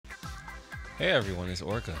Hey everyone, it's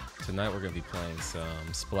Orca. Tonight we're going to be playing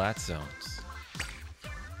some Splat Zones.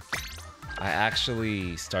 I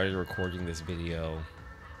actually started recording this video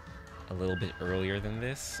a little bit earlier than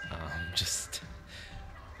this, just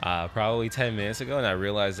probably 10 minutes ago, and I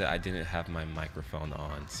realized that I didn't have my microphone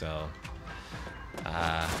on, so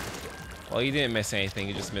well, you didn't miss anything,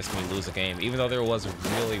 you just missed me lose a game, even though there was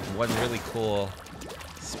one really cool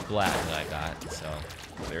splat that I got, so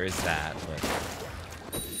there is that, but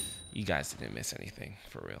you guys didn't miss anything,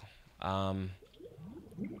 for real.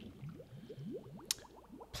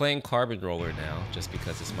 Playing Carbon Roller now, just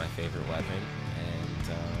because it's my favorite weapon, and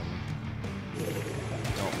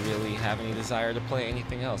don't really have any desire to play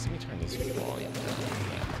anything else. Let me turn this volume down.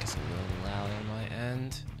 Yeah, it's really loud on my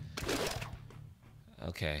end.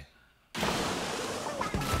 Okay.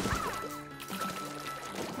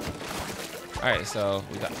 Alright, so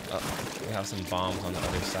we have some bombs on the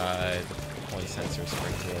other side. Point sensors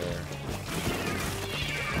right there.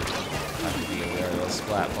 Have to be aware of those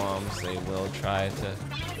splat bombs. They will try to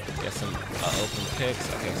get some open picks.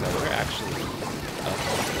 Okay, so we're actually.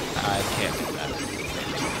 I can't do that.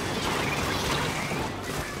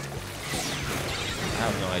 I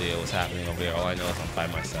have no idea what's happening over there. All I know is I'm by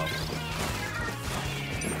myself.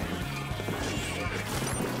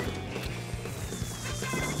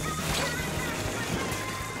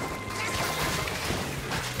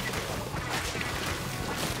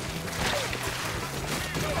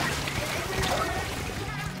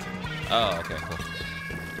 Oh, okay, cool.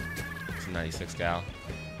 It's a 96 gal.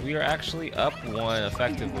 We are actually up one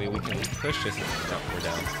effectively. We can push this. No, we're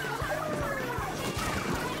down.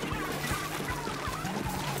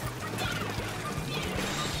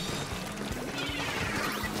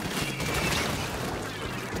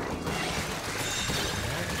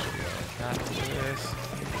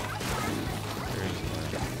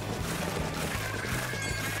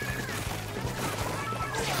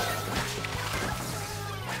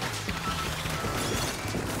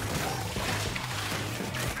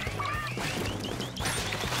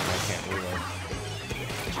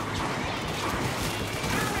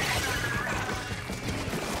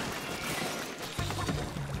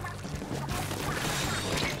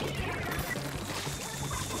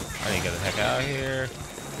 I need to get the heck out of here.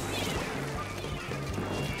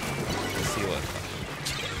 Let's see what.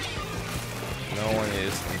 No one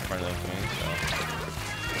is in front of me, so.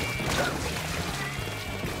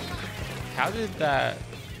 How did that.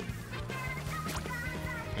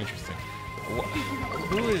 Interesting.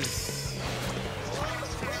 Who is.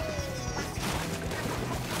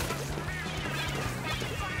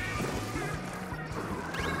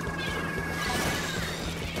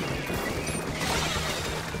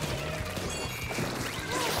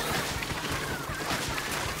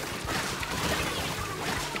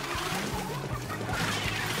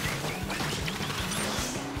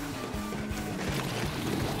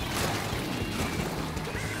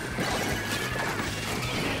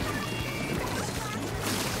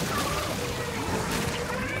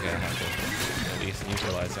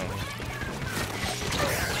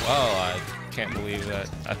 Whoa, I can't believe that.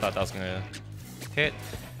 I thought that was gonna hit.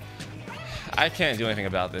 I can't do anything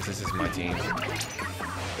about this. This is my team. That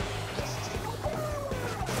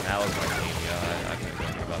was my team, yeah. I can't do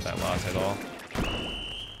anything about that loss at all.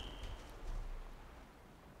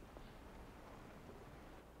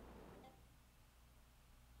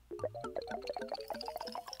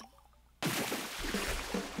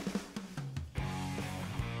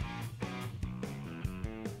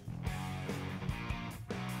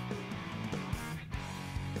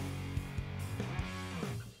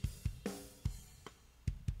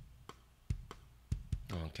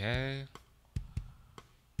 Okay.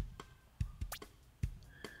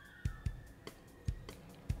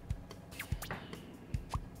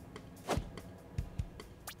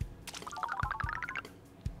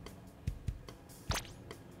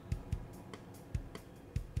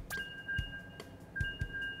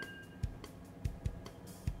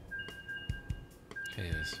 Okay,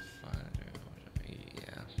 this 500,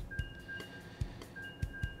 yeah.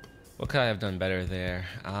 What could I have done better there?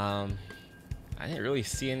 I didn't really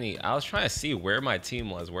see any. I was trying to see where my team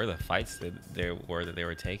was, where the fights that they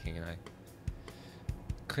were taking, and I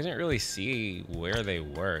couldn't really see where they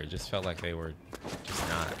were. It just felt like they were just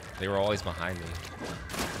not. They were always behind me.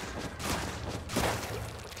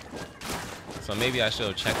 So maybe I should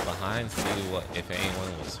have checked behind, see what if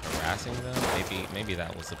anyone was harassing them. Maybe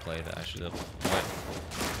that was the play that I should have went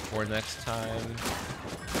for next time.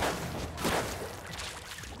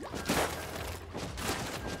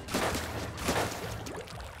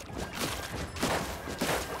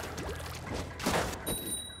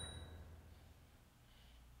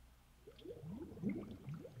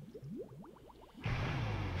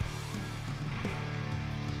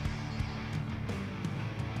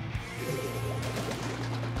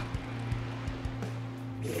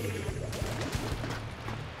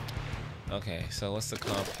 Okay, so what's the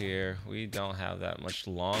comp here? We don't have that much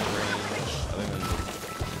long range other than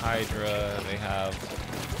Hydra. They have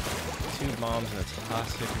 2 bombs and a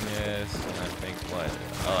toxic mist, and I think what?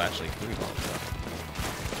 Oh, actually 3 bombs.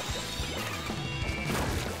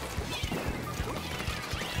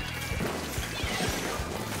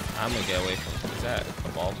 I'm gonna get away from. Is that a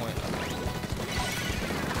ball point? Okay.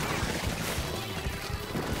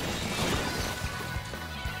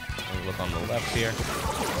 Let me look on the left here.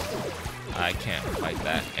 I can't fight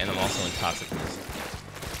that, and I'm also in toxic mist.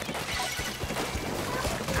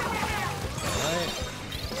 Alright.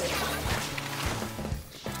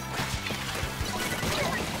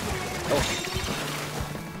 Oh.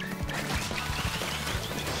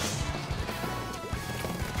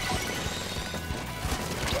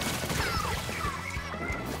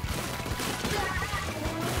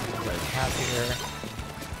 Got a cap here.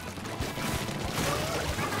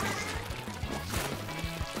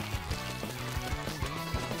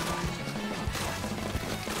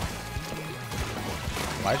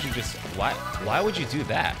 Why'd you just, why would you do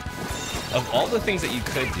that? Of all the things that you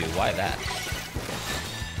could do, why that?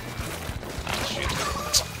 Ah, shoot.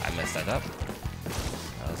 I messed that up.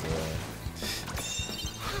 That was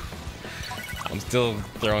I'm still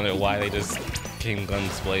throwing it why they just came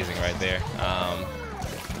guns blazing right there. I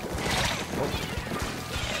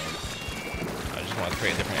just want to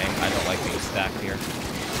create a different angle. I don't like being stacked here.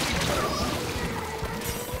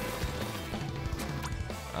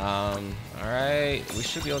 Alright, we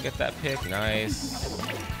should be able to get that pick. Nice.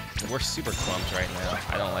 We're super clumped right now.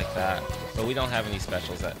 I don't like that. But we don't have any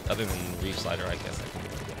specials that, other than Reef Slider, I guess I can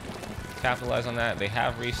capitalize on that. They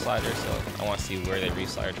have Reef Slider, so I want to see where they Reef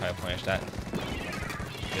Slider, try to punish that.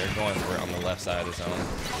 They're going for it on the left side of the zone.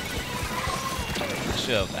 I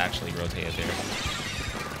should have actually rotated there.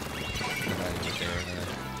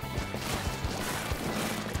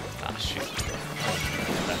 Ah, shoot.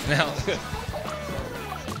 That's now.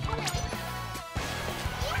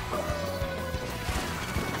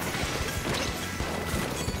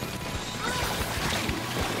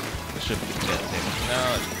 Should get a pick. No,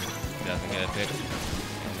 it doesn't get a pick.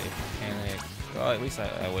 And they panic. Well, at least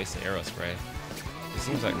I wasted arrow spray. It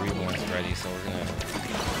seems like Reborn's ready, so we're gonna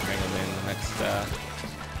bring him in the next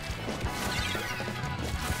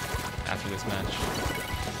after this match.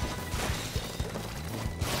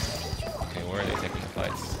 Okay, where are they taking the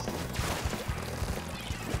fights?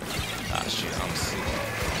 Ah, shoot, I'm super.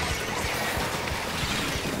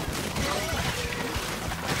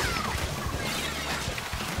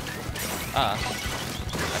 I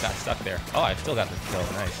got stuck there. Oh, I still got the kill.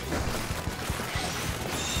 Nice.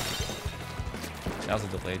 That was a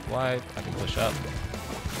delayed wipe. I can push up.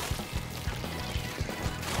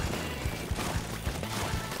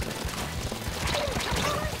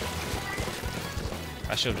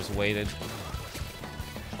 I should have just waited.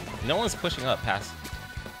 No one's pushing up past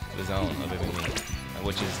the zone other than me,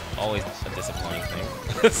 which is always a disappointing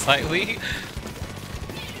thing. Slightly.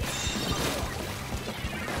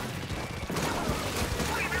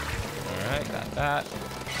 Got that.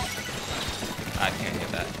 I can't hit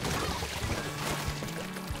that.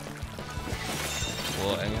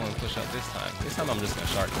 Will anyone push up this time? This time I'm just gonna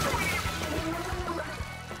shark.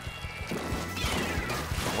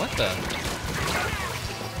 What the?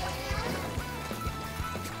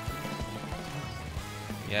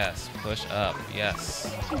 Yes, push up. Yes.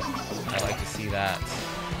 I like to see that.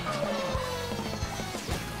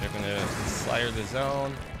 They're gonna slider the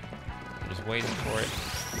zone. I'm just waiting for it.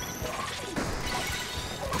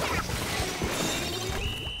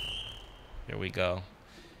 Here we go.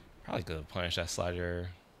 Probably could have punished that slider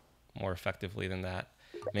more effectively than that.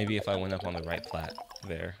 Maybe if I went up on the right plat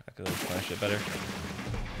there, I could have punished it better.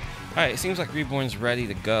 Alright, it seems like Reborn's ready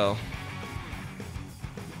to go.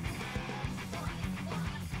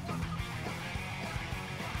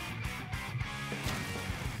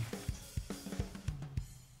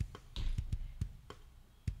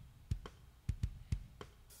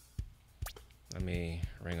 Let me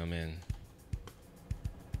ring him in.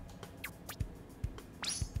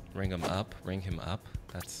 Ring him up? Ring him up?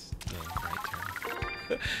 That's the right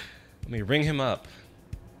term. Let me ring him up.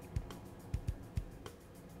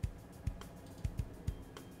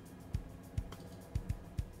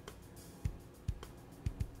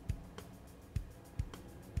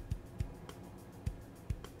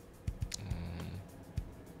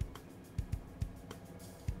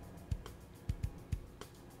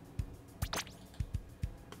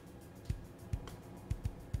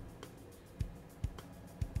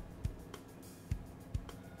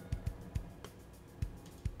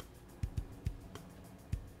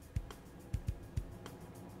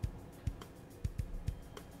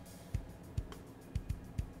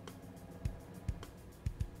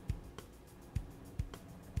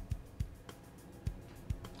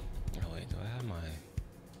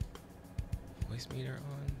 voice meter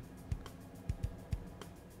on?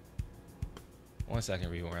 1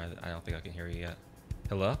 second, Reborn. I don't think I can hear you yet.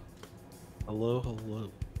 Hello? Hello,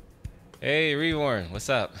 hello. Hey, Reborn. What's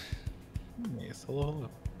up? Yes, hello, hello.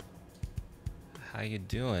 How you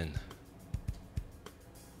doing?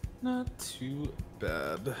 Not too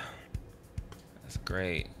bad. That's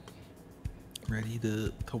great. Ready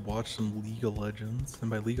to watch some League of Legends. And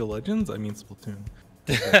by League of Legends, I mean Splatoon.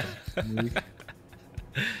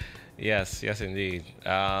 Yes, yes indeed.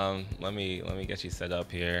 Let me get you set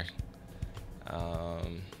up here.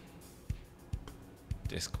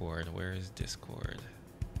 Discord. Where is Discord?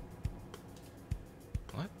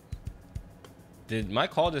 What? Did my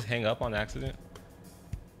call just hang up on accident?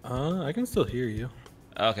 I can still hear you.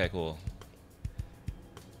 Okay, cool.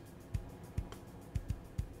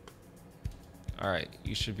 All right,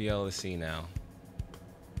 you should be able to see now.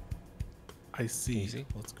 I see. Can you see?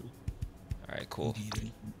 Let's go. All right, cool.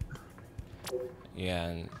 Indeed. Yeah.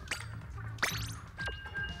 And...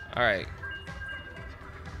 All right.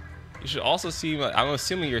 You should also see my. I'm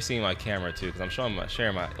assuming you're seeing my camera too, because I'm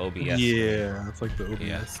sharing my OBS. Yeah, it's like the OBS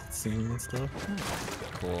Yeah. scene and stuff.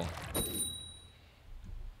 Cool.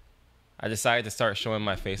 I decided to start showing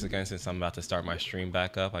my face again since I'm about to start my stream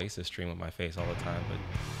back up. I used to stream with my face all the time, but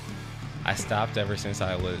I stopped ever since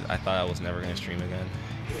I thought I was never gonna stream again.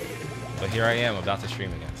 But here I am about to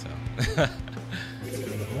stream again, so.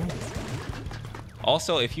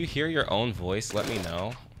 Also, if you hear your own voice, let me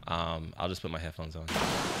know. I'll just put my headphones on.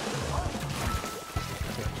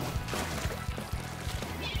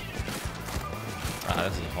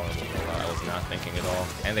 This is a horrible robot. I was not thinking at all.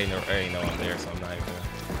 And they already know I'm there, so I'm not even gonna...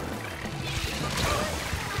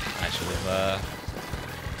 I should have,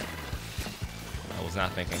 I was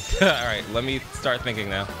not thinking. Alright, let me start thinking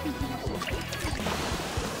now.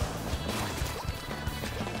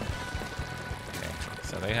 Okay,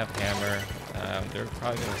 so they have hammer. They're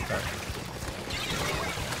probably gonna start...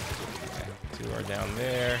 Okay, 2 are down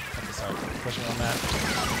there. Have to start pushing on that.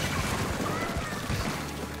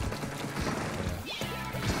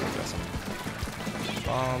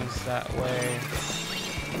 Bombs that way.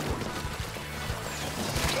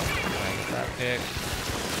 Get that pick.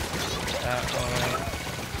 That one.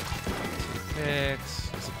 2 picks.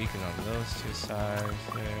 There's a beacon on those 2 sides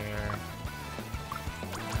there.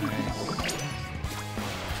 Nice.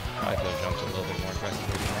 I could have jumped a little bit more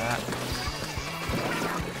aggressively than that.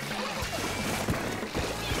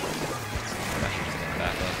 I should just get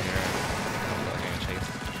back up here. I'm going to chase.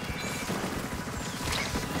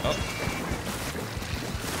 Oh.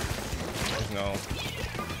 No need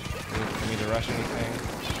for me to rush anything.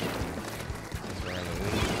 Since we're in the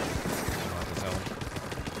lead. I'm off the zone.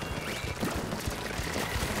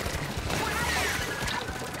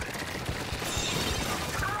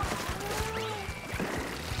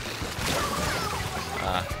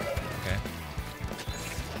 Okay.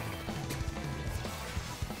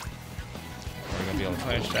 We're gonna be able to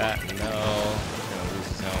punish that. No. We're gonna lose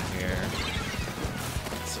the zone here.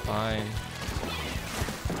 It's fine.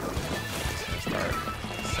 Start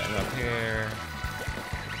setting up here.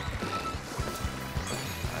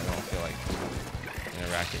 I don't feel like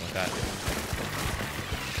interacting with that.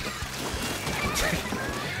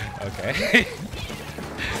 Okay. Okay.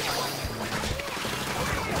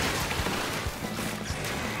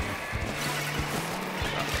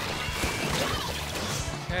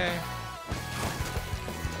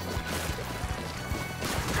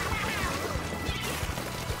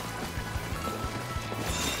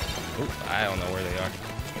 Oop, I don't know where they are.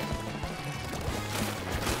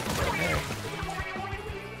 Okay.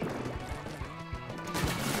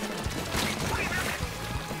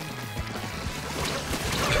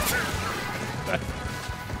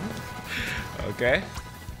 Okay.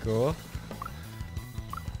 Cool.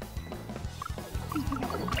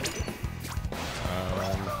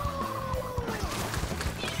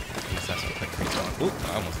 Let's have some quick respawn. Oop,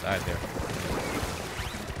 I almost died there.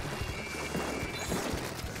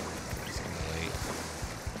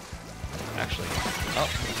 Actually, oh,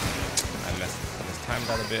 I mistimed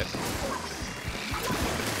that a bit.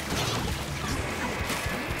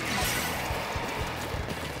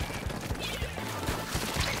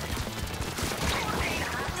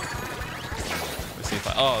 Let's see if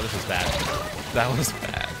oh, this was bad. That was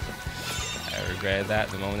bad. I regretted that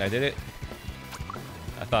the moment I did it.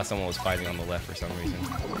 I thought someone was fighting on the left for some reason.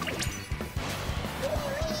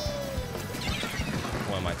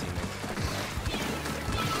 One of my teammates.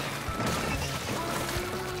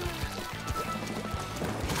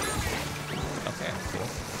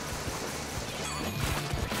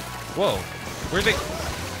 Whoa, where'd they?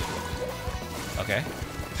 Okay.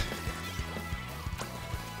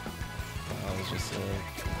 I was just Wait,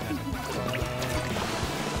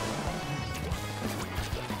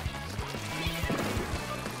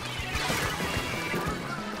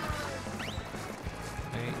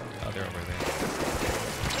 oh, they're over there.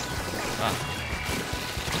 Ah.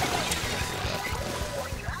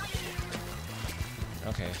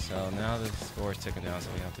 Okay, so now the score is ticking down, so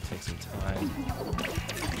we have to take some time.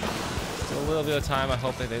 Still a little bit of time. I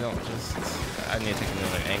hope that they don't just... I need to take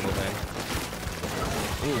another angle then.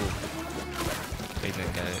 Ooh. They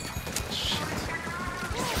didn't get it. Shit.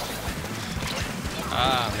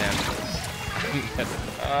 Ah, man.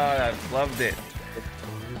 Ah, I loved it.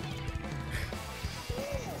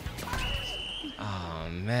 Oh,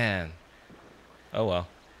 man. Oh, well.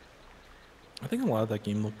 I think a lot of that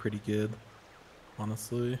game looked pretty good,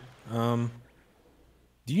 honestly.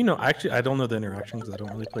 Do you know, actually, I don't know the interaction because I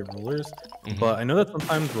don't really play rollers, but I know that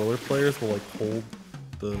sometimes roller players will like hold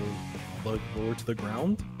the roller to the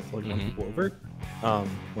ground to like run people over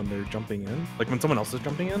when they're jumping in, like when someone else is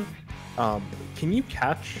jumping in. Can you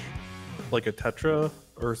catch like a tetra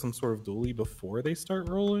or some sort of dually before they start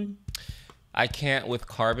rolling? I can't with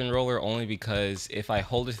carbon roller only because if I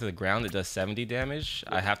hold it to the ground, it does 70 damage.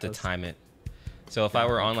 I have to time it. So if I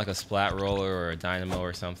were on like a splat roller or a dynamo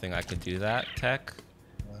or something, I could do that tech.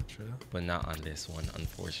 Gotcha. But not on this one,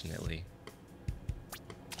 unfortunately.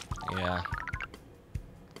 Yeah.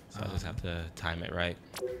 So I just have to time it right.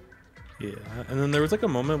 Yeah, and then there was like a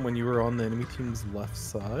moment when you were on the enemy team's left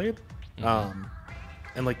side,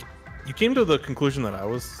 and like you came to the conclusion that I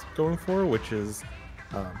was going for, which is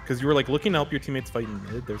because you were like looking to help your teammates fight in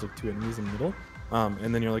mid. There's like 2 enemies in the middle,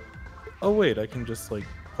 and then you're like, oh wait, I can just like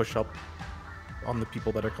push up on the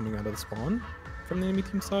people that are coming out of the spawn from the enemy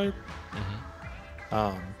team side.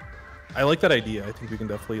 I like that idea. I think we can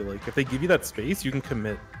definitely, like, if they give you that space, you can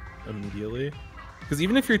commit immediately. Because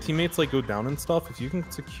even if your teammates like go down and stuff, if you can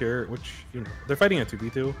secure, which, you know, they're fighting a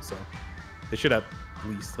 2v2, so they should at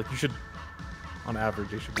least, like, you should, on average,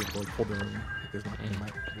 they should be able to like hold their own. Like, there's not they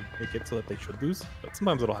might make it so that they should lose, but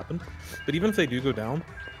sometimes it'll happen. But even if they do go down,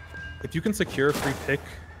 if you can secure a free pick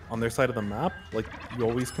on their side of the map, like, you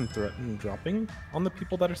always can threaten dropping on the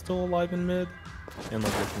people that are still alive in mid and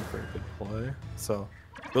like looking for a good play. So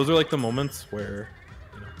those are like the moments where,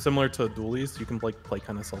 you know, similar to dualies, you can like play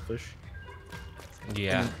kind of selfish.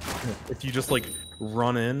 Yeah. And, you know, if you just like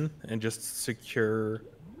run in and just secure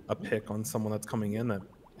a pick on someone that's coming in that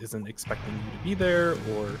isn't expecting you to be there,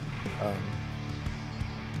 or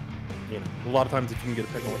you know, a lot of times if you can get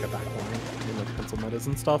a pick on like a back line in like pencil metas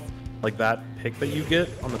and stuff, like that pick that you get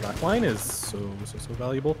on the back line is so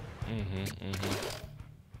valuable.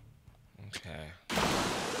 Okay.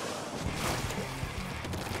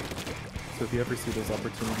 So if you ever see those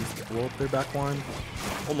opportunities to blow up their back line,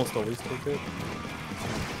 almost always take it.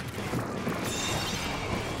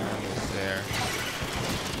 Almost there.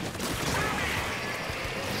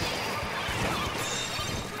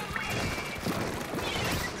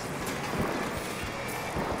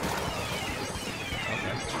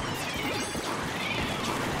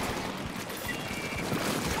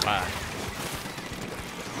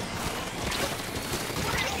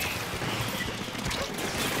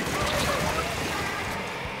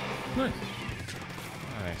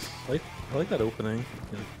 Nice. I like that opening.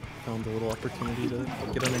 You know, found a little opportunity to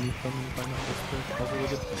get underneath them and find out what's good. That was really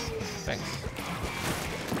good. Thanks.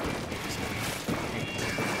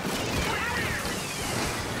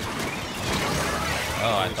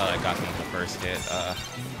 Oh, I thought I got them with the first hit.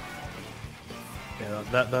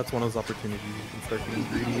 Yeah, that's one of those opportunities you can start getting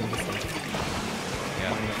greedy and just like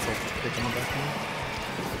find that self pick in the back end.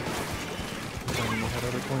 I don't know how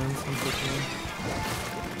other plans, unfortunately.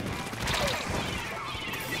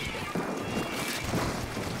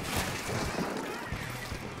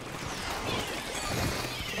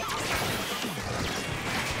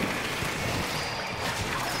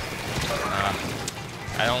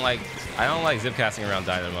 I don't like zip casting around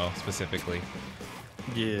Dynamo specifically.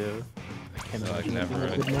 Yeah. So I can never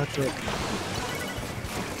really... Good matchup.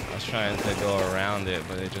 I was trying to go around it,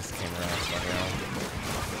 but it just came around somehow.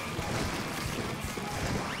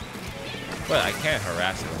 But I can't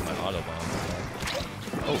harass it with my auto bomb. So.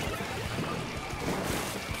 Oh.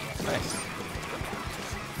 Nice.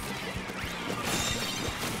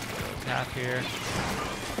 Tap here.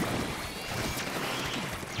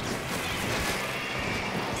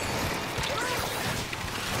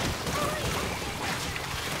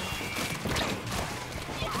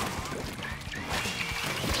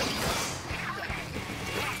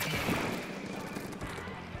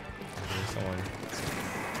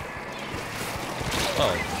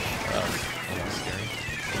 Oh, that was almost scary.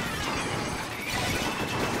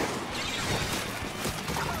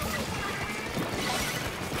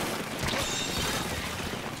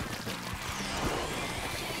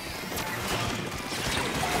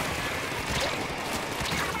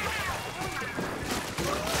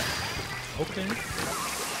 think.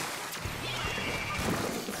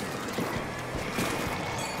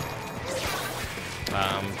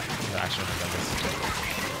 I shouldn't have done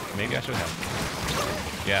this. Maybe I should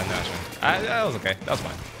have. Yeah, no, I shouldn't. That was okay. That was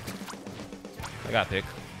fine. I got pick.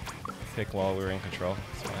 Pick while we were in control.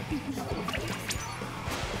 It's fine.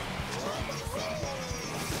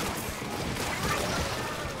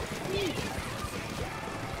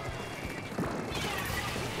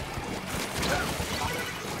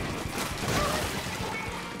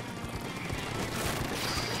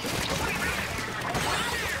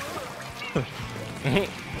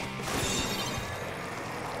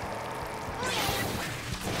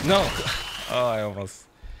 No! Oh, I almost...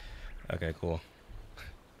 Okay, cool.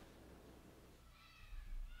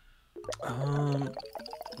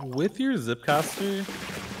 With your Zipcaster,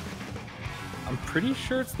 I'm pretty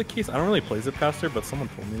sure it's the case. I don't really play Zipcaster, but someone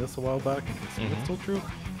told me this a while back. I think it's still true.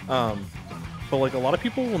 But like a lot of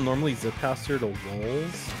people will normally Zipcaster to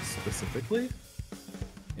walls specifically.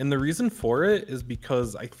 And the reason for it is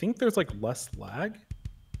because I think there's like less lag.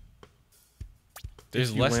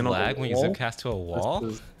 There's less lag when you Zipcast to a wall?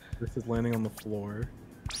 This is landing on the floor.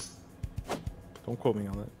 Don't quote me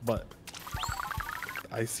on it, but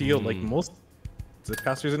I see like most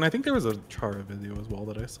Zipcasters, and I think there was a Chara video as well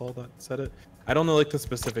that I saw that said it. I don't know like the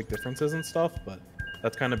specific differences and stuff, but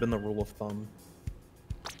that's kind of been the rule of thumb.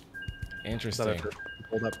 Interesting. That I've heard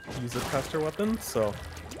people that use Zipcaster weapons, so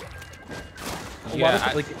a yeah, lot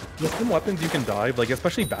of like with some weapons you can dive, like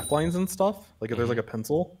especially backlines and stuff. Like if there's like a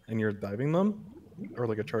pencil and you're diving them, or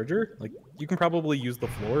like a charger, like you can probably use the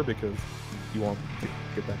floor because you won't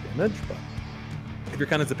get that damage. But if you're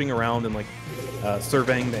kind of zipping around and like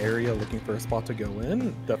surveying the area looking for a spot to go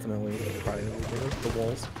in, definitely try it over the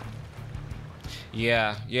walls.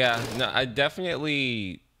 Yeah, no, I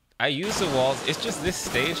use the walls. It's just this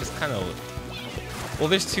stage is kind of, well,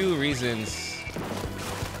 there's two reasons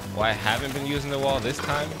why I haven't been using the wall this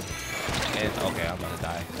time. And okay, I'm gonna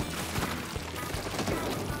die.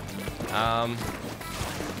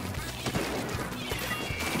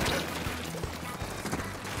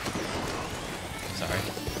 Sorry.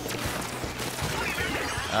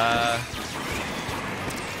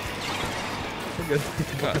 We're good.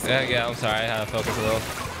 Yeah, I'm sorry. I had to focus a little.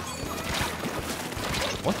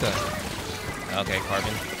 What the? Okay,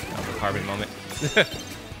 carbon. That was a carbon moment.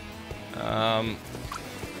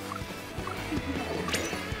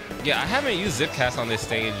 Yeah, I haven't used Zipcast on this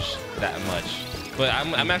stage that much, but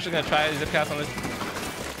I'm actually gonna try Zipcast on this.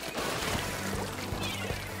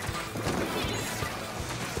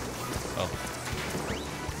 Oh.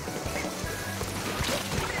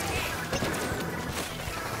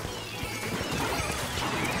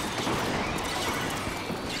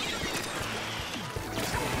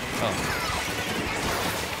 Oh.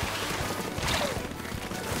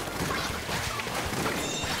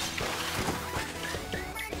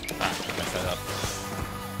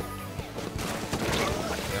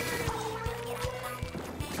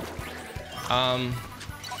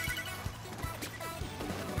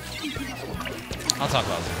 I'll talk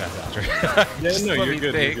about Zipcast after. Yeah, no, you're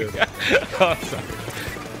good. You're good. Oh, sorry.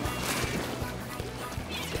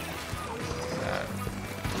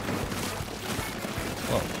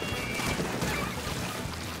 Whoa.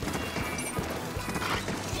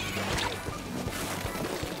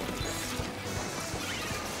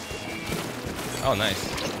 Oh, nice.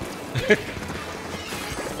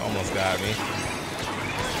 Almost got me.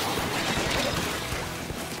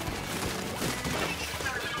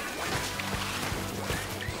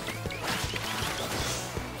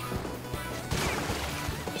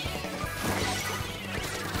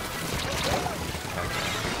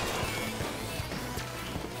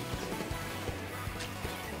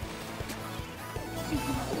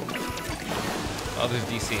 Oh, there's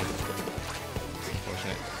DC. It's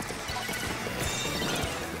unfortunate.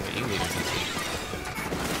 But you need a DC.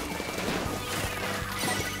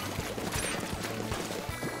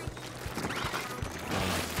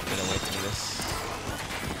 Get away from this.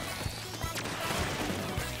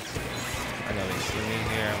 I know they see me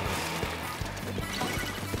here.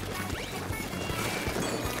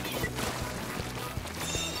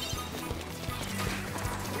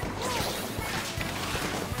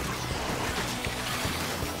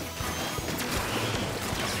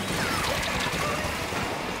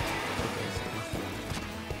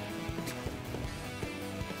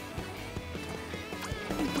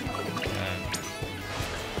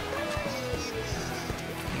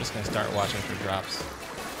 I'm just gonna start watching for drops.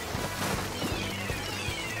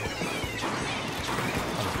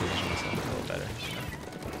 I'll just position myself a little better.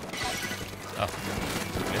 Oh,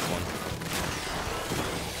 missed one.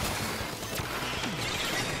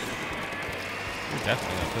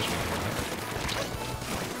 definitely gonna push me for that.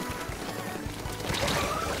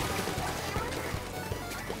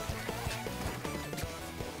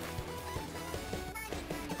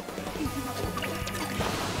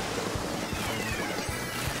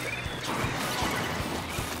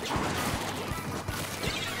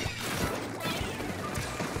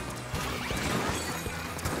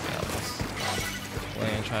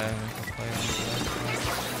 Try to make a play on that.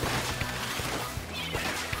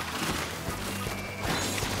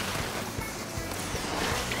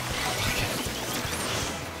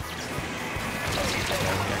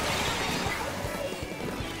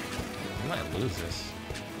 I might lose this.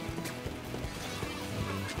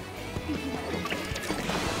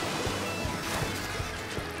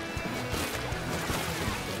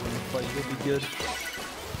 But you'll be good.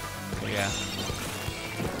 Yeah.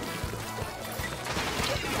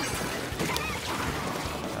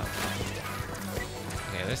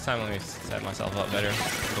 This time, let me set myself up better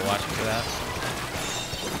to watch for that.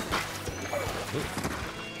 Ooh.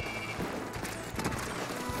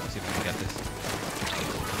 Let's see if I can get this.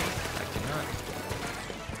 I cannot.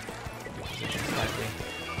 Position slightly.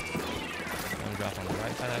 One drop on the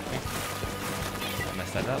right side, I think. I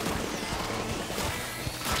messed that up.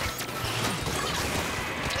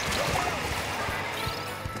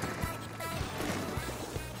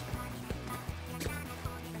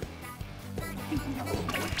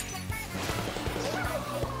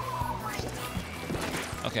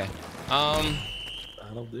 Okay.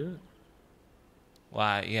 That'll do it.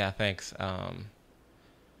 Why? Yeah. Thanks.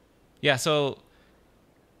 Yeah. So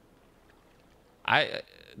I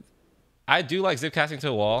do like zip casting to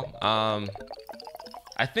a wall.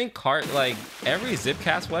 I think like every zip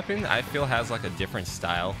cast weapon I feel has like a different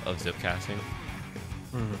style of zip casting.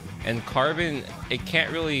 And Carbon, it can't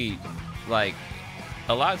really like.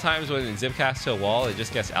 A lot of times when it zip casts to a wall, it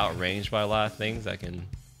just gets outranged by a lot of things that can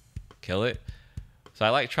kill it. So I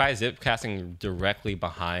like try zip casting directly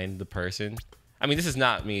behind the person. I mean, this is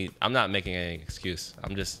not me. I'm not making any excuse.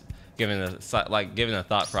 I'm just giving a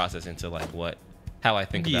thought process into like how I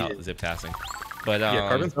think about zip casting. But yeah,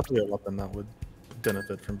 Carbon's definitely a weapon that would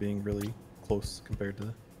benefit from being really close compared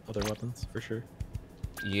to other weapons for sure.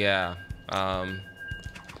 Yeah.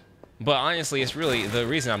 But honestly, it's really the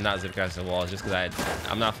reason I'm not zip casting the wall is just because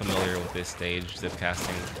I'm not familiar with this stage zip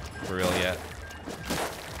casting for real yet.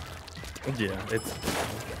 Yeah, it's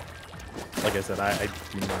like I said, I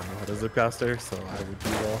do not know how to zip caster, so I would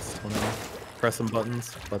be lost when I press some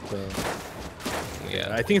buttons. But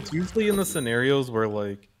yeah, I think it's usually in the scenarios where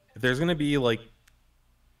like if there's gonna be like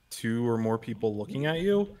 2 or more people looking at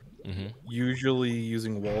you, usually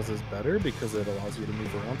using walls is better because it allows you to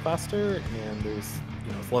move around faster, and there's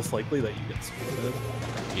it's less likely that you get spotted.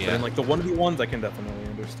 Yeah. But in like the 1v1s, I can definitely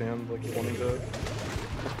understand like wanting to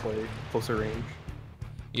play closer range.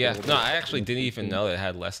 Yeah, no, I actually didn't even know it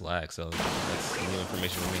had less lag, so that's new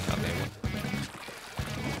information to me. Okay.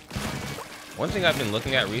 One thing I've been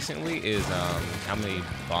looking at recently is how many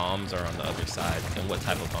bombs are on the other side and what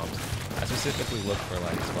type of bombs. I specifically look for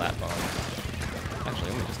like splat bombs.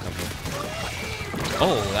 Actually, let me just come here.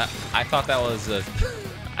 Oh, I thought that was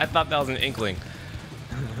I thought that was an inkling.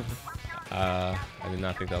 I did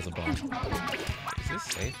not think that was a bomb. Is this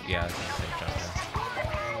safe? Yeah, this is a safe jump. Yeah.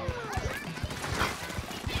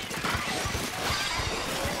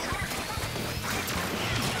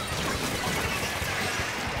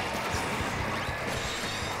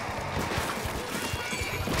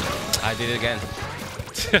 I did it again.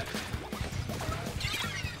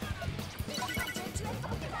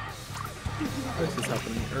 This is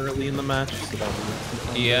happening early in the match, so that'll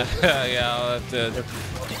be yeah, yeah, I'll have to.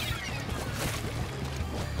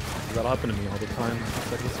 That'll happen to me all the time.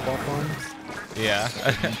 Like the spot bombs. Yeah.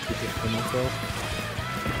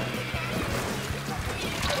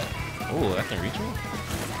 Oh, that can reach me?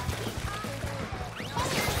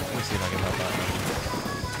 Let me see if I can help out.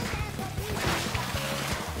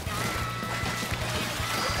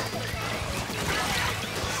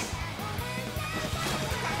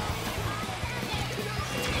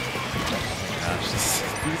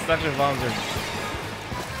 These suction bombs are...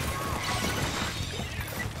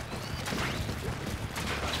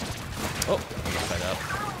 Oh, I messed that up.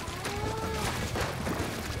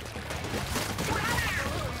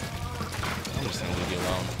 I'm just gonna leave you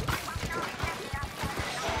alone.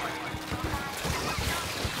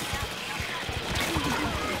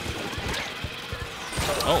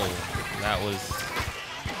 Oh, that was...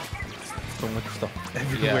 So much stuff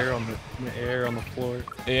everywhere on the air, on the floor.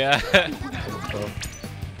 Yeah.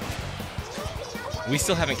 We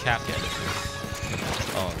still haven't capped yet.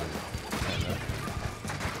 Oh.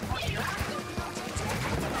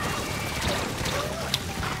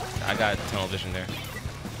 I got tunnel vision there.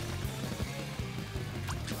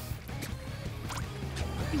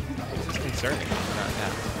 This is concerning. Not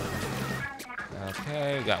that.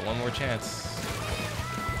 Okay, we got one more chance.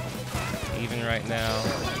 Even right now.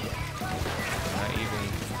 Not even.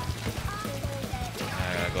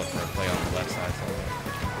 I gotta go for a play on the left side somewhere.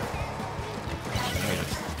 Let me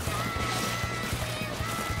just...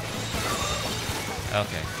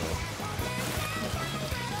 Okay, cool.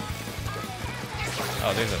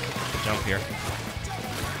 Oh, there's a jump here.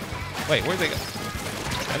 Wait, where'd they go?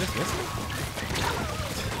 I just missed them?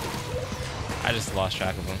 I just lost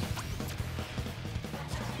track of them.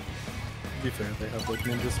 To be fair, they have like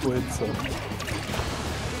ninja squid, so.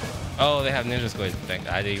 Oh, they have ninja squid.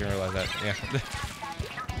 I didn't even realize that. Yeah.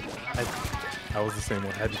 I was the same way.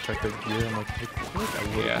 I had to check their gear. I'm like, I feel like I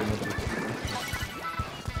would have been able to.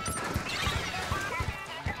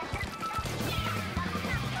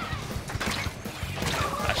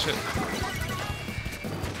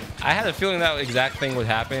 I had a feeling that exact thing would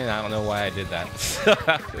happen, and I don't know why I did that. I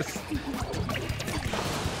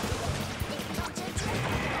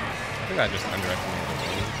think I just underestimated the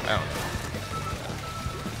game. I don't know.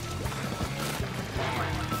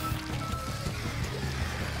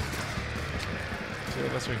 Two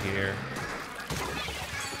of us are here.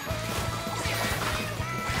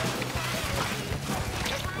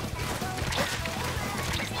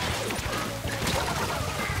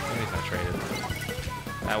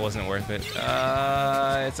 That wasn't worth it.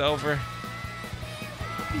 It's over.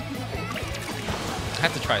 I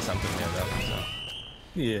have to try something new though. So.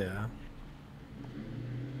 Yeah.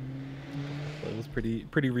 It was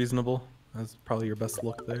pretty reasonable. That was probably your best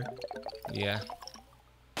look there. Yeah.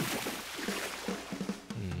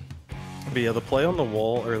 But yeah, the play on the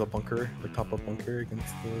wall or the bunker, the top up bunker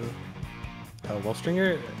against the wall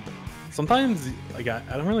stringer. Sometimes like I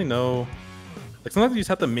don't really know. Like sometimes you just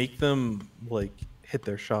have to make them like hit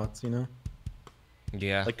their shots, you know?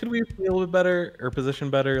 Yeah. Like, could we be a little bit better or position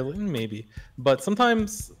better? Maybe, but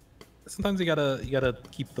sometimes you gotta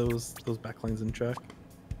keep those backlines in check,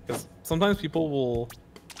 because sometimes people will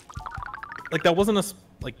like there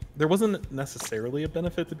wasn't necessarily a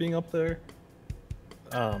benefit to being up there.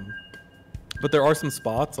 But there are some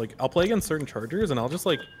spots like I'll play against certain chargers and I'll just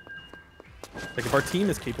like if our team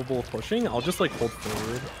is capable of pushing, I'll just like hold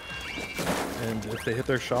forward, and if they hit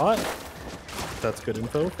their shot, that's good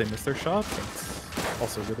info. If they miss their shot, that's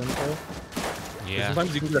also good info. Yeah.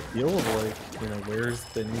 Sometimes you can get a feel of like, you know, where's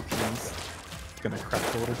the enemy team's gonna crack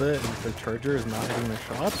a little bit, and if their charger is not hitting their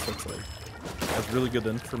shots, that's like that's really good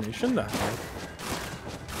information to have.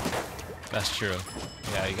 That's true.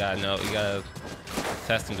 Yeah, you gotta know. You gotta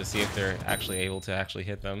test them to see if they're actually able to actually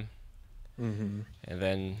hit them, and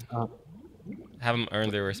then have them earn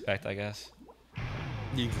their respect, I guess.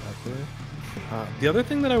 Exactly. The other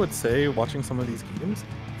thing that I would say watching some of these games,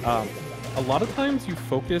 a lot of times you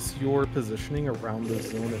focus your positioning around the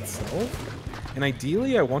zone itself, and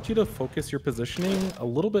ideally I want you to focus your positioning a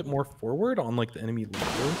little bit more forward on like the enemy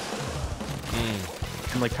logos,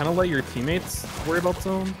 and like kind of let your teammates worry about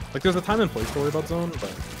zone. Like there's a time and place to worry about zone,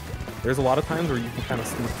 but there's a lot of times where you can kind of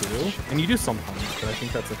sneak through, and you do sometimes, but I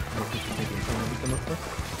think that's a kind of interesting thing that we can look for.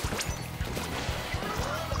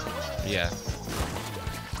 Yeah.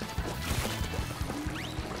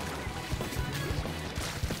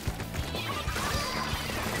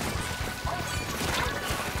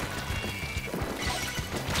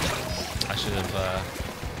 I should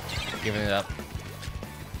have given it up.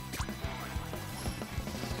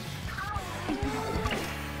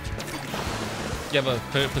 You have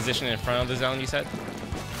a position in front of the zone, you said?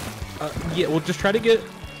 Yeah, well, just try to get...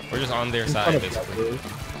 We're just on their side, basically.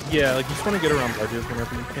 Yeah, like you just want to get around ledges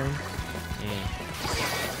whenever you can.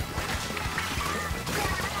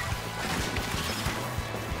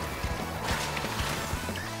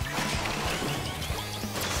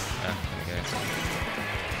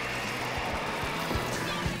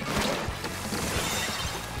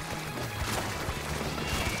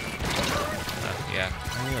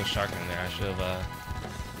 Shark in there. I should have.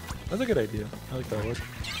 That's a good idea. I like that look.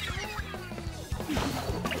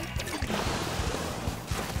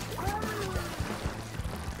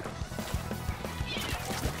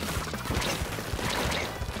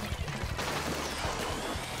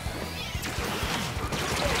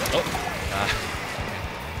 Oh, okay.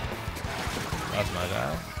 That's my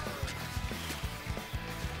guy.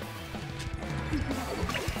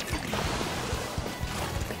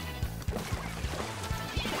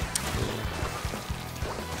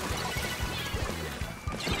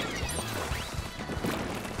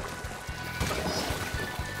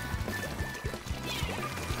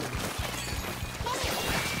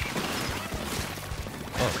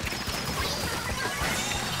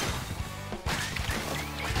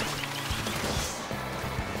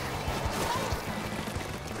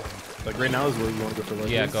 Like right now is where you want to go for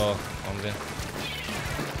ledges. Yeah, go on the.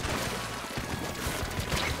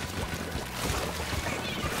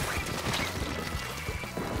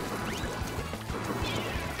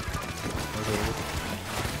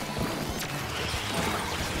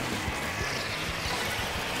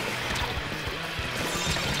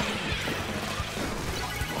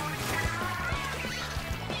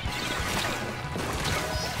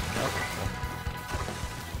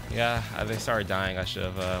 Yeah, they started dying. I should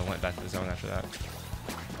have went back to the zone after that.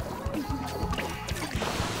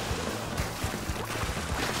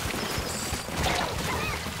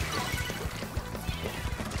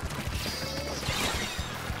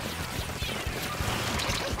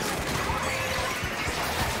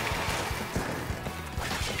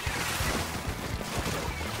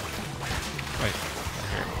 Wait, I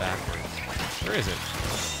hear it backwards. Where is it?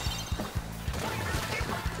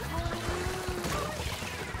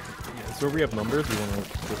 So where we have numbers, we want to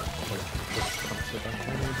just come to that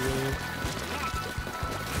kind of deal.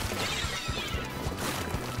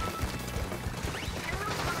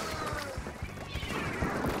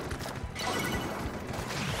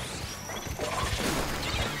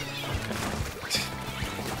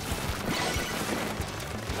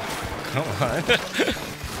 Come on.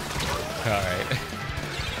 Alright.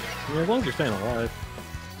 I mean, as long as you're staying alive.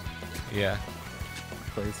 Yeah.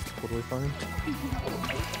 Plays totally fine.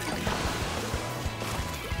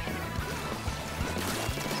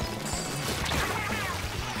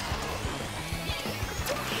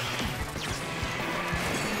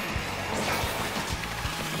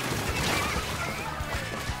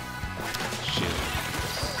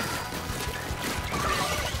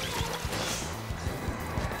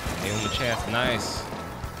 chance. Nice.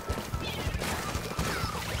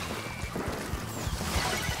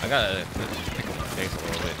 I gotta pick up my face a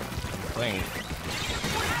little bit. I'm playing.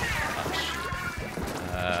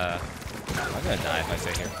 I'm gonna die if I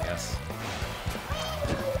stay here. Yes.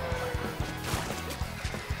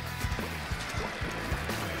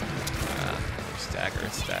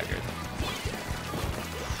 Staggered, staggered.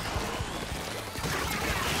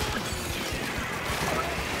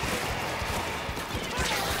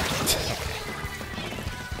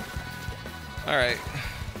 All right.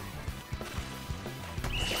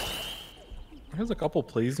 There's a couple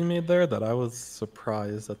plays you made there that I was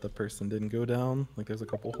surprised that the person didn't go down. Like there's a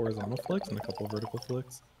couple horizontal flicks and a couple vertical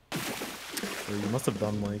flicks. So you must have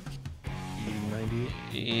done like 80, 90.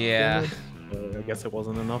 Yeah. I guess it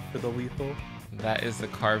wasn't enough for the lethal. That is the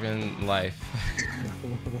carbon life.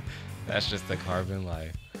 That's just the carbon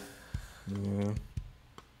life. Yeah.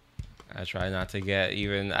 I try not to get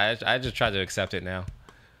even. I just try to accept it now.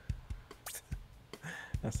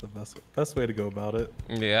 That's the best way to go about it.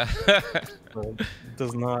 Yeah.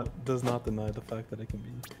 does not deny the fact that it can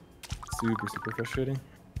be super frustrating.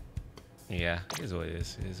 Yeah, it is what it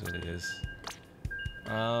is. It is what it is.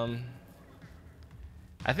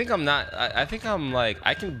 I think I'm not. I think I'm like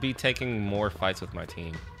I can be taking more fights with my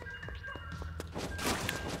team.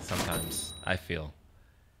 Sometimes I feel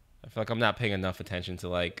like I'm not paying enough attention to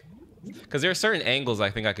like, because there are certain angles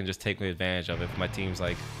I think I can just take advantage of. If my team's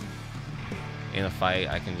like in a fight,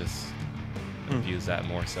 I can just abuse that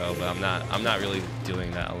more so. But I'm not really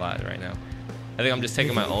doing that a lot right now. I think I'm just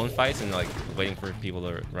taking my own fights and like waiting for people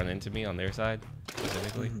to run into me on their side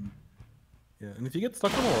specifically. Yeah, and if you get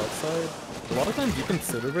stuck on the left side, a lot of times you can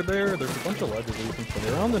sit over there. There's a bunch of ledges that you can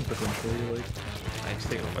play around and potentially like. I just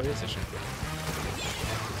take over my position.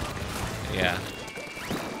 Yeah.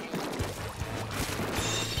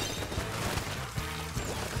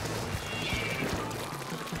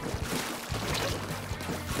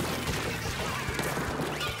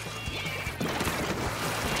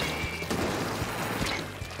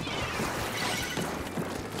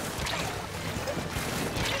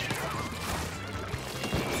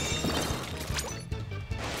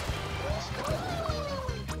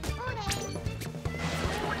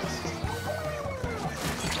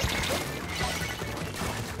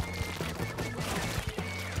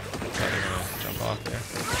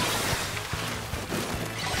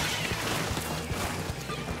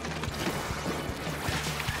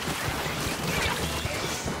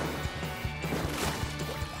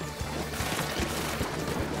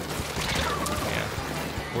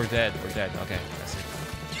 We're dead. We're dead. Okay, that's it.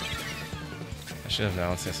 I should have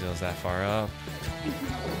known since it was that far up.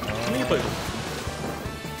 Oh,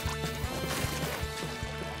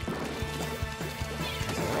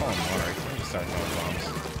 Mark. Let me just start throwing bombs.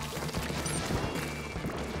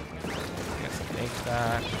 Get some ink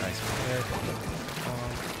back. Nice hit.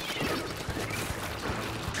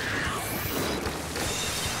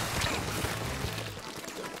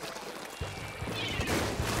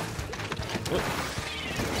 What?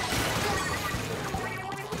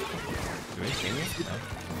 Do they see me? No.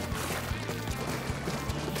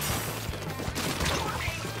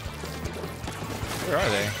 Where are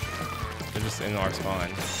they? They're just in our spawn. I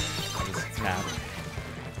just tap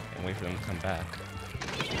and wait for them to come back.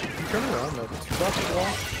 You turn around the 2-block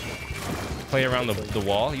wall. Play around the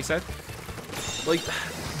wall, you said? Like,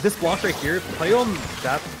 this block right here, play on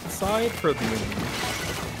that side for the enemy.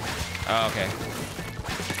 Oh, okay.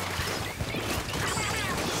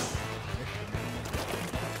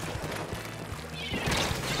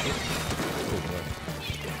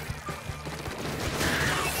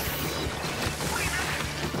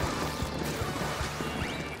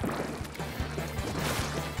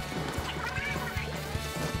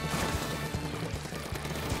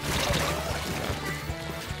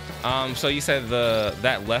 So you said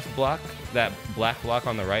that left block, that black block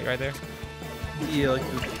on the right there? Yeah, like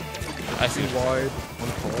I see. Wide,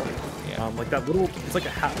 one tall. Yeah. Like that little, it's like a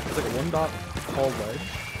hat, it's like a 1-dot tall ledge.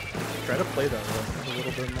 Try to play that one a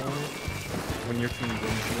little bit more when your team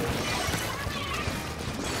wins here.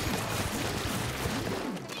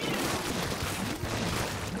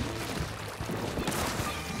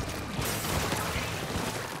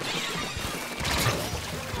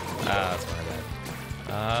 That's my bad.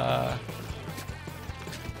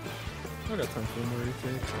 I got time for more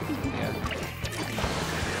retake. Yeah.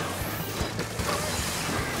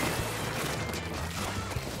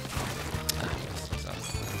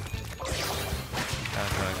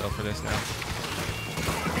 Gonna go for this now.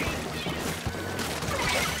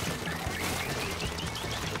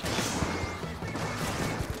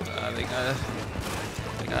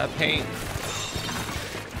 They got paint.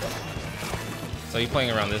 So you're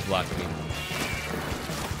playing around this block, I mean.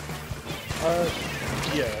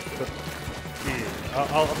 Yeah, but yeah,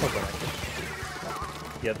 I'll put that.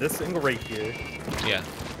 Yeah, this angle right here. Yeah.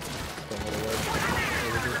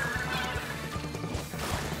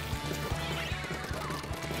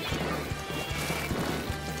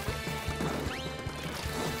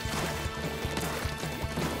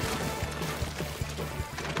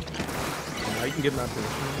 Now you can get in that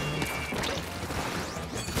position.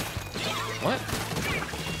 What?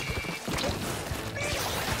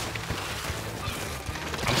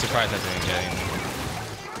 I'm surprised I didn't get any.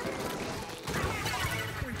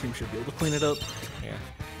 Your team should be able to clean it up. Yeah.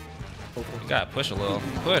 Hopefully. You gotta push a little.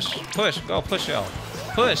 Push, push, go push y'all.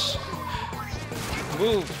 Push.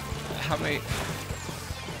 Move. How many?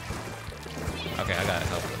 Okay, I gotta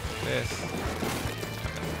help with this.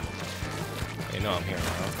 Okay. You know I'm here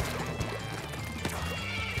now.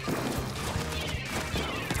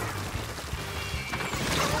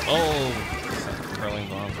 Oh, curling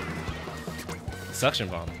bomb. Suction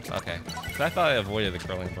bomb. Okay. I thought I avoided the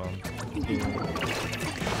curling bomb.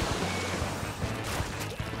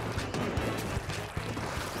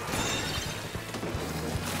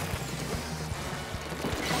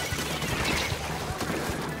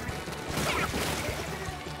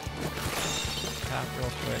 Tap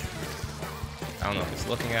real quick. I don't know if it's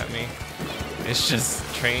looking at me. It's just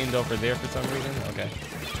trained over there for some reason. Okay.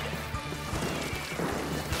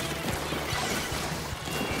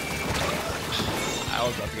 I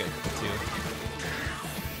was about to get it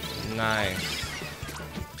too. Nice.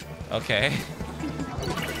 Okay.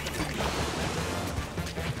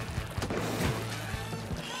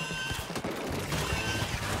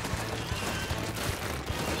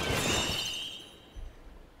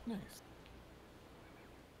 Nice.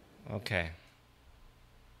 Okay.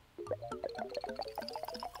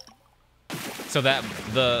 So that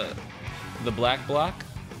the black block?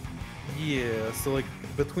 Yeah, so like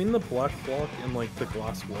between the black block and like the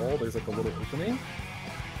glass wall, there's like a little opening.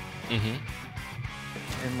 Mm-hmm.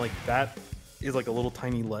 And like that is like a little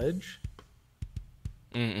tiny ledge.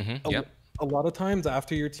 Mm-hmm. Yep. A lot of times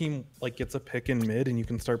after your team like gets a pick in mid and you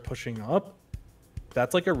can start pushing up,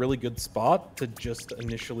 that's like a really good spot to just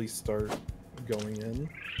initially start going in.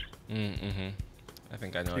 Mm-hmm. I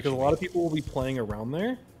think I know. Because a lot of people will be playing around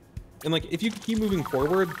there. And like if you keep moving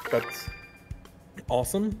forward, that's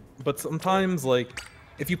awesome. But sometimes like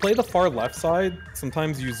if you play the far left side,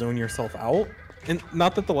 sometimes you zone yourself out. And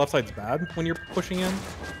not that the left side's bad when you're pushing in.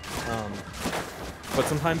 But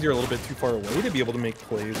sometimes you're a little bit too far away to be able to make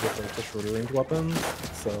plays with like the shorter range weapons.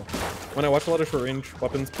 So when I watch a lot of short range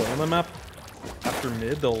weapons play on the map, after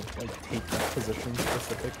mid, they'll like take that position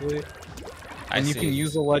specifically. And you can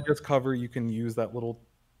use the ledge as cover. You can use that little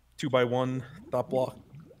 2x1 dot block,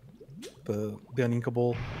 the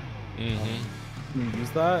uninkable. Mm-hmm. You can use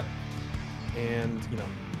that, and you know,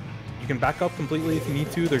 you can back up completely if you need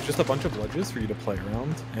to. There's just a bunch of ledges for you to play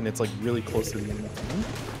around, and it's like really close to the enemy team,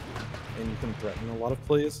 and you can threaten a lot of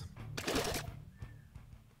plays.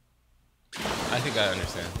 I think I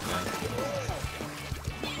understand. Yeah.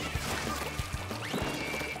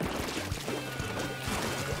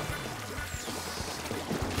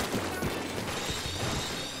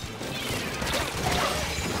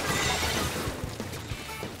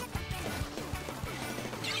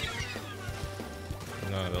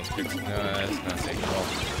 None of those picks. No, that's not safe at all.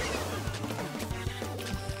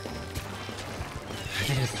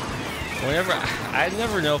 Whenever I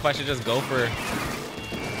never know if I should just go for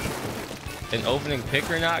an opening pick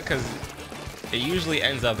or not, because it usually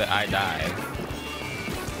ends up that I die.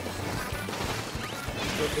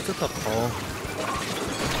 It's a tough call.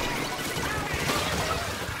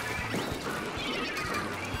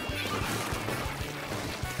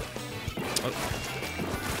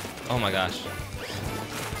 Oh my gosh.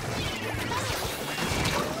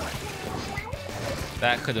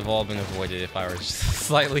 That could have all been avoided if I were just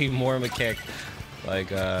slightly more mechanic.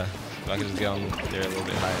 Like, if I could just get on there a little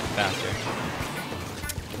bit faster.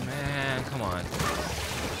 Man, come on.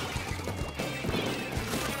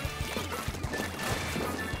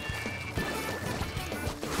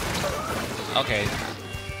 Okay.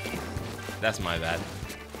 That's my bad.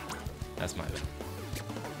 That's my bad.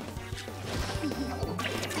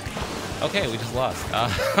 Okay, we just lost.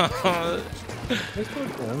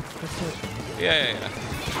 Yeah.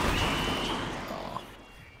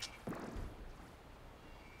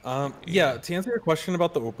 Yeah, to answer your question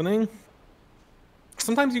about the opening,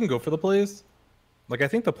 sometimes you can go for the plays. Like, I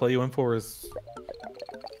think the play you went for is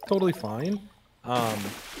totally fine.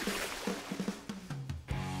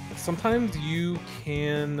 Sometimes you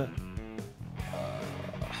can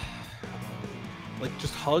like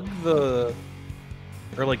just hug the,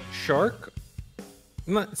 or like shark.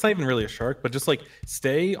 It's not even really a shark, but just like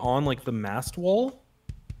stay on like the mast wall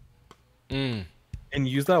and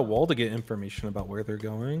use that wall to get information about where they're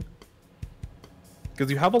going. Because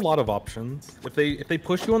you have a lot of options. If they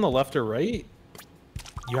push you on the left or right,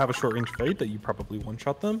 you have a short range fight that you probably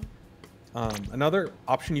one-shot them. Another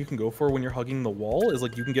option you can go for when you're hugging the wall is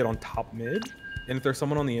like you can get on top mid, and if there's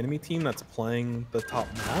someone on the enemy team that's playing the top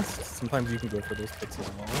mast, sometimes you can go for those picks as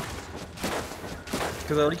well.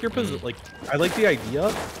 Because I like your position, like I like the idea,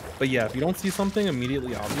 but yeah, if you don't see something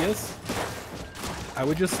immediately obvious, I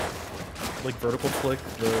would just like vertical flick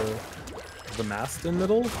the mast in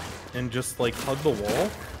middle and just like hug the wall,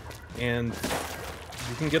 and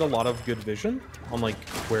you can get a lot of good vision on like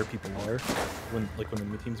where people are when the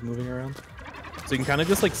enemy team's moving around. So you can kind of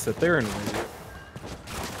just like sit there and wait.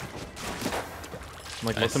 And,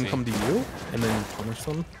 like let them come to you and then punish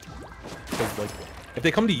them. Because like if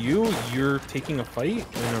they come to you, you're taking a fight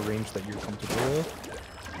in a range that you're comfortable with.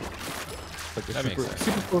 Like a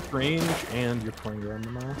super close range, and you're playing around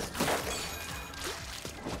the mast.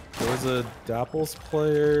 There was a Dapples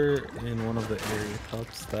player in one of the area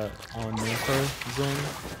cups that on Manta zone,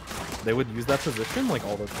 they would use that position like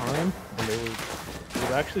all the time, and it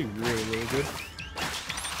was actually really good.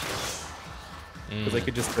 Because they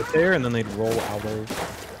could just sit there and then they'd roll out of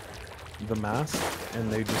the mast,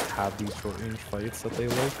 and they just have these short range fights that they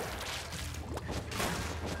like.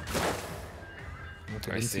 And if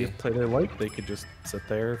they didn't see a play they like, they could just sit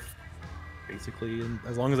there basically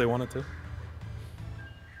as long as they wanted to.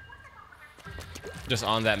 Just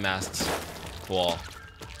on that mast wall.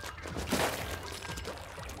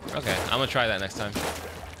 Okay, I'm gonna try that next time.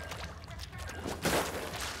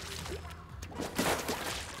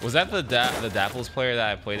 Was that the Dapples player that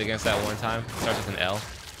I played against that one time? It starts with an L.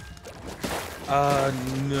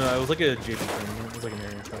 No, it was like a JP thing. It was like an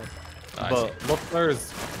area card. But what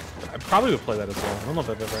players? I probably would play that as well. I don't know if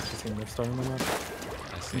I've ever actually seen this star in the map.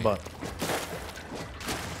 I see. But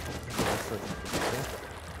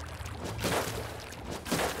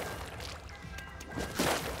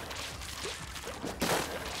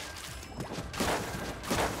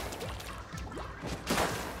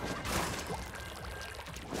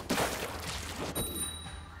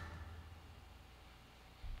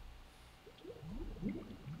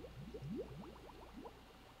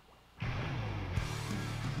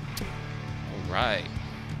right.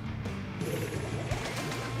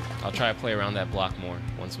 I'll try to play around that block more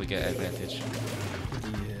once we get advantage.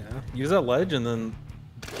 yeah, use that ledge and then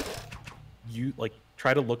you like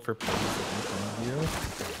try to look for plays in front of you.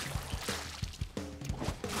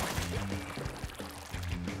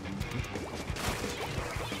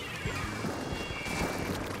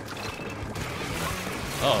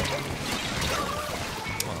 Oh.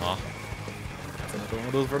 That's another one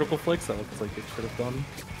of those vertical flicks that looks like it should have done.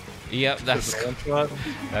 Yep, that's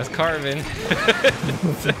Carvin.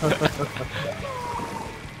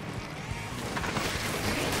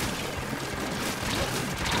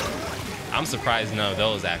 I'm surprised none of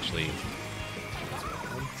those actually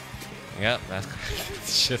Yep, that's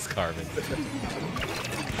it's just carbon. Let me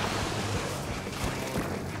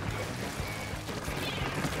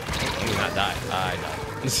not die. I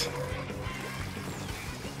died.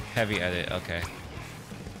 Heavy edit, okay.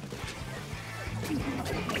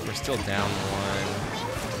 We're still down one.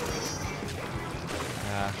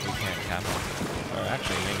 We can't cap him. Or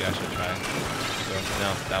actually, maybe I should try. So,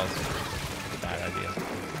 no, that was a bad idea.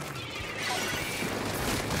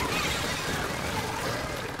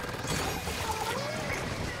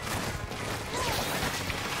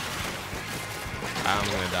 I'm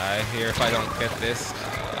gonna die here if I don't get this.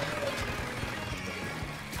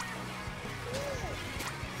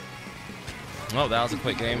 Oh, that was a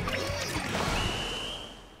quick game.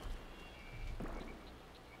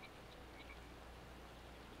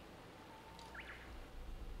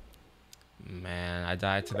 Man, I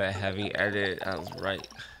died to that heavy edit. I was right.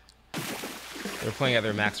 They're playing at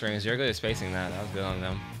their max range. You're good at spacing that. That was good on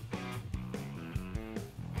them.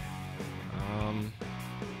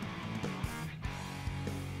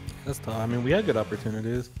 That's tough. I mean, we had good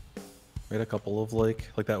opportunities. We had a couple of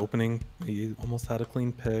like that opening. We almost had a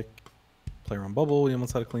clean pick. Player on bubble. We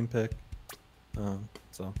almost had a clean pick.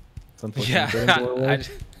 So it's unfortunate. Yeah,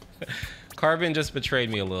 Carbon just betrayed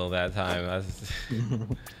me a little that time.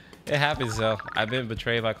 It happens though. I've been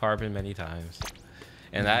betrayed by Carbon many times,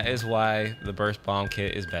 and that is why the burst bomb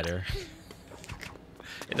kit is better.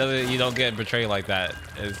 It doesn't. You don't get betrayed like that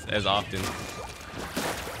as often.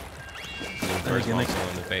 Burst bomb in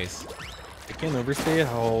the face. I can't overstate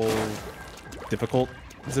how difficult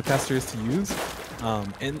Zipcaster is to use.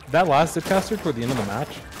 And that last Zipcaster toward the end of the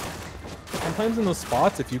match, sometimes in those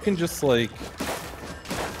spots, if you can just like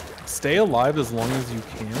stay alive as long as you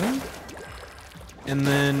can, and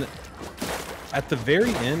then at the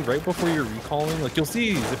very end, right before you're recalling, like you'll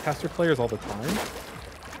see Zipcaster players all the time,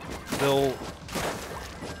 they'll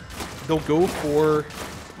go for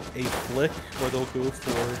a flick or they'll go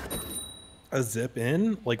for a zip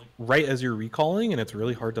in like right as you're recalling, and it's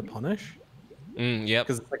really hard to punish. Yep.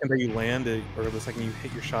 Because the second that you land it, or the second you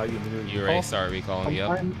hit your shot, you immediately already start recalling.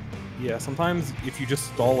 Yep. Yeah. Sometimes if you just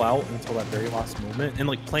stall out until that very last moment, and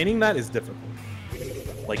like planning that is difficult.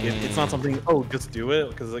 Like it's not something. Oh, just do it,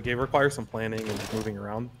 because like it requires some planning and just moving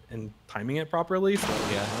around and timing it properly. So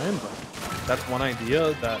yeah. But that's one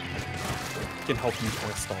idea that can help you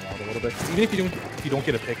kind of stall out a little bit. Because even if you don't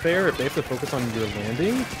get a pick there, if they have to focus on your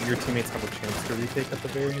landing, your teammates have a chance to retake at the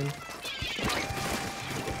very end.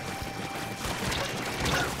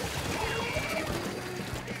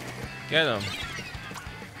 Get him.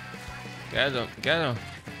 Get him. Get him.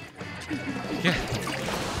 Get him.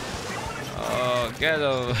 Oh, get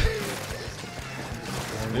him.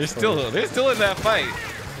 They're still in that fight.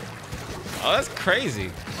 Oh, that's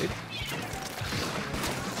crazy.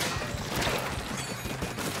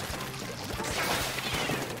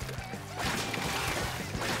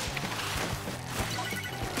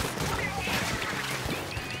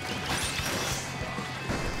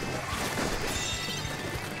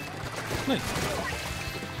 Nice.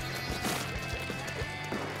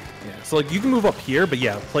 Yeah, so like you can move up here, but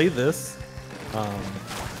yeah, play this.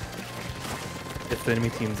 If the enemy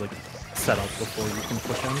team's like set up before you can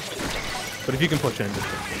push in. But if you can push in, just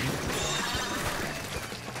push in.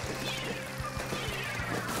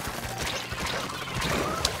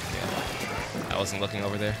 Yeah, I wasn't looking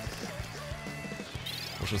over there,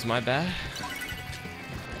 which was my bad.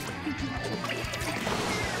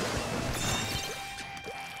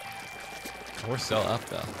 We're still up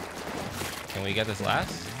though. Can we get this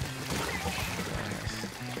last?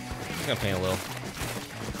 I'm gonna paint a little.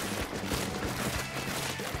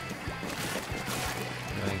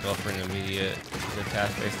 And then go for an immediate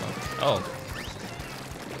pass based on. Oh.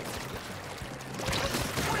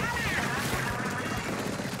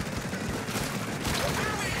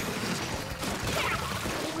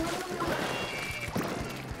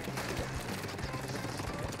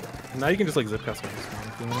 Now you can just like zip cast around this one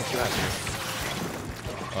if you want to do that.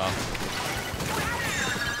 Wow.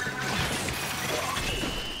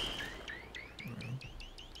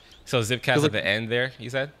 So Zipcast at the end there, you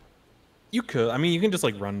said? You could. I mean, you can just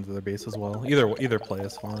like run to their base as well. Either play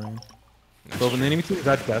is fine. So when the enemy team is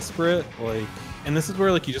that desperate, like, and this is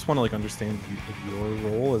where like you just want to like understand your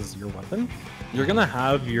role as your weapon. You're gonna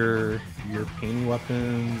have your painting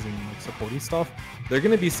weapons and like supporty stuff. They're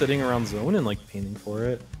gonna be sitting around zone and like painting for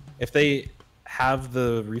it. If they have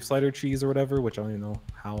the reef slider cheese or whatever, which I don't even know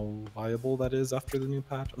how viable that is after the new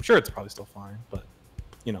patch. I'm sure it's probably still fine, but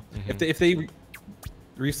you know, if they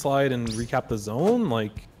reef slide and recap the zone,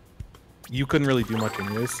 like you couldn't really do much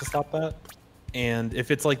anyways to stop that. And if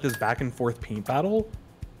it's like this back and forth paint battle,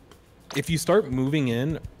 if you start moving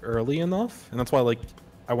in early enough, and that's why like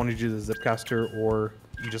I wanted you to do the Zipcaster, or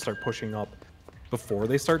you just start pushing up before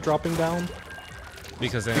they start dropping down.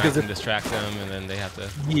 Because then I can distract them, and then they have to...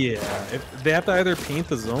 Yeah, if they have to either paint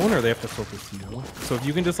the zone, or they have to focus you. So if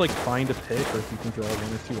you can just like find a pick, or if you can draw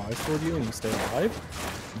 1 or 2 eyes toward you and you stay alive,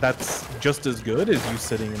 that's just as good as you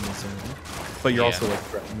sitting in the zone. But you're also like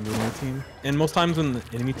threatening the enemy team. And most times when the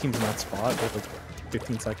enemy team's in that spot, they have like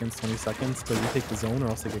 15 seconds, 20 seconds to retake the zone, or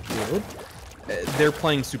else they get killed. They're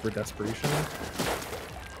playing super desperation.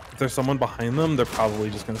 If there's someone behind them, they're probably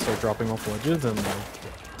just going to start dropping off ledges and like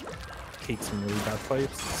take some really bad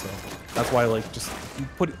fights. So that's why like just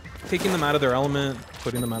taking them out of their element,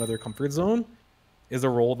 putting them out of their comfort zone is a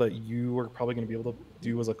role that you are probably going to be able to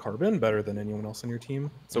do as a Carbon better than anyone else on your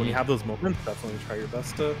team. So when you have those moments, definitely try your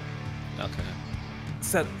best to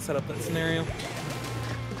set up that scenario.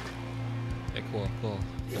 Okay, cool.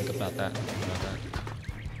 Think about that.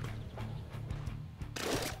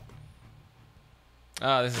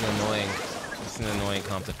 Ah, this is annoying. This is an annoying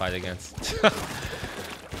comp to fight against.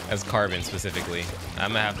 As Carbon specifically.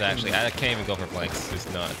 I'm gonna have to actually, I can't even go for flanks. There's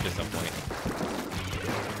no point.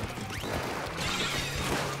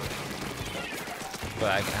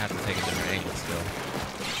 But I have to take a different angle still.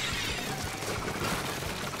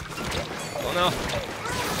 Oh no!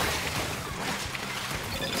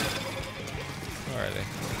 Where are they?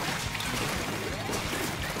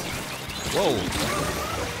 Whoa!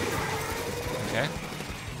 Okay.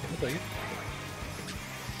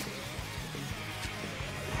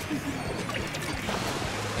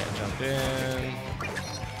 Can't jump in.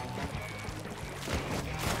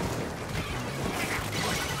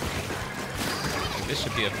 This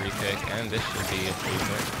should be a free pick, and this should be a free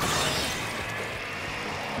pick.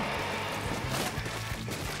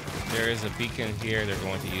 There is a beacon here, they're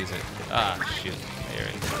going to use it. Ah, shoot. There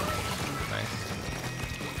it is. Nice.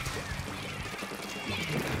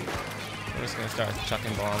 We're just going to start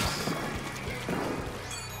chucking bombs.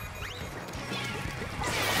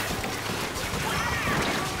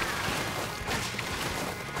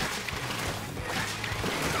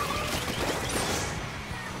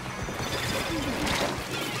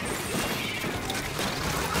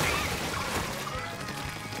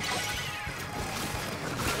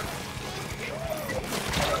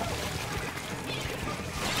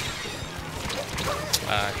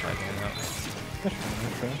 I tried going out.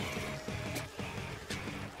 Okay.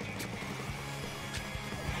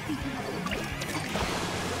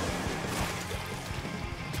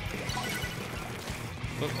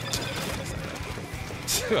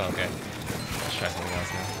 Okay. Let's try something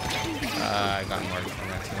else now. I got marked on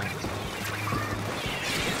that too.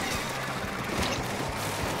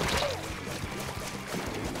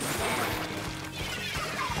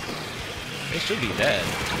 They should be dead.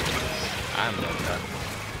 I'm dead.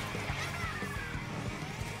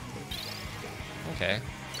 Okay.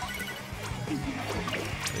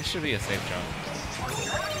 This should be a safe jump.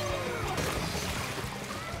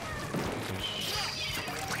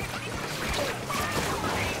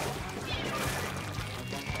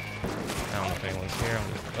 I don't know if anyone's here. I'm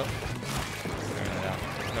just, clearing it out.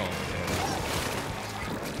 No one's there.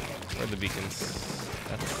 Where are the beacons?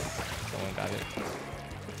 Someone got it.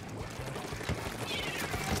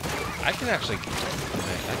 I can actually, I can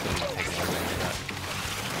take advantage of that.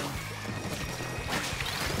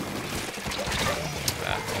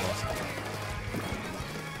 Almost.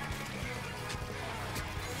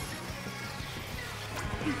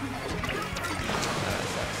 That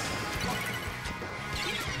sucks.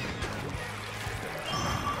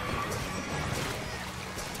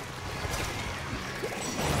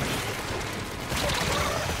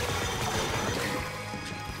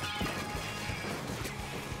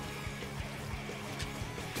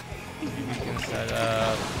 We can set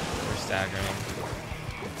up. We're staggering.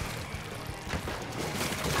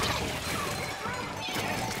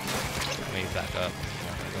 Back up.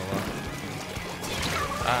 Not gonna go well.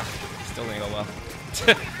 Ah, still didn't go well.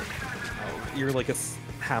 Oh, you're like a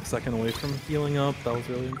half second away from healing up. That was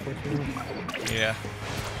really unfortunate. Yeah.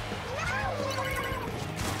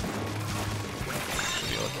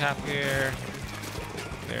 Deal a cap here.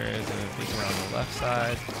 There is a beacon on the left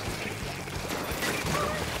side.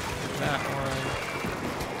 That one.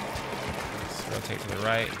 Let's rotate to the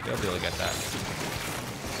right. They'll be able to get that.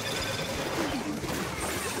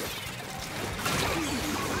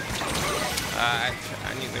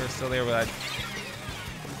 I knew they were still there, but I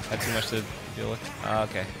had too much to deal with.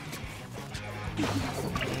 Okay.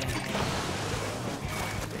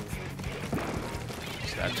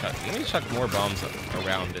 Let me chuck more bombs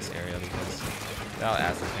around this area because that'll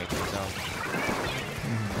add some paint to the zone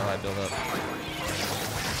while I build up.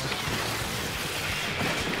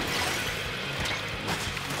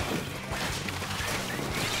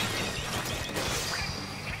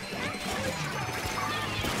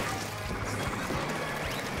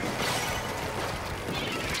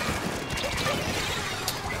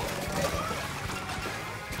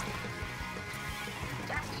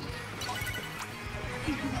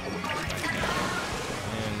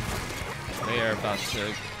 about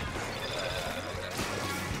to.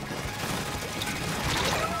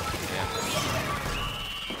 Yeah.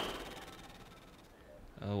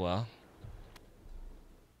 Oh well.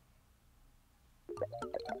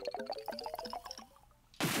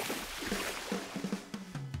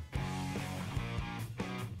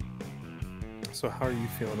 So how are you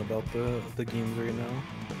feeling about the games right now?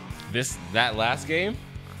 That last game?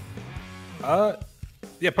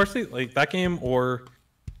 Yeah, partially like that game or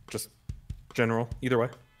just general, either way.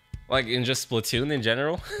 Like in just Splatoon in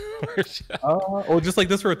general? Or just like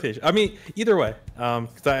this rotation. I mean, either way. Cause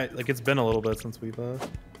it's been a little bit since we've oh,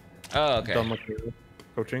 okay. done like the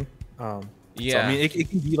coaching. Yeah. So I mean, it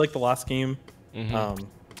can be like the last game,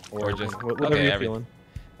 or just whatever you're feeling.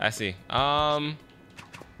 I see.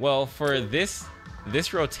 Well, for this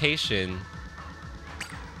rotation,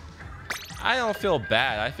 I don't feel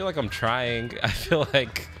bad. I feel like I'm trying. I feel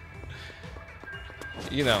like,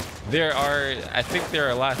 you know, I think there are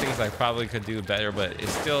a lot of things I probably could do better, but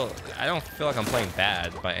it's still, I don't feel like I'm playing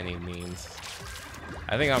bad by any means.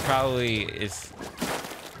 I think it's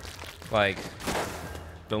like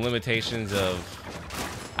the limitations of,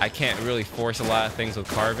 I can't really force a lot of things with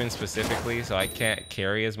Carbon specifically, so I can't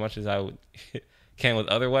carry as much as I would can with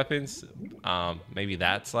other weapons. Maybe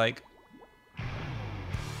that's like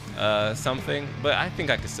something, but I think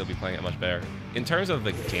I could still be playing it much better. In terms of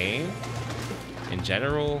the game in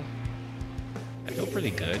general, I feel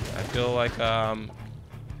pretty good. I feel like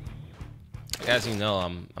as you know,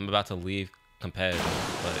 I'm about to leave competitive,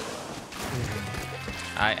 but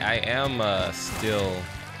I am still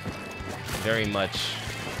very much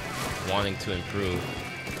wanting to improve.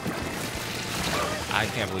 I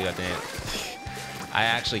can't believe that didn't. I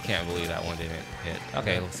actually can't believe that one didn't hit.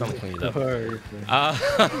 Okay, well, someone cleaned it up.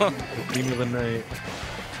 Theme of the night.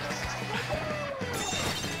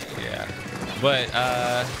 Yeah, but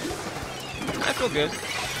I feel good. I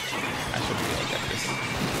should be able to get this.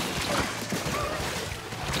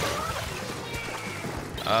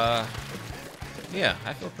 Yeah,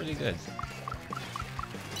 I feel pretty good.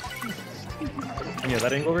 Yeah,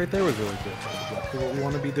 that angle right there was really good. That's exactly what we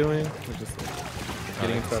want to be doing. We're just like,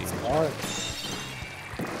 getting into that spot.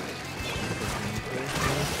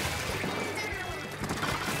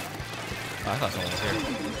 I thought someone was here.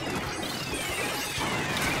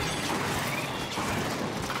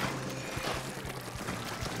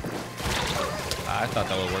 I thought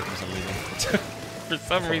that would work for some reason. For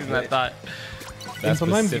some reason, I thought that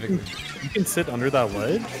sometimes specifically. you can sit under that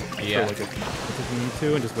ledge. Yeah. For like if you need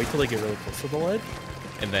to, and just wait till they get really close to the ledge.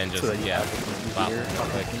 And then just, so yeah. Pop.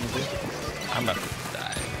 Like, I'm about to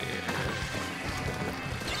die here.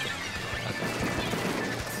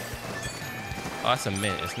 Oh, that's a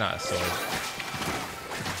mint. It's not a sword.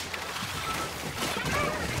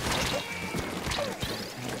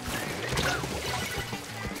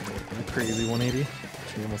 Crazy 180.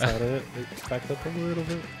 She almost had it. It backed up a little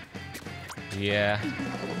bit. Yeah.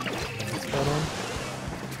 Spot on.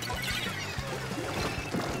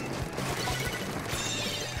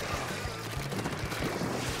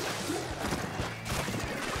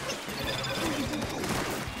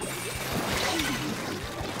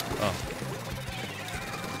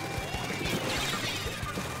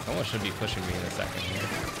 Someone should be pushing me in a second here.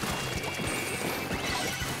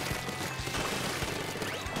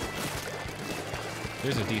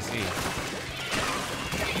 There's a DC.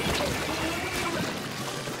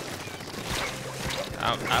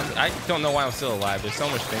 I don't know why I'm still alive. There's so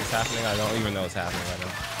much things happening. I don't even know what's happening right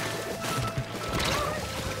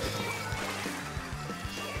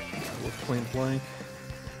With point blank.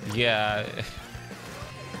 Yeah.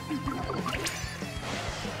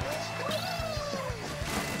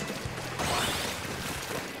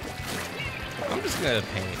 I'm just gonna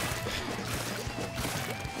paint.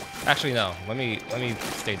 Actually, no. Let me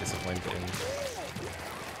stay disciplined and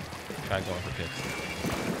try going for picks.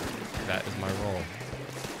 That is my role.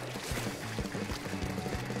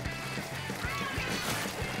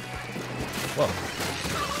 Whoa.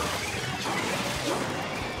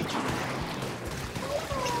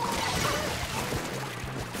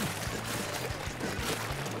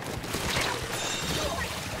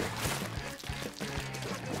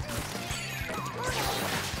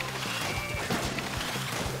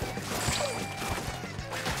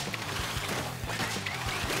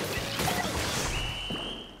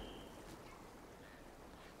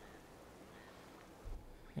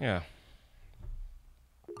 Yeah.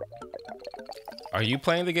 Are you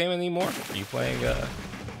playing the game anymore? Are you playing yeah.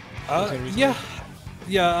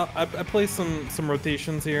 I play some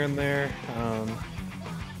rotations here and there.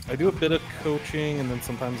 I do a bit of coaching, and then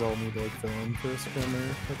sometimes I'll need to like fill in for a scrim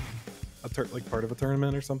or like part of a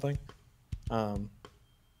tournament or something. I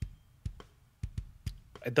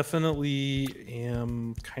definitely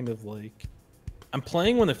am kind of like, I'm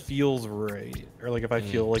playing when it feels right, or like if I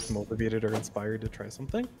feel like motivated or inspired to try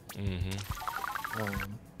something.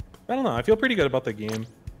 I don't know. I feel pretty good about the game.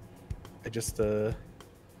 I just I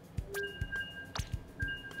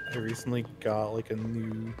recently got like a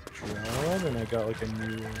new job, and I got like a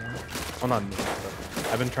new, well, not new, but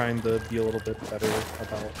I've been trying to be a little bit better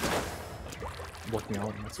about working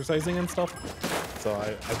out and exercising and stuff. So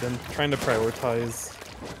I've been trying to prioritize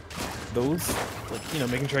those, like, you know,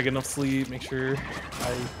 making sure I get enough sleep, make sure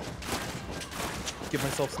I give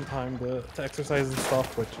myself some time to exercise and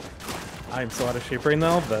stuff, which I'm so out of shape right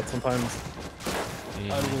now that sometimes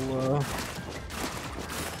I will,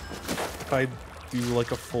 if I do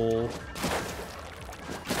like a full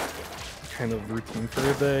kind of routine for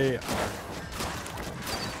a day, I'm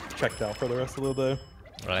checked out for the rest of the day.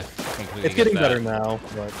 Right. It's getting better now,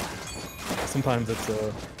 but sometimes it's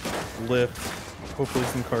a lift, hopefully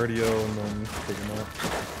some cardio, and then take a nap.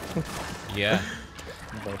 Yeah.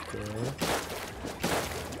 But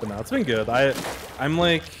no, it's been good. I'm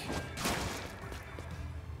like,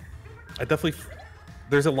 I definitely,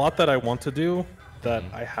 there's a lot that I want to do that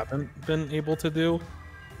I haven't been able to do.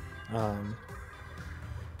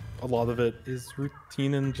 A lot of it is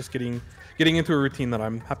routine and just getting into a routine that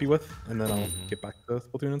I'm happy with, and then I'll get back to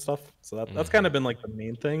Splatoon and stuff. So that's kind of been like the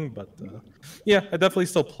main thing. But yeah, I definitely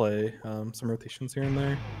still play some rotations here and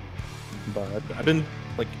there. But I've been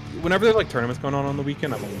like, whenever there's like tournaments going on the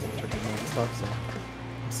weekend, I'm always checking them out and stuff. So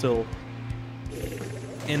I'm still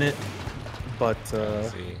in it. But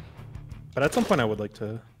at some point I would like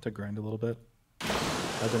to grind a little bit.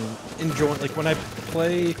 I've been enjoying, like, when I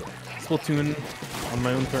play Splatoon on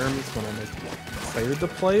my own terms, when I'm like excited to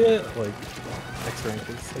play it, like X rank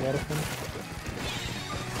is a lot of fun.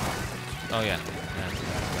 Oh yeah.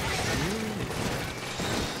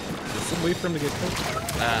 Just wait for him to get killed.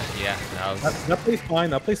 Yeah. That plays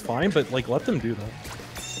fine. That plays fine, but like let them do that.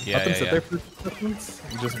 Yeah, let them sit there for seconds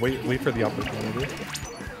and just wait for the opportunity.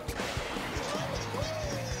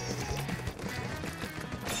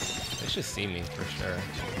 They should see me for sure.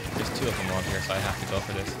 There's two of them on here, so I have to go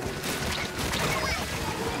for this.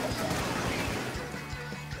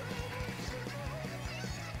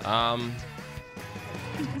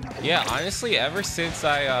 Yeah, honestly, ever since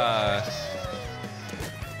I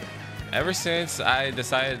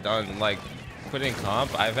decided on like quitting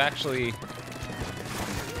comp, I've actually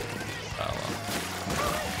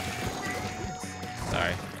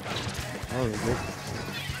sorry. Oh, good.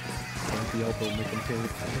 The elbow making play.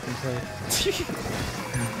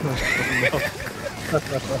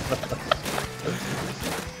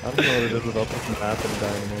 I don't know what it is about this map and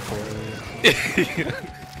dying for.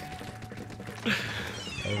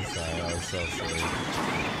 I'm sorry, I was so silly.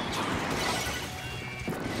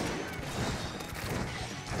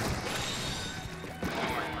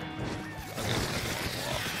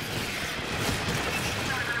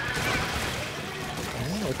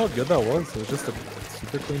 Oh, look how good that was. It was just a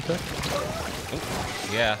super clean pick.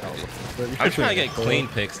 Yeah. I'm trying to get clean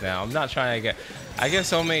picks now. I'm not trying to get... I get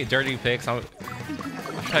so many dirty picks. I'm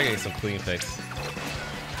trying to get some clean picks.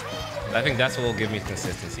 I think that's what will give me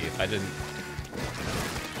consistency. If I didn't...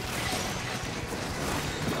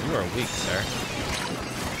 You are weak, sir.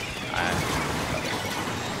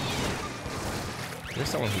 There's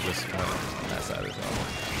someone who just went on that side as well.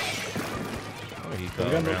 Where he go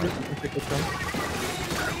around?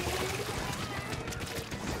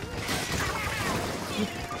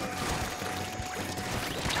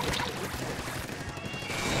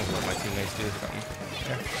 Let my teammates do something.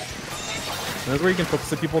 Yeah. That's where you can focus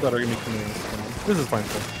the people that are going to be coming in. This is fine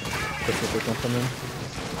stuff. That's what they're coming in.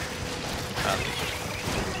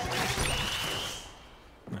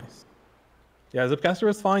 Nice. Yeah, Zipcaster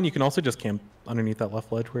is fine. You can also just camp underneath that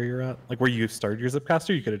left ledge where you're at. Like where you started your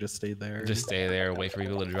Zipcaster, you could have just stayed there. Just stay there, wait for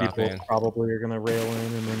people to drop in. Probably are going to rail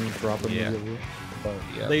in and then drop immediately. But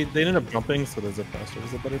they ended up jumping, so the Zipcaster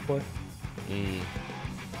was a better play.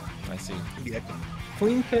 I see. Yeah.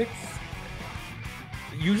 Clean picks.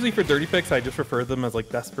 Usually for dirty picks, I just refer them as like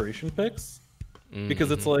desperation picks.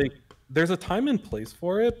 Because it's like, there's a time and place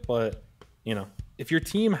for it, but, you know, if your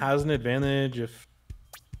team has an advantage, if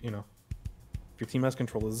your team has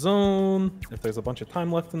control of the zone, if there's a bunch of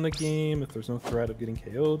time left in the game, if there's no threat of getting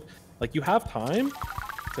KO'd, like you have time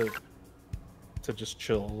to just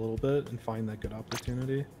chill a little bit and find that good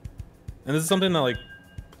opportunity. And this is something that like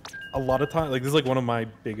a lot of time, like this is like one of my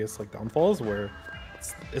biggest like downfalls where,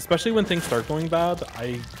 especially when things start going bad,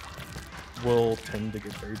 I will tend to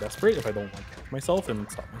get very desperate if I don't like help myself and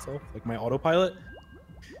stop myself. Like my autopilot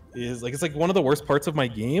is like it's like one of the worst parts of my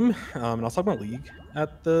game. And I was talking about League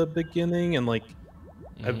at the beginning, and like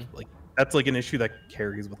I've like that's like an issue that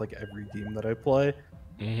carries with like every game that I play.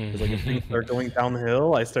 Because like if things start going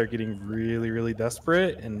downhill, I start getting really, really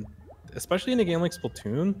desperate, and especially in a game like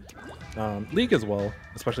Splatoon, League as well,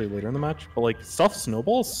 especially later in the match. But like stuff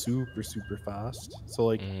snowballs super, super fast. So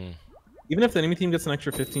like even if the enemy team gets an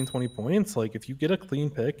extra 15, 20 points, like if you get a clean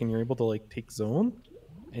pick and you're able to like take zone,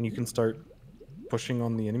 and you can start pushing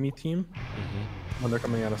on the enemy team when they're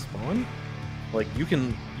coming out of spawn, like you're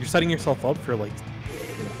setting yourself up for like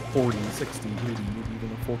 40, 60, 80, maybe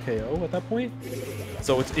even a full KO at that point.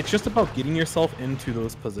 So it's just about getting yourself into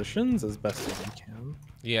those positions as best as you can.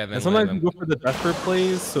 Yeah, then and sometimes you go for the desperate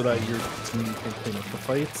plays so that your team can clean up the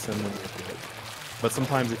fights. But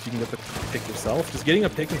sometimes if you can get the pick yourself, just getting a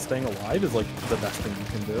pick and staying alive is like the best thing you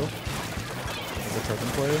can do as a token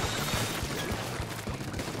player.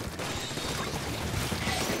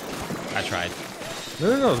 I tried.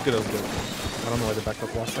 No, it was good. It was good. I don't know why they backed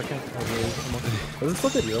up last second. I was really but it's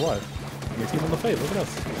still good. You're alive. Your team on the fight. Look at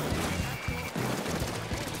us.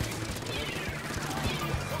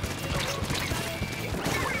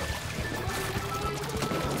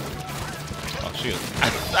 Oh shoot!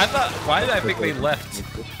 I thought. Why did I think they left?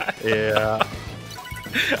 Yeah.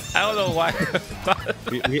 I don't know why.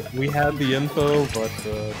 we had the info, but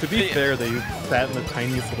to be fair, they sat in the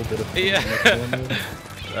tiniest little bit of. Yeah.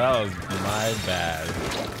 That was my bad.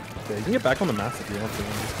 Okay, you can get back on the map if you want to.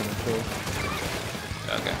 I'm just gonna chill.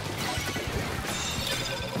 Okay.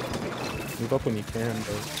 Move up when you can,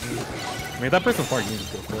 but I mean, if that person's far, you can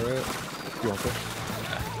just go for it. If you want to.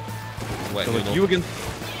 What, so, like,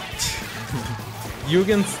 you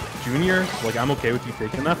against Junior, like I'm okay with you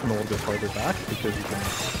taking that from a little bit farther back because you can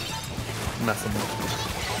mess them up.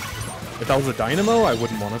 If that was a Dynamo, I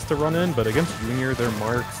wouldn't want us to run in, but against Junior, their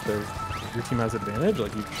marks, your team has advantage,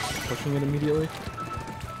 like you pushing it immediately.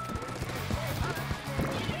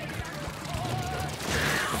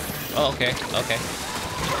 Oh, okay. Oh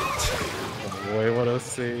boy, what a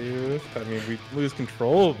save. I mean, we lose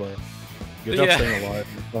control, but good job staying alive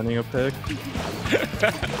and running a pick.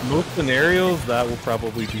 Most scenarios, that will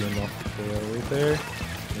probably be enough to KO right there.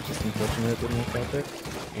 It's just unfortunate it didn't work out there.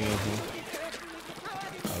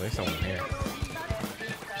 Oh, there's someone here.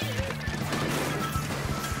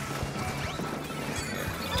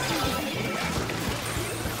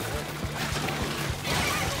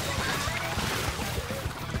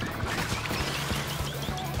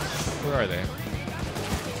 Where are they?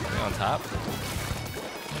 Are they on top?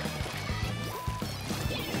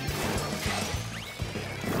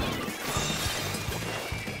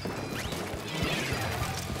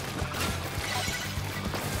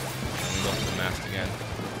 Look at the mast again.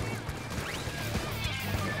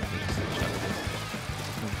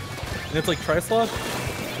 And it's like Tri-Slot,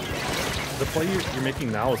 the play you're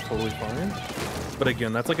making now is totally fine. But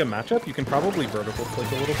again, that's like a matchup. You can probably vertical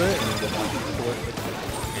click a little bit and then go back to it.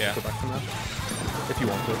 Yeah. Go back to that. If you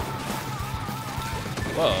want to.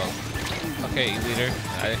 Whoa. Okay, leader.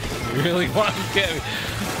 I really want to get me.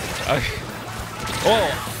 Okay. Oh,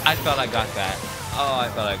 I thought I got that. Oh, I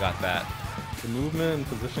thought I got that. The movement and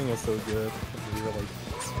positioning was so good. We were like,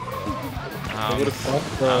 I'm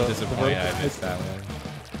disappointed I missed that one.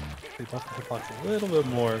 They buffed the hitbox a little bit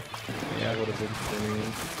more. Yeah. That would have been funny.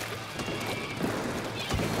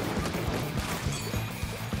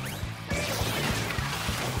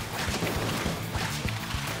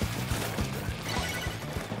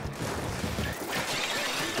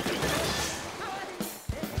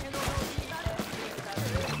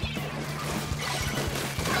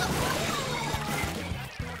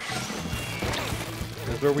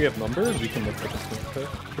 Where we have numbers, we can look like a swing pick. You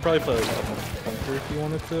could probably play like a bunker if you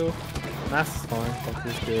wanted to. Mass is fine,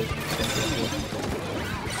 bunker's good.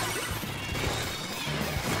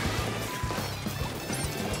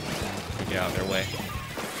 Get out of their way.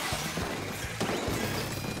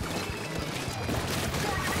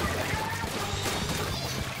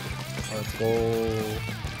 Let's go.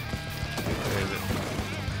 Where is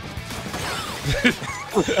it?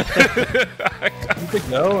 You could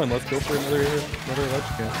go and let's go for another ledge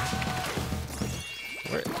camp.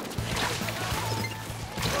 Where?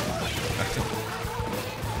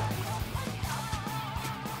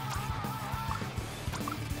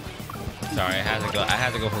 Sorry, I had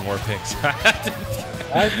to go for more picks.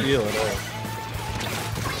 I feel it.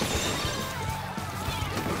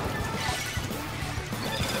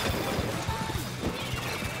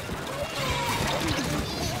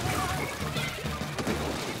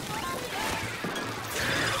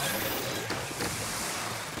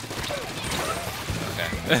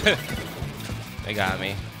 They got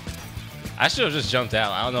me. I should have just jumped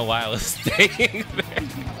out. I don't know why I was staying there.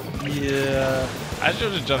 Yeah. I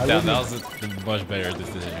should have just jumped out. That was a much better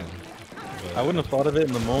decision. But I wouldn't have thought of it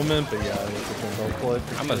in the moment, but yeah,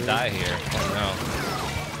 I'm gonna die here. Oh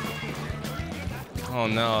no. Oh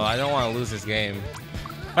no, I don't want to lose this game.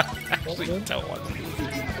 I actually don't want to lose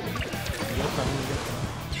this.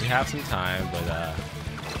 We have some time, but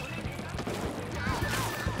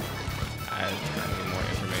I need more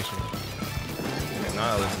information. Okay,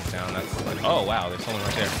 now I lose this down. That's like, oh wow, there's someone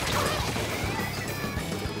right there.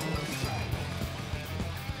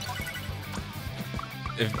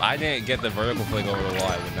 If I didn't get the vertical flick over the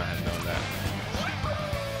wall, I would not have known that.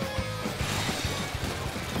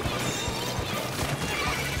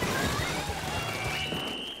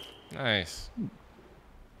 Nice.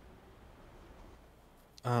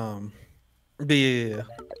 Yeah.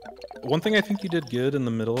 One thing I think you did good in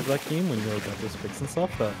the middle of that game when you like got those picks and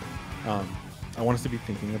stuff that I want us to be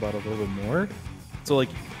thinking about a little bit more. So like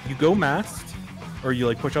you go masked, or you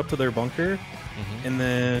like push up to their bunker, and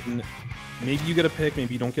then maybe you get a pick,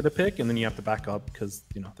 maybe you don't get a pick, and then you have to back up because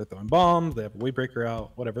you know they're throwing bombs, they have a wave breaker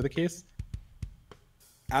out, whatever the case.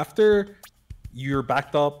 After you're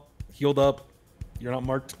backed up, healed up, you're not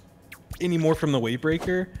marked anymore from the wave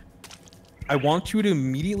breaker, I want you to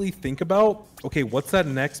immediately think about, okay, what's that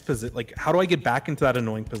next position? Like, how do I get back into that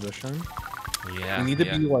annoying position? Yeah. You need to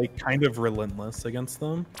be like kind of relentless against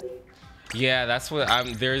them. Yeah, that's what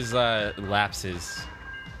I'm. There's lapses.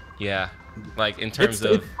 Yeah, like in terms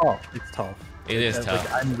of it's tough. It's tough. It is tough.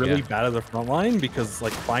 Like, I'm really bad at the front line because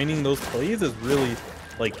like finding those plays is really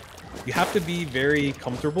like you have to be very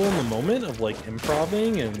comfortable in the moment of like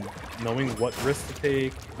improving and knowing what risks to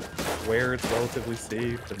take, where it's relatively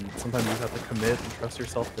safe, and sometimes you have to commit and trust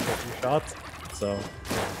yourself to hit your shots. So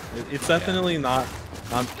it's definitely not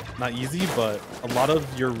easy, but a lot of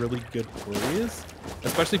your really good plays,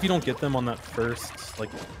 especially if you don't get them on that first, like,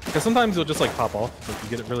 because sometimes you'll just like pop off, like you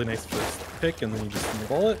get a really nice first pick and then you just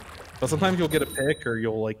snowball it. But sometimes you'll get a pick or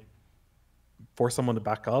you'll like force someone to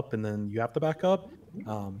back up and then you have to back up.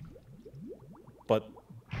 But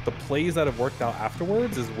the plays that have worked out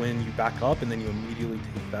afterwards is when you back up and then you immediately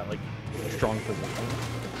take that like strong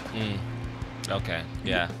position. Okay,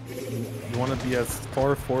 yeah. You want to be as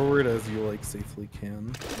far forward as you like safely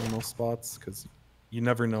can in those spots because you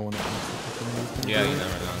never know when that next opportunity is going to Yeah, you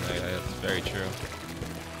never know. That's very true.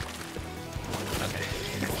 Okay.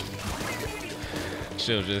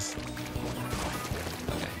 She'll just.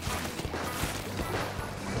 Okay.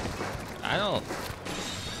 I don't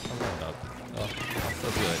know about. Oh, I'll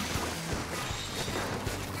still do it.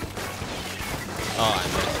 Oh, I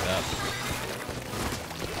messed up.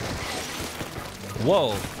 Whoa.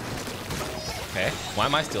 Okay. Why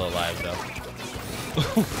am I still alive, though?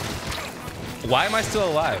 Why am I still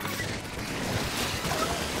alive?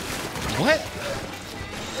 What?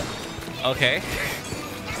 Okay.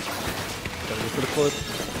 Gotta go for the clip.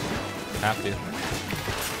 Have to.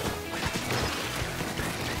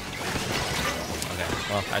 Okay.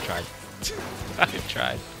 Well, I tried. I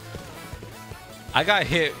tried. I got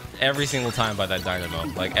hit every single time by that dynamo.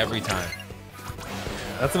 Like, every time.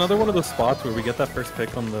 That's another one of those spots where we get that first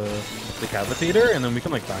pick on the decapitator, and then we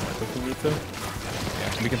can like back up if we need to.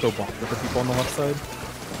 Yeah. And we can throw bombs at the people on the left side.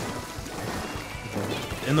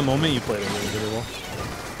 In the moment, you played it really, really well.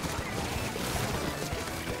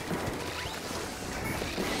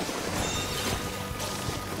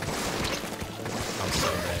 I'm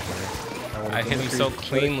so bad. I hit him so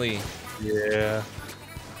cleanly. Yeah.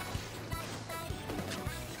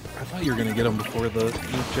 I thought you were gonna get him before the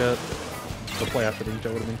inkjet. The play after the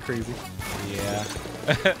inkjet would have been crazy. Yeah.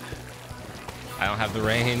 I don't have the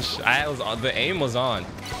range. The aim was on.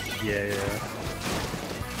 Yeah, yeah.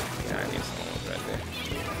 Yeah, I knew someone was right there.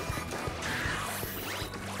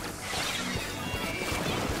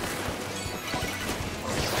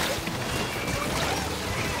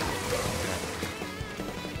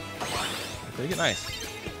 Take it nice.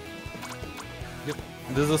 Yep.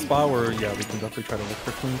 This is a spot where, yeah, we can definitely try to look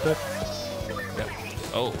for clean pick. Yep.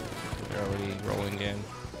 Oh, they're already rolling in.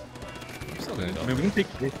 I'm still gonna go. I mean, we can take.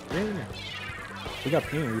 Yeah. We got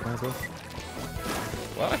ping. We might as well.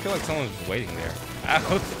 Well, I feel like someone's waiting there.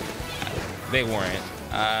 They weren't.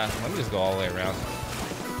 Let me just go all the way around.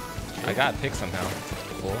 I got picked somehow.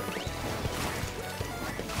 Cool.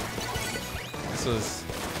 This was.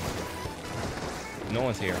 No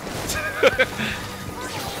one's here.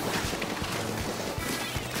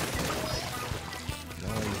 No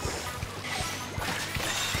one's.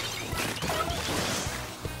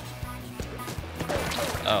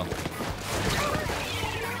 Oh.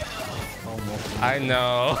 I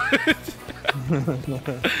know.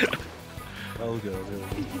 Oh, good.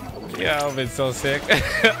 Yeah, I've been so sick. I'm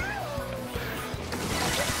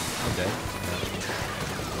dead.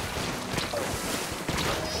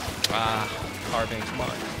 Ah, carving, come on.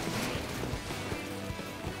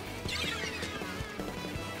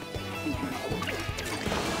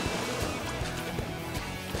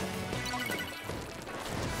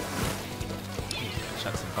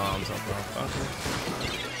 Chuck some bombs on motherfucker.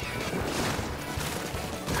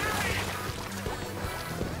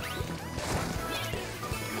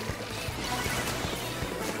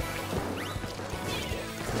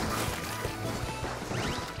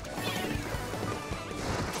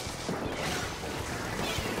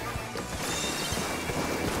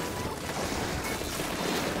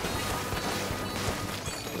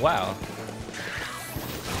 Wow.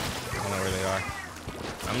 I don't know where they are.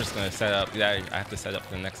 I'm just gonna set up. Yeah, I have to set up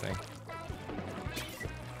for the next thing.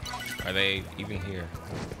 Are they even here?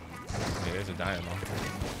 Okay, there's a dynamo.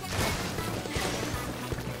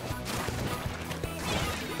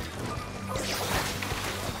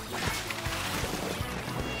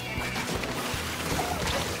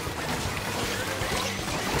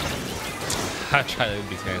 I try to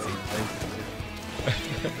be fancy.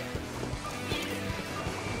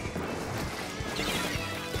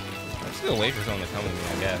 I'm just gonna wait for someone to come with me,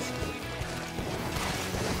 I guess.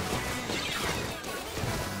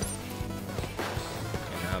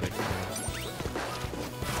 Okay, now they're coming.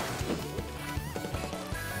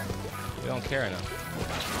 They don't care enough.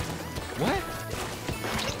 What?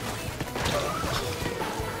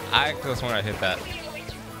 I could have sworn I hit that.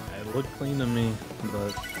 It looked clean to me,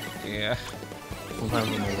 but Yeah. sometimes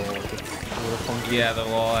when the wall gets a little funky. Yeah, the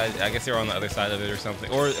wall. I guess they were on the other side of it or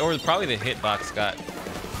something, or probably the hitbox got.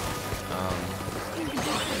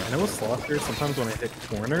 I know with Slaughter, sometimes when I hit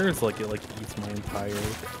corners, like it like eats my entire.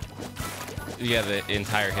 Yeah, the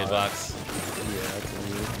entire hitbox. Yeah, it's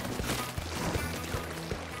weird.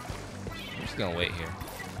 I'm just gonna wait here.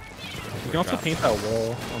 You can also paint that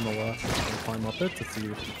wall on the left and climb up it to see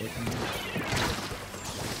if people can.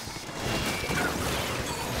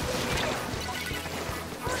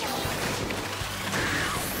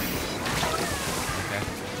 Okay.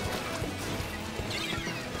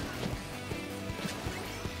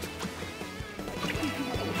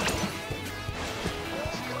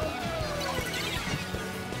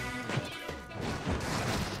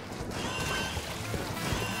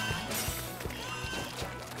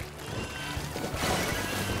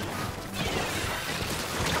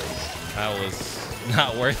 That was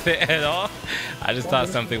not worth it at all. I just thought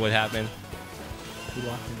something would happen.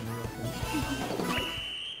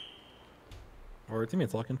 Or our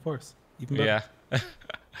teammates lock in force. Even better. Yeah.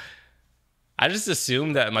 I just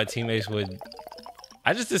assumed that my teammates would.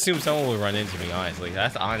 I just assumed someone would run into me, honestly.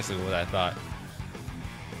 That's honestly what I thought.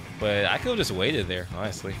 But I could have just waited there,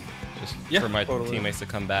 honestly. Just for my teammates to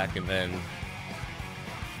come back and then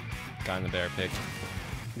gotten a better pick.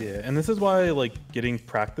 Yeah, and this is why like getting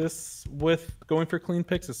practice with going for clean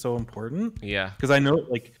picks is so important. Yeah. Because I know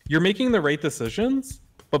like you're making the right decisions,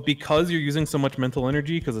 but because you're using so much mental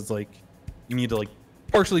energy, because it's like you need to like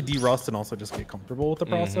partially de-rust and also just get comfortable with the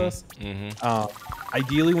process.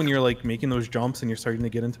 Ideally, when you're like making those jumps and you're starting to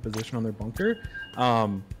get into position on their bunker,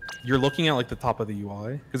 you're looking at like the top of the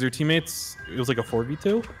UI because your teammates, it was like a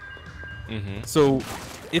 4v2. So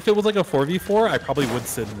if it was like a 4v4, I probably would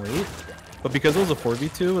sit and wait. But because it was a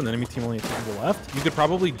 4v2 and the enemy team only had 2 people left, you could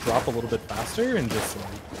probably drop a little bit faster and just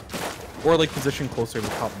like, or like position closer to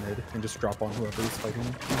top mid and just drop on whoever's fighting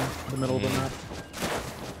in the middle of the map.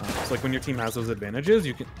 So like when your team has those advantages,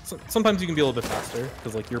 you can sometimes you can be a little bit faster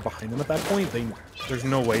because like you're behind them at that point. There's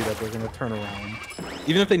no way that they're gonna turn around,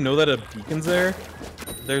 even if they know that a beacon's there.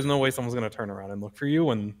 There's no way someone's gonna turn around and look for you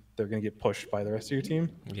when they're gonna get pushed by the rest of your team.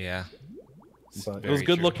 Yeah. But it was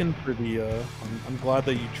good looking for the. I'm glad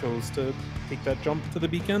that you chose to take that jump to the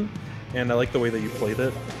beacon, and I like the way that you played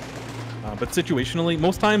it. But situationally,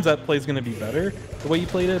 most times that play is going to be better the way you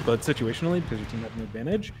played it. But situationally, because your team had an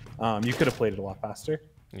advantage, you could have played it a lot faster.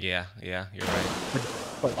 Yeah, yeah, you're right.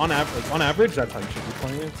 But on average, that's how you should be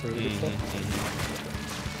playing it. So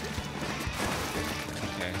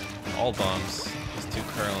Okay, all bombs, just 2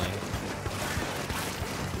 curling.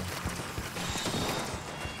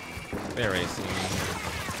 They're racing me.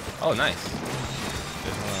 Oh, nice.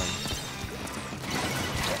 There's one.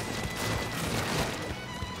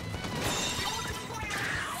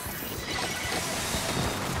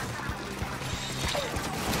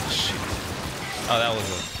 Shoot. Oh, that was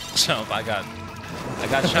a jump. I got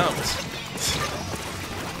jumped.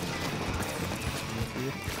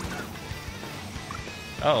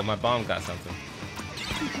 Oh, my bomb got something.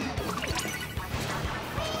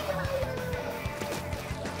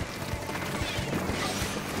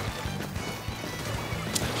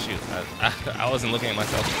 I wasn't looking at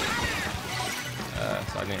myself,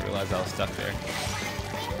 so I didn't realize I was stuck there.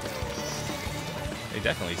 They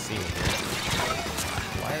definitely see me here.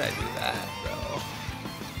 Why did I do that, bro?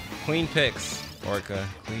 Clean picks, Orca.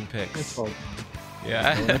 Clean picks.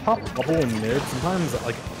 Yeah. When they pop bubble in mid, sometimes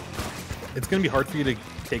like it's gonna be hard for you to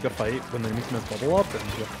take a fight when they're making a bubble up and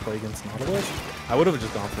you have to play against Nautilus. I would have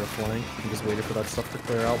just gone for a flank and just waited for that stuff to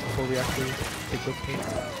clear out before we actually take those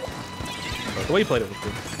fights. But the way you played it was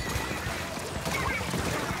good.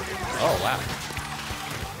 Oh wow.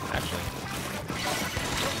 Actually.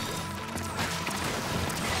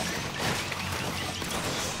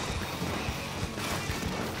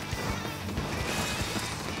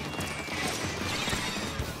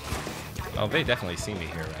 Oh, they definitely see me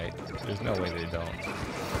here, right? There's no way they don't.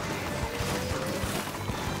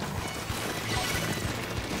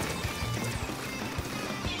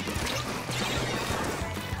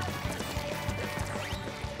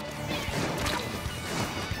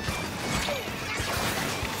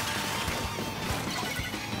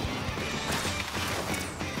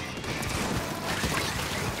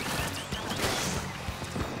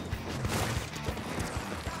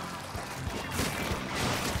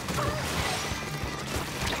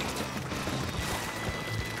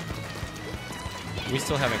 We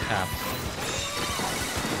still haven't capped.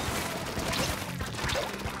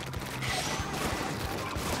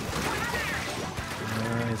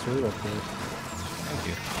 Nice, really well played. Thank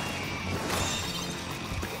you.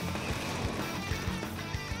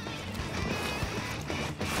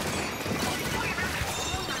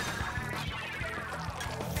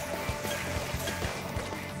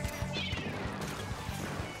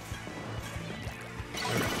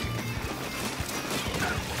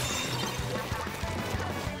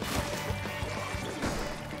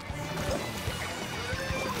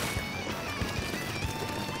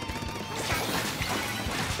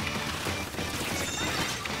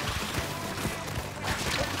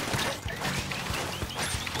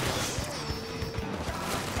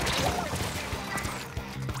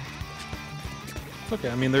 Okay,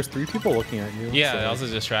 I mean, there's 3 people looking at you. Yeah, so that was a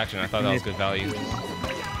distraction. I thought that was good value.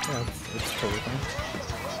 Yeah, it's totally fine.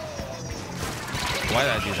 Why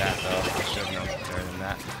did I do that, though? I should have known better than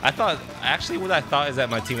that. I thought, actually, what I thought is that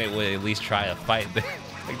my teammate would at least try to fight,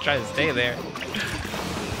 like try to stay there.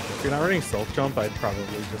 If you're not running self jump, I'd probably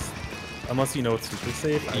just, unless you know it's super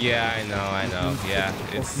safe. Yeah, I know. Yeah,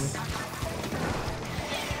 it's.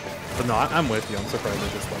 But no, I'm with you. I'm surprised I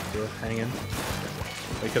just left you hanging.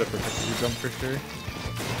 They could have protected your jump for sure.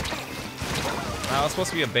 It was supposed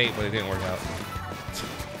to be a bait, but it didn't work out.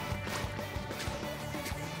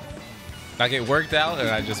 Like it worked out, and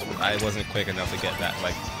I wasn't quick enough to get that.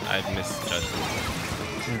 Like I misjudged it.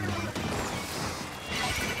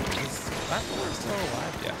 Is that board still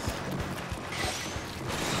alive? Yes.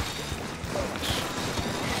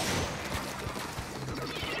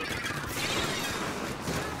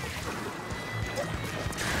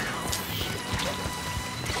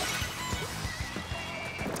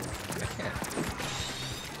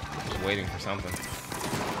 Waiting for something.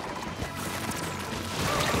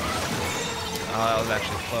 Oh, that was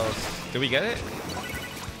actually close. Did we get it?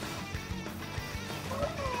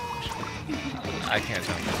 I can't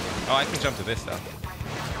jump. Oh, I can jump to this though.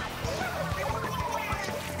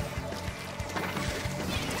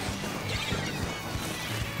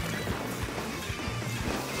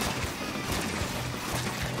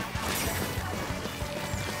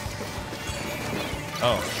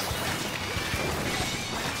 Oh.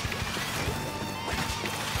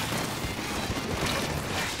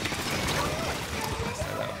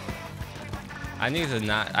 I need to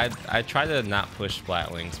not. I try to not push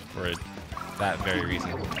Splatwings for that very reason.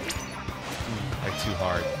 Like too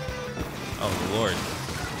hard. Oh lord.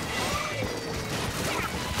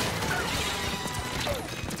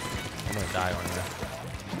 I'm gonna die on that.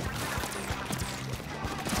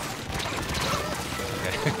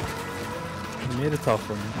 Okay. You made it tough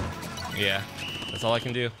for me. Yeah, that's all I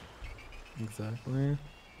can do. Exactly.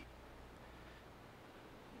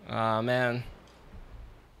 Aw, man.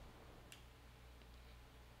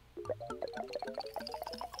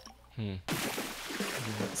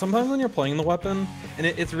 Sometimes when you're playing the weapon, and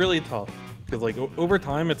it's really tough, because like over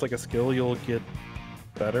time it's like a skill you'll get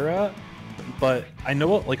better at, but I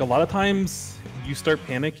know like a lot of times you start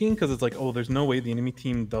panicking because it's like, oh, there's no way the enemy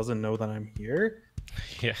team doesn't know that I'm here.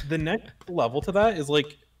 Yeah. The next level to that is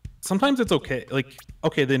like, sometimes it's okay, like,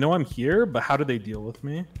 okay, they know I'm here, but how do they deal with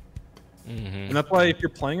me? And that's why if you're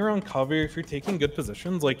playing around cover, if you're taking good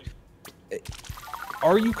positions, like,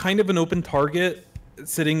 are you kind of an open target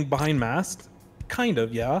sitting behind mast? Kind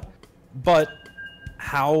of, yeah. But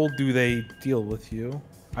how do they deal with you?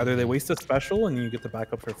 Either they waste a special and you get the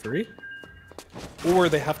backup for free, or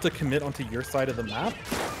they have to commit onto your side of the map,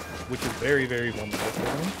 which is very, very vulnerable for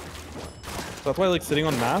them. So that's why like sitting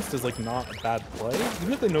on mast is like not a bad play.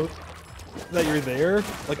 Even if they know that you're there,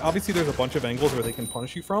 like obviously there's a bunch of angles where they can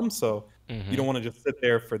punish you from, so you don't want to just sit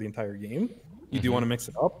there for the entire game. You do want to mix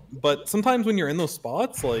it up. But sometimes when you're in those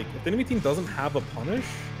spots, like if the enemy team doesn't have a punish,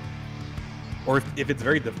 or if it's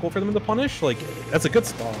very difficult for them to punish, like that's a good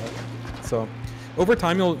spot. So over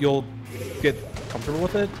time you'll get comfortable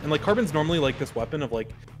with it. And like Carbon's normally like this weapon of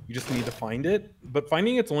like you just need to find it, but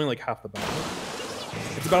finding it's only like half the battle.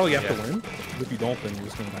 It's a battle you have to win. If you don't, then you're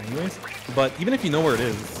just gonna die anyways. But even if you know where it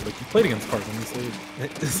is, like you played against Carbon, so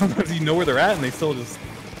sometimes you know where they're at and they still just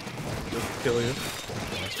kill you.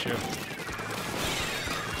 That's true.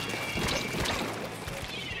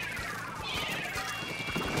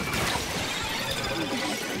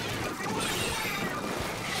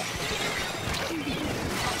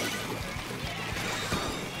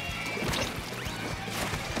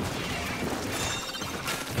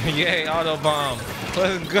 Yay, auto bomb.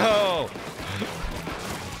 Let's go.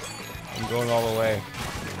 I'm going all the way.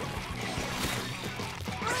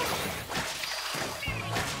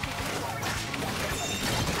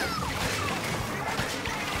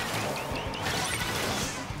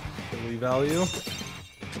 Really value.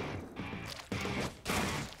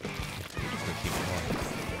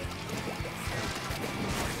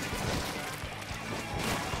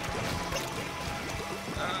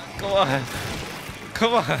 Come on.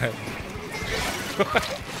 Come on. I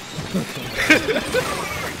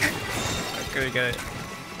couldn't get it.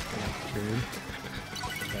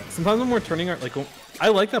 Sometimes when we're turning our like, I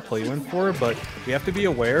like that play you went for, but we have to be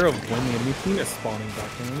aware of when the enemy team is spawning back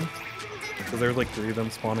in. Because there's like 3 of them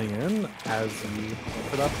spawning in as you went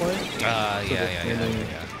for that play. Yeah.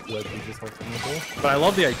 But I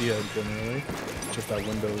love the idea generally. Just that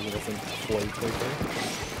window wasn't quite right there.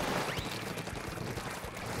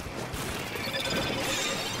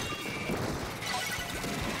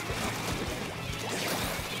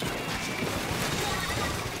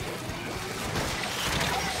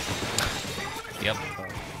 Yep.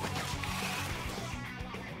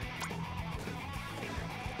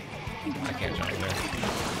 I can't jump there.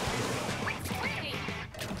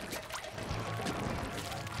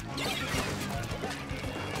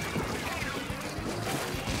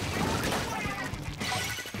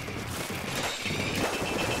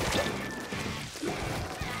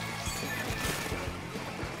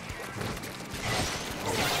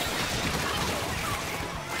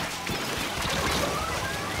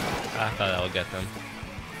 I thought that would get them.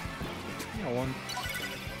 Yeah, one.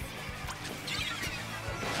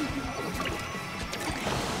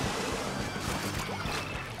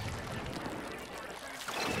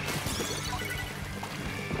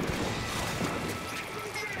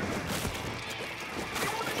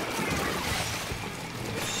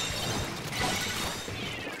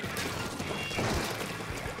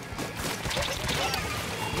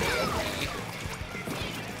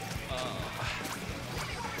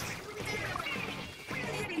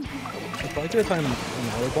 I could have timed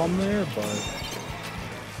another bomb there, but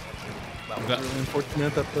that was really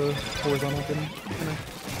unfortunate that the horizontal didn't connect.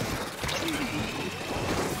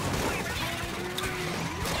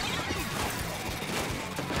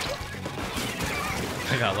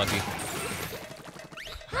 I got lucky.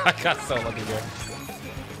 I got so lucky there.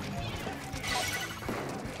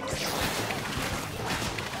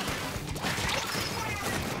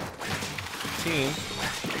 Team.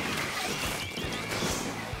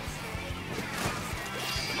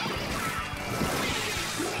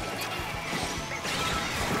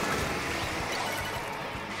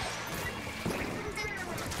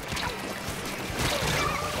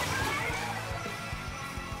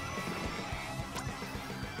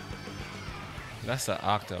 That's the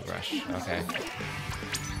Octo Brush. Okay.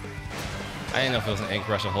 I didn't know if it was an Ink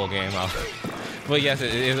Brush the whole game. But yes,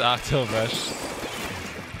 it is Octo Brush.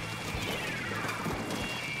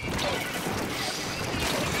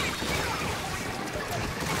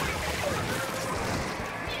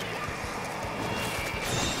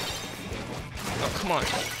 Oh, come on.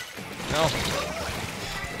 No.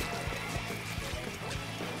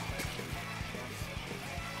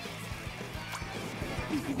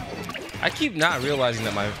 I keep not realizing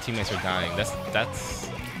that my teammates are dying. That's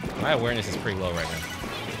my awareness is pretty low right now.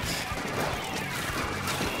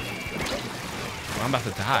 I'm about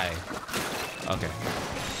to die. Okay.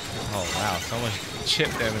 Oh wow, so much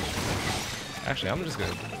chip damage. Actually, I'm just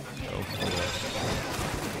gonna go for it.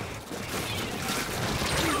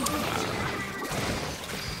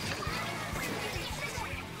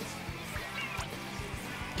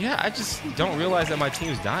 Yeah, I just don't realize that my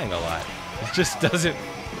team's dying a lot. It just doesn't.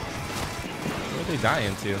 What are they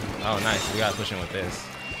dying to? Oh, nice. We gotta push him with this.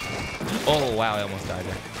 Oh, wow. I almost died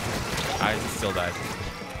there. I still died.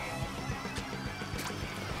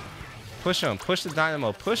 Push him. Push the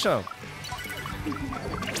dynamo. Push him.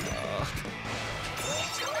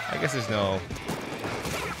 I guess there's no.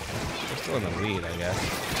 We're still in the lead, I guess.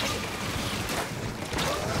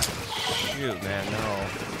 Shoot, man. No.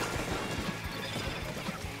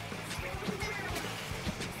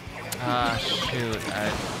 Ah, shoot.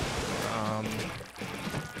 Okay.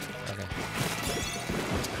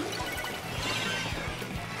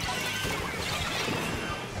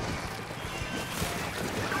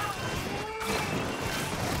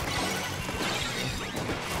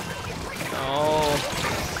 Oh.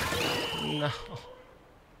 No.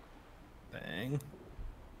 Dang.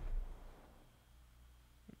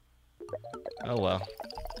 Oh, well.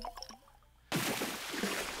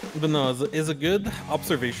 But no, is a good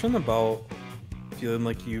observation about feeling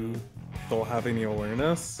like you don't have any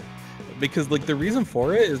awareness, because like the reason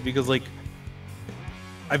for it is because like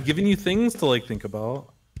I've given you things to like think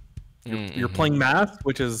about. You're playing math,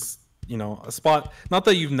 which is, you know, a spot, not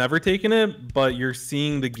that you've never taken it, but you're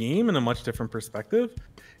seeing the game in a much different perspective,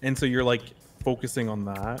 and so you're like focusing on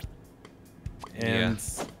that. And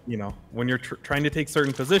you know, when you're trying to take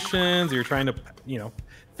certain positions, you're trying to, you know,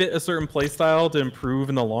 fit a certain play style to improve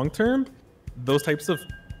in the long term, those types of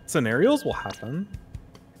scenarios will happen,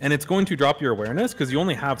 and it's going to drop your awareness because you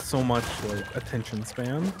only have so much like attention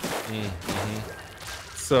span.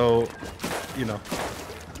 So, you know,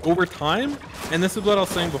 over time, and this is what I was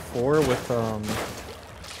saying before with I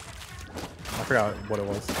forgot what it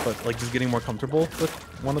was, but like just getting more comfortable with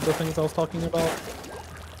one of the things I was talking about.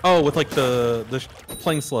 Oh, with like the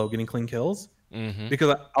playing slow, getting clean kills.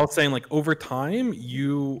 Because I was saying like over time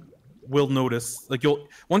you will notice, like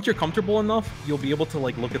once you're comfortable enough, you'll be able to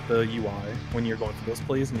like look at the UI when you're going through those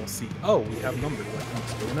plays, and you'll see, oh, we have numbers that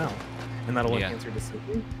can go now, and that'll enhance your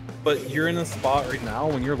decision. But you're in a spot right now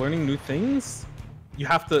when you're learning new things, you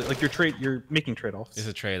have to like you're making trade-offs. It's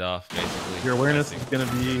a trade-off, basically. Your awareness is gonna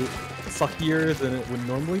be suckier than it would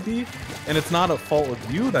normally be, and it's not a fault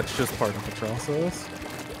of you. That's just part of the process.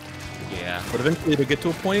 Yeah. But eventually to get to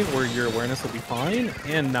a point where your awareness will be fine,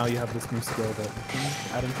 and now you have this new skill that you can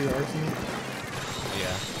add into your arsenal.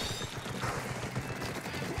 Yeah.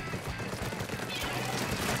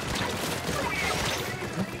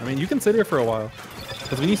 I mean, you can sit here for a while,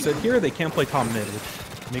 because when you sit here, they can't play top mid,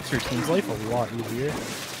 which makes your team's life a lot easier.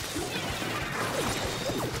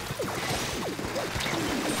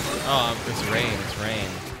 Oh, it's rain. It's rain.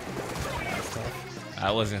 That's tough.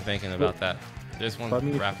 I wasn't thinking about that. There's one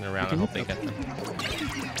wrapping around. I hope they get them.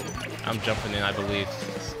 I'm jumping in, I believe.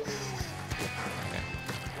 Okay.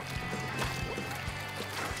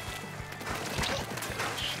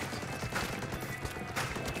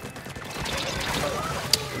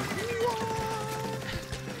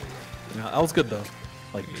 Yeah, that was good though.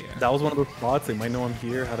 Like that was one of those spots. They might know I'm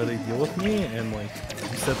here. How do they deal with me? And like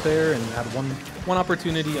you sit there and had one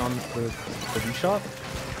opportunity on the V shot.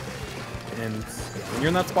 And when you're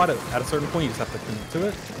in that spot, at a certain point, you just have to commit to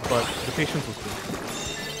it. But the patience was good.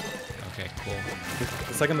 Okay, cool.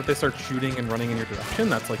 The second that they start shooting and running in your direction,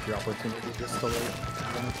 that's like your opportunity just to like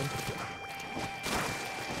run with them.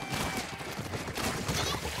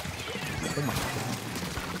 Oh my god.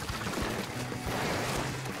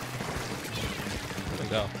 There we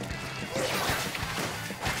go.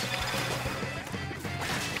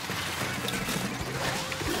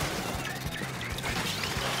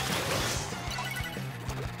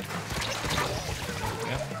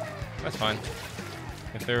 That's fine.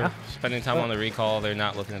 If they're spending time on the recall, they're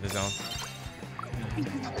not looking at the zone.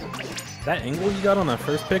 That angle you got on that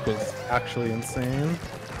first pick was actually insane.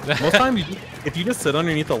 Most times, if you just sit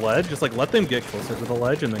underneath the ledge, just like let them get closer to the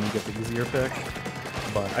ledge, and then you get the easier pick.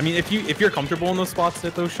 But I mean, if you're comfortable in those spots to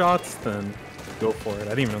hit those shots, then go for it.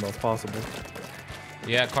 I didn't even know that was possible.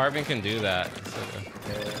 Yeah, Carbon can do that.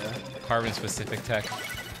 It's Carbon specific tech.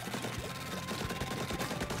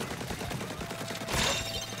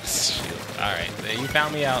 Alright, you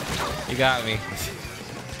found me out. You got me.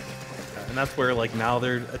 And that's where, like, now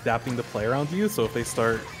they're adapting to play around you, so if they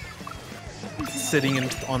start sitting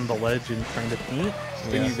on the ledge and trying to paint,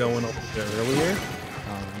 then you go in a little bit earlier,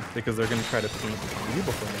 because they're going to try to paint you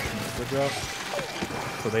before they switch up.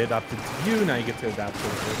 So they adapted to you, now you get to adapt to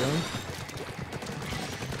what they're doing.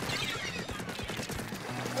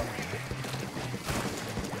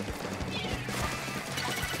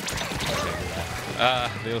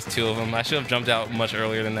 There was two of them. I should have jumped out much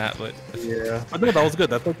earlier than that, but... Yeah. But no, that was good.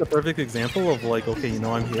 That's like the perfect example of like, okay, you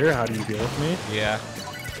know I'm here, how do you deal with me? Yeah.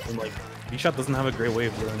 And like V-Shot doesn't have a great way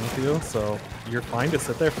of dealing with you, so you're fine to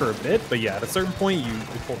sit there for a bit. But yeah, at a certain point, you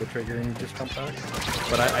pull the trigger and you just jump back.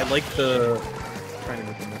 But I like the trying to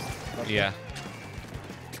make the most. Yeah.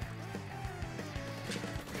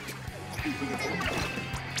 Yeah,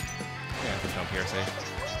 I can jump here safe.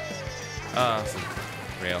 Some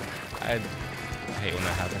rail. I hate when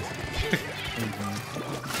that happens.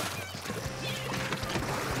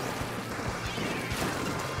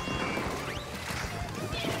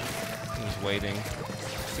 I'm just waiting,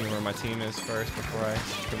 seeing where my team is first before I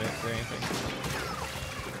commit to anything.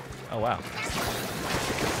 Oh wow.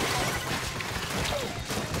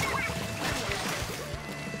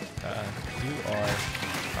 You are.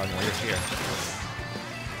 Oh no, you're here.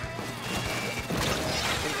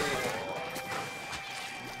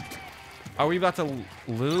 Are we about to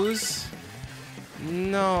lose?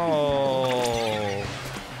 No.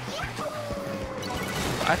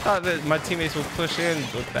 I thought that my teammates would push in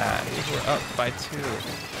with that. We were up by 2.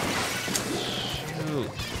 Shoot.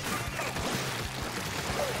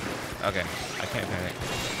 Okay, I can't panic.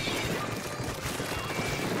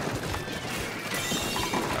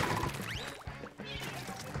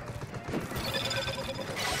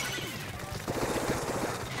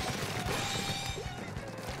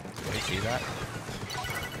 Do they see that?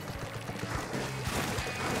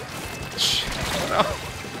 Oh,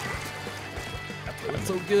 That was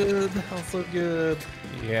so good. That was so good.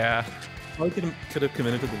 yeah. I could have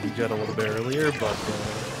committed to the V-Jet a little bit earlier, but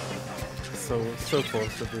so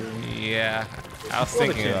close to being. Yeah. I was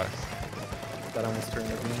thinking about it. That almost turned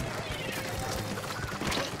it in.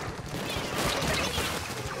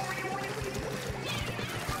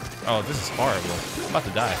 Oh, this is horrible. I'm about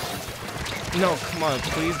to die. No, come on,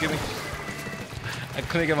 please give me. I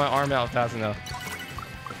couldn't get my arm out fast enough.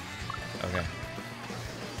 Okay.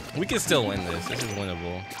 We can still win this. This is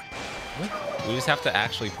winnable. We just have to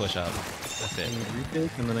actually push up. That's it. And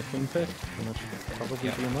retake and then a clean pick, and that should probably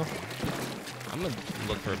be enough. I'm gonna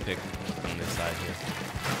look for a pick on this side here.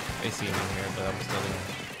 They see me here, but I'm still gonna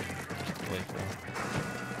wait for them.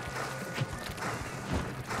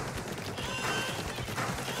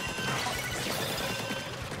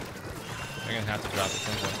 They're gonna have to drop it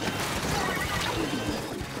somewhere.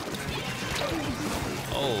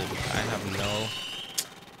 Oh, I have no.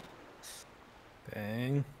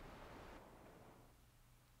 Dang.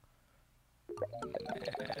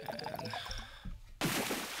 Man.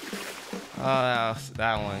 Oh,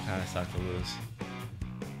 that one kind of sucked to lose.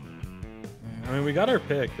 I mean, we got our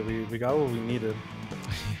pick. We got what we needed.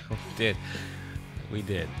 We did. We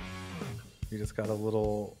did. We just got a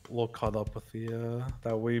little caught up with the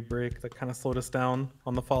that wave break that kind of slowed us down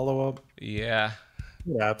on the follow up. Yeah.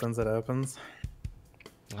 It happens. It happens.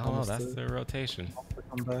 Oh, that's the rotation.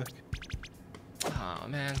 Come back. Oh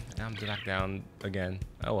man, I'm back down again.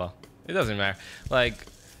 Oh well, it doesn't matter. Like,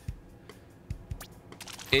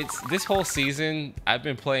 it's this whole season. I've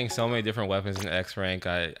been playing so many different weapons in X rank.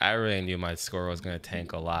 I really knew my score was gonna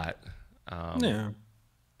tank a lot. Yeah.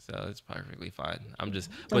 So it's perfectly fine. I'm just,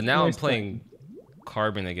 but now I'm playing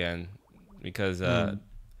Carbon again because now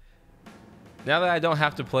that I don't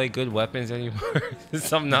have to play good weapons anymore,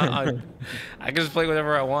 so I'm not. I can just play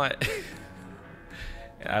whatever I want.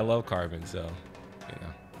 I love Carbon, so you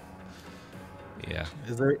know. Yeah.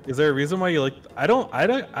 Is there a reason why you like? I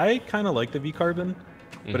kind of like the V Carbon,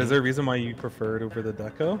 but is there a reason why you prefer it over the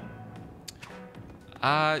Deco?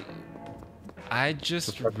 I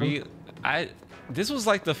just this was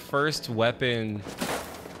like the first weapon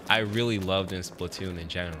I really loved in Splatoon in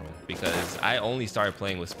general, because I only started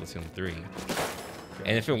playing with Splatoon 3.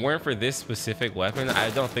 And if it weren't for this specific weapon, I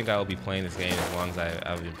don't think I would be playing this game as long as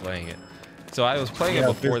I've been playing it. So I was playing it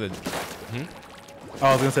before the... Oh,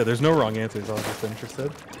 I was gonna say, there's no wrong answers. I was just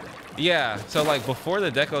interested. Yeah, so like before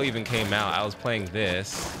the Deco even came out, I was playing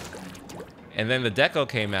this. And then the Deco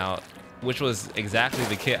came out, which was exactly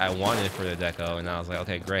the kit I wanted for the Deco. And I was like,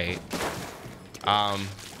 okay, great. And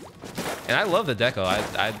I love the Deco.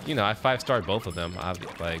 I you know, I 5-starred both of them.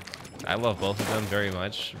 I love both of them very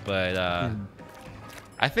much. But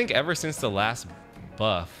I think ever since the last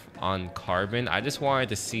buff on Carbon, I just wanted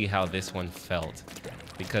to see how this one felt,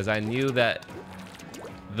 because I knew that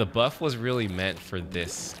the buff was really meant for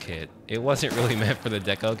this kit. It wasn't really meant for the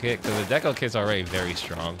Deco kit, because the Deco kit's already very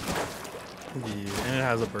strong. Yeah, and it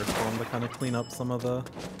has a burst bomb to kind of clean up some of the...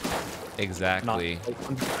 Exactly. Not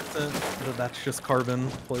 100%, that's just Carbon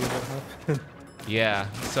plays that have.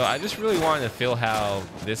 Yeah, so I just really wanted to feel how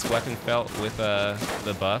this weapon felt with the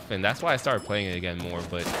buff, and that's why I started playing it again more.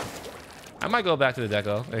 But I might go back to the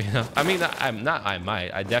Deco. You know, I mean, I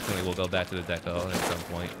might. I definitely will go back to the Deco at some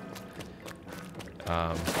point.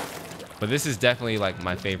 But this is definitely like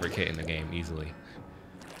my favorite kit in the game, easily.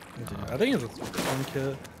 I think it's a super fun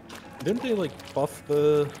kit. Didn't they like buff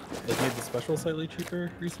the made the special slightly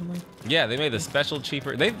cheaper recently? Yeah, they made the special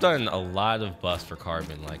cheaper. They've done a lot of buffs for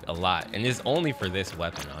Carbon, like a lot, and it's only for this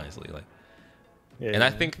weapon, honestly. Like, Yeah. and I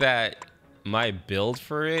think that my build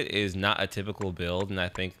for it is not a typical build, and I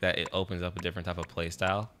think that it opens up a different type of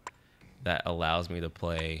playstyle that allows me to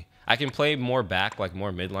play. I can play more back, like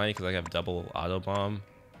more midline, because I have double auto bomb.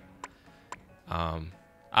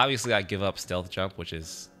 Obviously, I give up stealth jump, which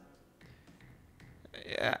is,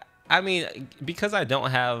 yeah. I mean, because I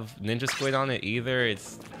don't have Ninja Squid on it either,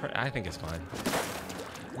 I think it's fine.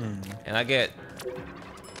 And I get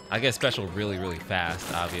special really, really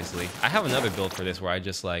fast, obviously. I have another build for this where I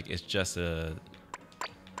just like, it's just for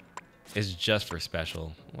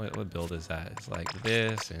special. What build is that? It's like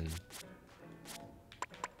this and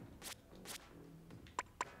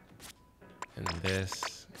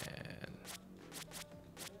this and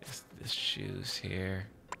this shoes here.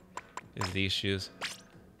 Is these shoes.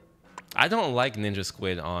 I don't like Ninja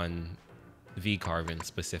Squid on V Carbon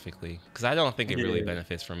specifically because I don't think it really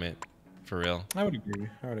benefits from it, for real. I would agree.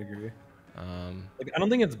 Like, I don't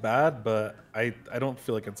think it's bad, but I don't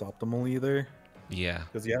feel like it's optimal either. Yeah.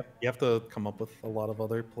 Because you have to come up with a lot of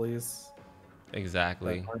other plays.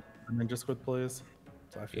 Exactly. Ninja Squid plays.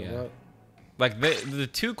 So I feel that. Like the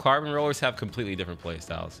two Carbon rollers have completely different play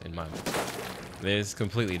styles in my mind. It's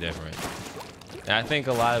completely different. And I think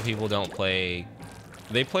a lot of people don't play.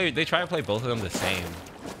 They try to play both of them the same,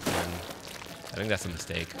 and I think that's a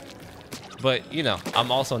mistake. But you know,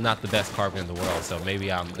 I'm also not the best Carbon in the world, so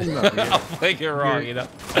maybe I'm playing it wrong. You know,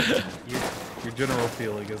 your general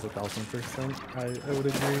feeling is 1000%. I would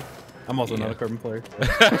agree. I'm also not a Carbon player,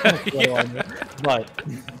 but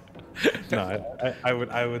no, I would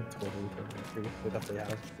totally agree. They definitely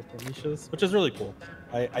have different niches, which is really cool.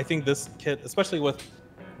 I think this kit, especially with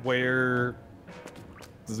where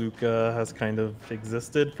Zuka has kind of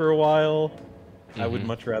existed for a while, I would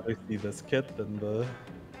much rather see this kit than the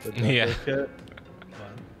Deco kit.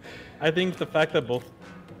 But I think the fact that both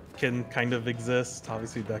can kind of exist,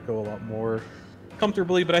 obviously Deco a lot more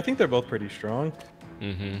comfortably, but I think they're both pretty strong.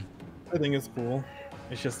 I think it's cool.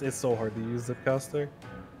 It's so hard to use Zipcaster.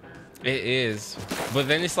 It is, but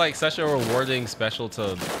then it's like such a rewarding special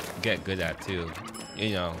to get good at too,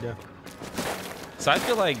 you know. Yeah. So I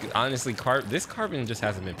feel like honestly, this Carbon just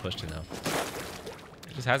hasn't been pushed enough.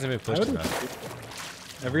 It just hasn't been pushed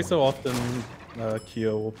enough. Every so often,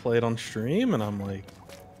 Kyo will play it on stream, and I'm like,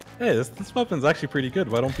 hey, this weapon's actually pretty good.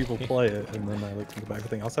 Why don't people play it? And then I look into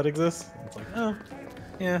everything else that exists. And it's like, oh,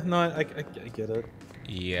 yeah, no, I get it.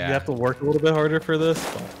 Yeah. You have to work a little bit harder for this.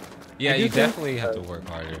 But yeah, you definitely have to work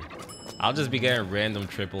harder. I'll just be getting random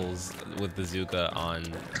triples with the Zuka on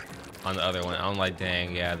the other one. I'm like,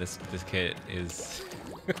 dang, yeah, this kit is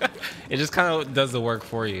it just kind of does the work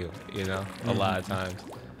for you, you know, a lot of times.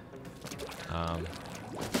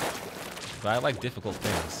 But I like difficult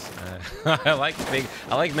things. I like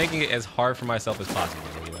making it as hard for myself as possible,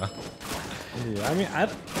 you know. Yeah, I mean,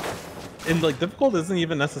 and like difficult isn't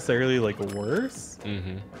even necessarily like worse.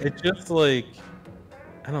 It's just like,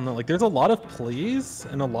 I don't know, like there's a lot of plays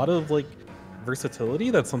and a lot of like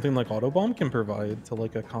versatility that something like Autobomb can provide to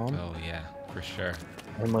like a comp. Oh yeah, for sure.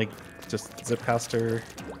 And like just Zipcaster,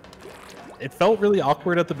 it felt really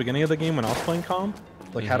awkward at the beginning of the game when I was playing comp.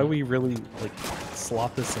 Like how do we really like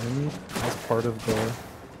slot this in as part of the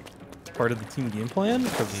team game plan?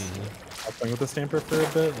 Because I was playing with the Stamper for a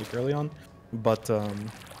bit, like early on. But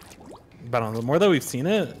the more that we've seen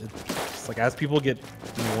it, it's like as people get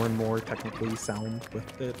more and more technically sound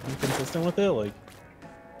with it and consistent with it, like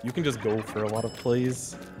you can just go for a lot of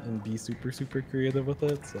plays and be super creative with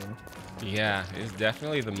it. So yeah, it's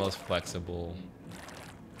definitely the most flexible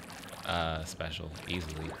special,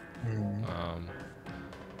 easily.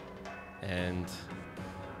 And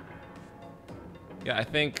yeah, I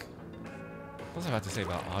think, what was I about to say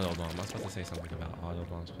about Autobomb? I was about to say something about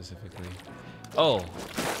Autobomb specifically. Oh,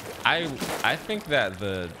 I think that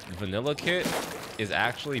the vanilla kit is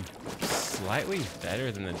actually slightly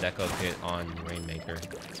better than the Deco kit on Rainmaker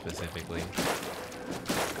specifically.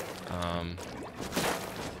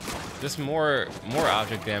 Just more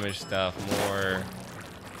object damage stuff, more.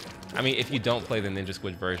 I mean, if you don't play the Ninja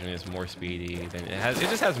Squid version, it's more speedy. Then it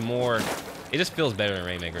just has more. It just feels better than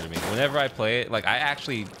Rainmaker to me. Whenever I play it, like I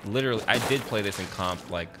did play this in comp,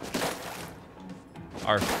 like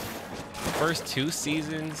our first 2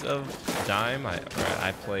 seasons of Dime.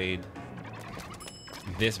 I played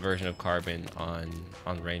this version of Carbon on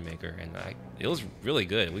Rainmaker, and it was really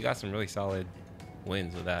good. We got some really solid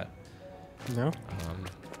wins with that. No,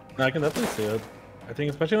 I can definitely see it. I think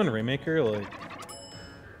especially on Rainmaker, like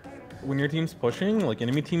when your team's pushing, like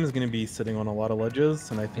enemy team is going to be sitting on a lot of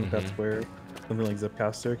ledges, and I think that's where something like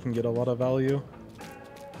Zipcaster can get a lot of value.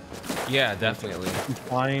 Yeah, definitely. You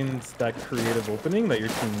find that creative opening that your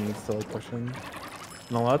team needs to like push in.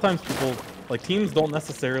 And a lot of times people, like teams don't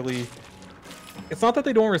necessarily, it's not that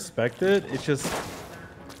they don't respect it, it's just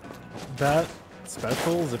that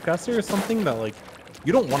special Zipcaster is something that like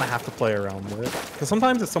you don't want to have to play around with. Because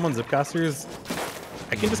sometimes if someone Zipcasters,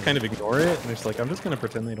 I can just kind of ignore it and it's like I'm just gonna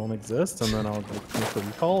pretend they don't exist, and then I'll like go for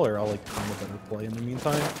recall, or I'll like find a better play in the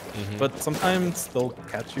meantime. But sometimes they'll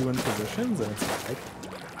catch you in positions and it's like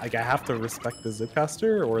I have to respect the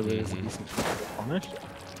Zipcaster, or there's a decent chance to get punished.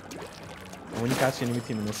 And when you catch the enemy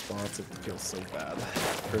team in those spots, it feels so bad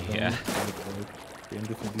for them. Yeah. Damned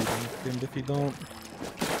if you do, damned if you don't.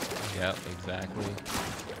 Yep, exactly.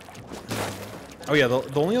 Oh yeah,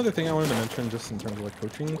 the only other thing I wanted to mention, just in terms of like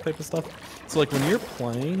coaching type of stuff. So like when you're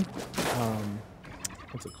playing,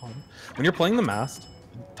 what's it called? When you're playing the mast,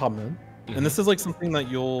 top mid, and this is like something that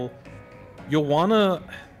you'll wanna.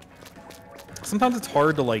 Sometimes it's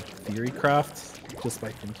hard to like theory craft just by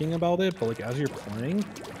thinking about it, but like as you're playing,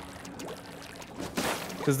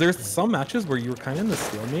 because there's some matches where you're kind of in the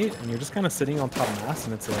stalemate and you're just kind of sitting on top mast,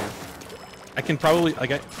 and it's like I can probably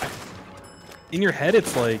like I in your head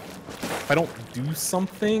it's like if I don't do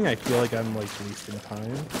something, I feel like I'm like wasting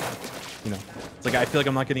time. You know, it's like I feel like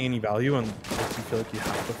I'm not getting any value, and like, you feel like you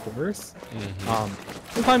have to force.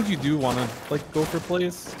 Sometimes you do want to like go for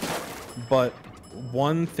plays, but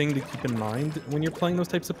one thing to keep in mind when you're playing those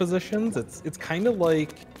types of positions, it's kind of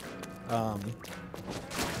like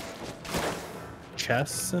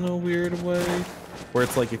chess in a weird way, where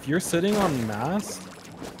it's like if you're sitting on mast,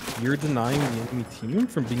 you're denying the enemy team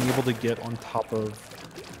from being able to get on top of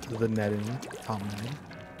the netting top net.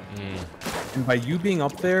 And by you being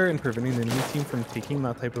up there and preventing the enemy team from taking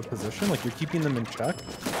that type of position, like you're keeping them in check.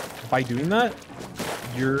 By doing that,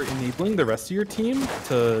 you're enabling the rest of your team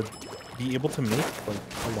to be able to make like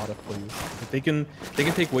a lot of plays. Like, they can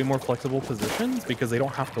take way more flexible positions because they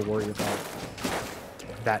don't have to worry about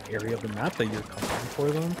that area of the map that you're covering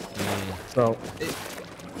for them. So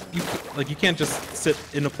you can't just sit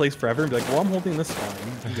in a place forever and be like, well, I'm holding this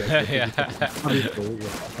line. You guys obviously,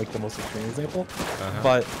 like the most extreme example.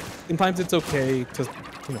 But sometimes it's okay to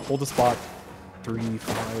hold a spot 3,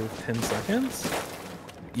 5, 10 seconds,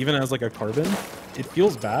 even as like a carbon. It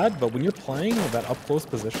feels bad, but when you're playing that up close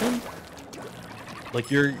position,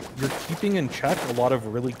 like you're keeping in check a lot of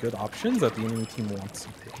really good options that the enemy team wants to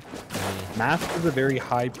take. Mast is a very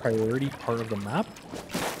high priority part of the map,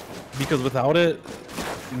 because without it,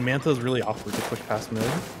 Manta is really awkward to push past mid.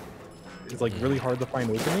 It's like really hard to find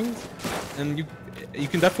openings, and you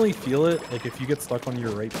can definitely feel it. Like if you get stuck on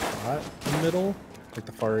your right spot in the middle, like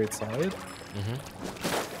the far right side,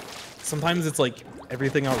 sometimes it's like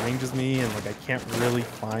everything outranges me, and like I can't really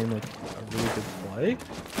find like a really good play.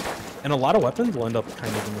 And a lot of weapons will end up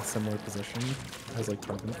kind of in a similar position as like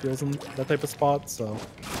carbon feels in that type of spot. So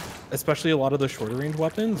especially a lot of the shorter range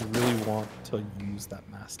weapons really want to use that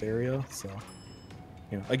mast area. So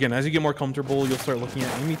again, as you get more comfortable, you'll start looking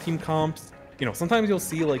at enemy team comps. Sometimes you'll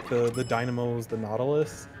see like the Dynamos, the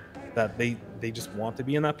Nautilus, that they just want to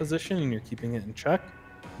be in that position and you're keeping it in check.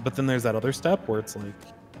 But then there's that other step where it's like,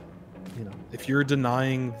 if you're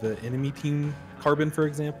denying the enemy team carbon, for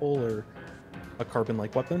example, or a carbon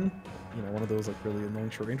like weapon, one of those like really annoying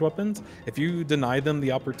short range weapons, if you deny them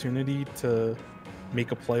the opportunity to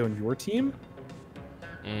make a play on your team,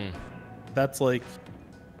 that's like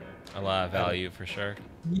a lot of value for sure.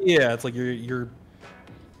 Yeah, it's like you're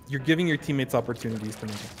giving your teammates opportunities to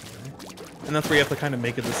make a play, and that's where you have to kind of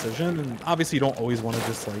make a decision. And obviously, you don't always want to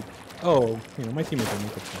just like, oh, my teammate will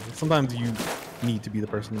make a play. Sometimes you need to be the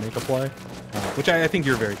person to make a play, which I think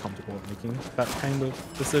you're very comfortable at making that kind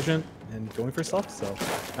of decision and going for stuff. So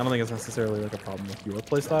I don't think it's necessarily like a problem with your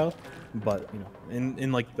play style, but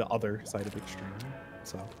in like the other side of extreme.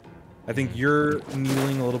 So I think you're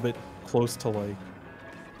kneeling a little bit close to like,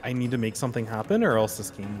 I need to make something happen or else this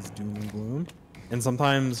game is doom and gloom. And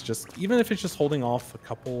sometimes just, even if it's just holding off a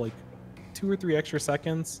couple, like 2 or 3 extra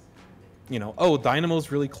seconds, oh,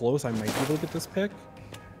 Dynamo's really close, I might be able to get this pick,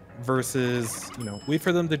 versus, wait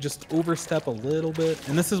for them to just overstep a little bit.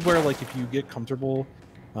 And this is where, like, if you get comfortable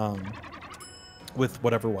with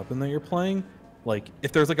whatever weapon that you're playing, like,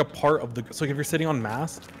 if there's like a part of the, so like if you're sitting on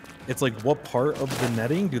mast, it's like, what part of the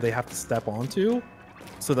netting do they have to step onto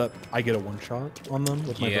so that I get a one-shot on them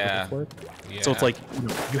with my vertical flip? So it's like,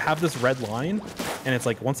 you have this red line, and it's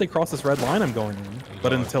like, once they cross this red line, I'm going in.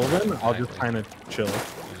 But until then, I'll just kind of chill.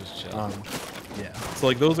 Yeah. So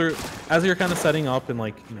like those are as you're kind of setting up and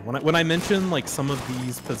like you know when I mention like some of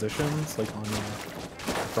these positions like on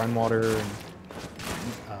Brinewater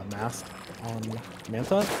and Mask on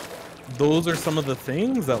Manta, those are some of the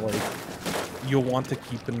things that like you'll want to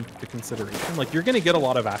keep into consideration. Like you're gonna get a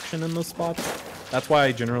lot of action in those spots. That's why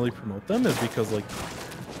I generally promote them, is because like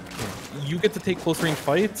you get to take close range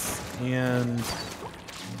fights, and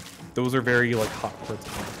those are very like hot parts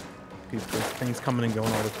of the game. There's things coming and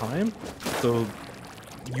going all the time, so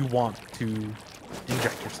you want to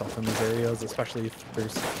inject yourself in these areas, especially if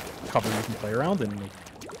there's cover you can play around and like,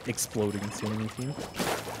 explode against the enemy team.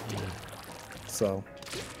 So,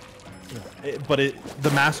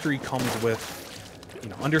 the mastery comes with, you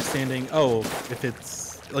know, understanding. Oh, if it's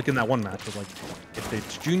like in that one match, of like if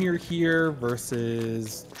it's Junior here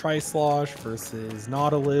versus Tri-Slosh versus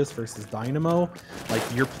Nautilus versus Dynamo, like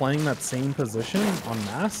you're playing that same position on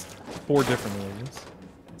Mask 4 different ways.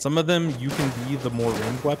 Some of them you can be the more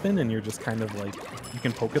ranged weapon, and you're just kind of like you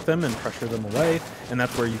can poke at them and pressure them away, and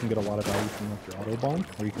that's where you can get a lot of value from like your auto bomb,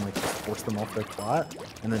 where you can like just force them off their flat,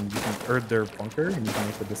 and then you can earn their bunker, and you can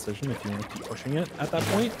make the decision if you want to keep pushing it at that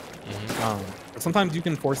point. But sometimes you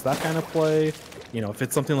can force that kind of play. You know, if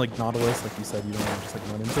it's something like Nautilus, like you said, you don't want to just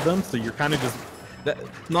like run into them, so you're kind of just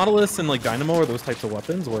Nautilus and like Dynamo are those types of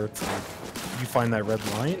weapons where it's like you find that red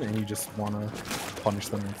line and you just want to punish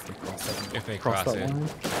them if they cross that. If they cross that line.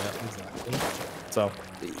 Yeah, exactly. So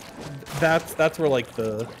that's where like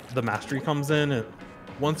the mastery comes in, and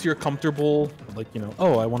once you're comfortable, like you know,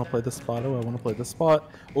 oh, I want to play this spot. Oh, I want to play this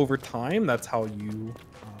spot. Over time, that's how you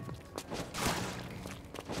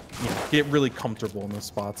get really comfortable in those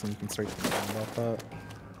spots, and you can start thinking about that.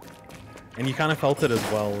 And you kind of felt it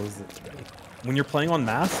as well as when you're playing on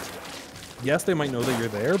Masked. Yes, they might know that you're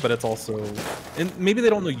there, but it's also, and maybe they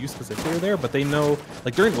don't know you specifically are there, but they know,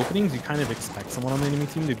 like during openings, you kind of expect someone on the enemy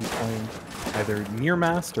team to be playing either near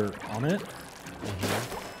Masked or on it.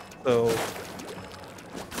 So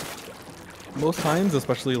most times,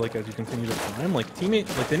 especially like as you continue to climb, like the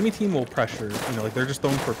enemy team will pressure, you know, like they're just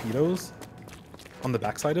throwing torpedoes on the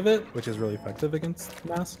backside of it, which is really effective against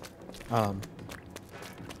Masked.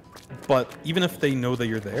 But even if they know that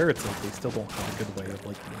you're there, it's like they still don't have a good way of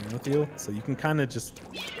like dealing with you. So you can kind of just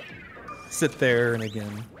sit there and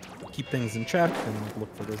again keep things in check and like,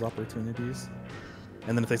 look for those opportunities.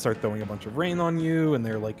 And then if they start throwing a bunch of rain on you and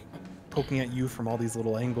they're like poking at you from all these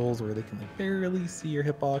little angles where they can like barely see your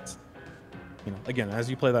hitbox, you know, again, as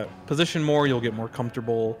you play that position more, you'll get more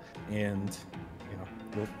comfortable, and you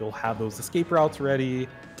know you'll have those escape routes ready.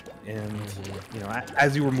 And you know,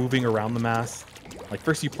 as you were moving around the mass, like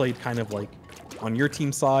first you played kind of like on your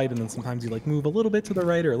team side, and then sometimes you like move a little bit to the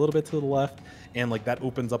right or a little bit to the left, and like that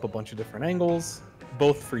opens up a bunch of different angles,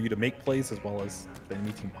 both for you to make plays as well as the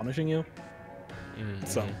enemy team punishing you.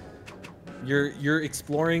 So you're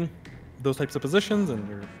exploring those types of positions, and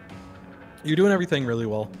you're doing everything really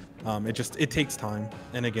well. It takes time,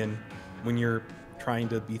 and again, when you're trying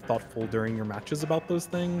to be thoughtful during your matches about those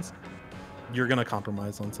things, you're gonna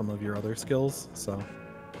compromise on some of your other skills. So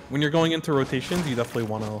when you're going into rotations, you definitely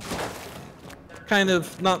want to kind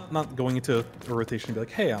of not going into a rotation and be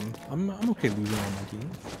like, hey, I'm okay losing on my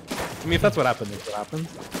team. I mean, if that's what happens, that's what happens.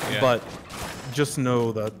 Yeah. But just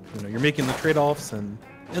know that you know you're making the trade-offs, and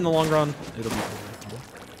in the long run, it'll be cool.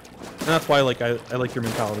 And that's why like I like your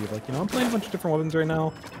mentality of like, you know, I'm playing a bunch of different weapons right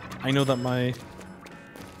now. I know that my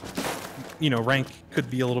rank could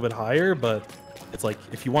be a little bit higher, but it's like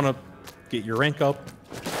if you want to get your rank up,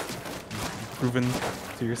 you've proven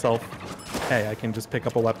to yourself, hey, I can just pick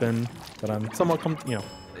up a weapon that I'm somewhat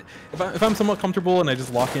if I'm somewhat comfortable and I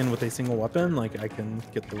just lock in with a single weapon, like I can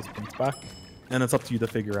get those points back. And it's up to you to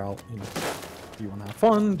figure out, you know, do you want to have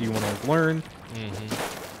fun? Do you want to like learn?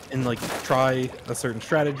 And like try a certain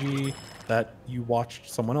strategy that you watched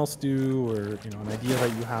someone else do, or you know, an idea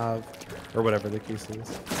that you have, or whatever the case is.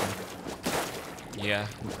 So, yeah,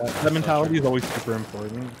 that mentality is always super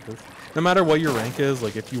important, because no matter what your rank is,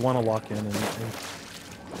 like if you want to lock in and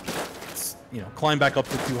you know, climb back up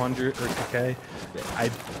to 200 or 2K,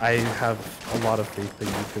 I have a lot of faith that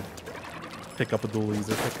you could pick up a dualies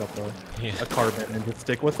or pick up a carbon and just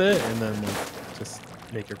stick with it, and then like just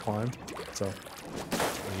make your climb. So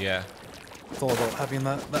yeah, it's all about having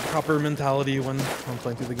that proper mentality when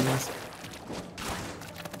playing through the games.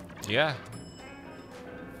 Yeah.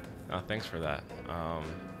 Oh, thanks for that.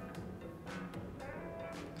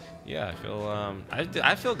 Yeah, I feel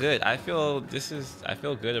I feel good. I feel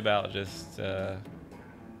good about just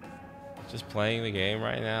playing the game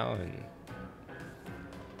right now and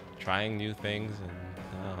trying new things, and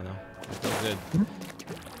I don't know, I feel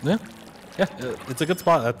good. Yeah, it's a good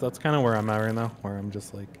spot. That's kind of where I'm at right now, where I'm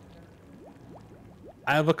just like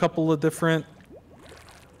I have a couple of different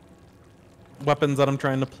weapons that I'm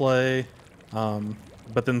trying to play,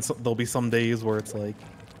 but then there'll be some days where it's like,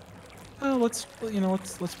 oh, let's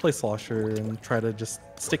play Slosher and try to just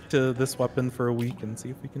stick to this weapon for a week and see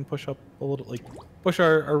if we can push up a little, like push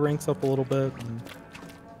our ranks up a little bit.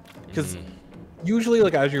 Because usually,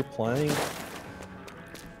 like as you're playing,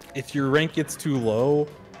 if your rank gets too low,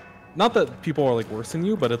 not that people are like worse than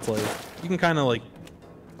you, but it's like you can kind of like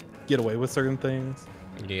get away with certain things.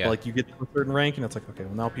 Yeah. Like you get to a certain rank and it's like, okay,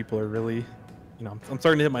 well now people are really, I'm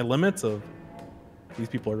starting to hit my limits of these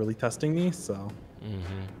people are really testing me. So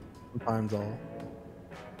sometimes I'll,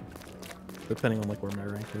 depending on like where my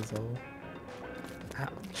rank is, I'll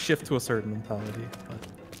shift to a certain mentality. But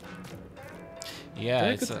yeah,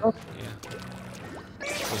 it's yeah. Can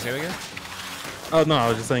you say it again? Oh no, I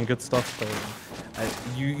was just saying good stuff. But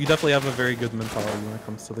you definitely have a very good mentality when it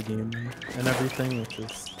comes to the game and everything, which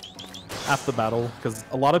is half the battle. Because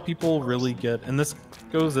a lot of people really get, and this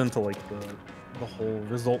goes into like the whole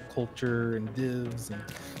result culture and divs and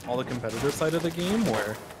all the competitive side of the game,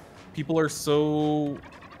 where people are so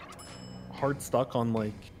hard stuck on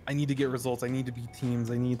like, I need to get results, I need to beat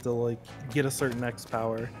teams, I need to like get a certain X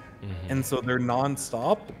power, and so they're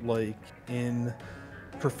non-stop like in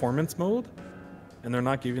performance mode, and they're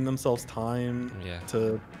not giving themselves time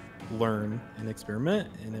to learn and experiment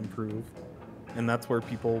and improve. And that's where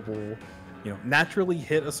people will, naturally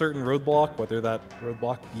hit a certain roadblock, whether that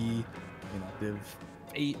roadblock be, div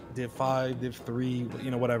 8, div 5, div 3,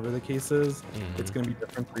 whatever the case is. It's going to be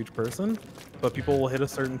different for each person, but people will hit a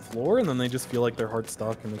certain floor and then they just feel like they're hard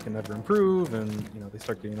stuck and they can never improve, and they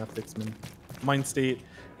start getting that fixed mind state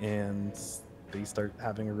and they start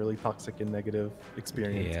having a really toxic and negative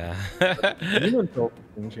experience. Even until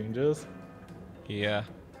something changes. Yeah.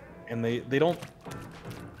 And they don't,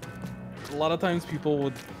 a lot of times people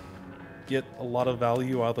would get a lot of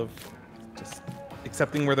value out of just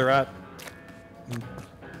accepting where they're at and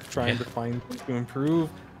trying to find things to improve,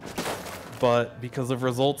 but because of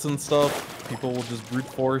results and stuff, people will just brute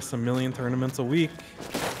force a million tournaments a week.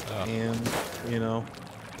 And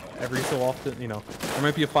every so often, there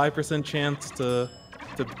might be a 5% chance to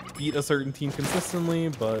beat a certain team consistently,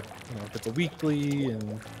 but if it's a weekly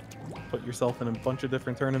and put yourself in a bunch of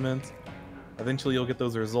different tournaments, eventually you'll get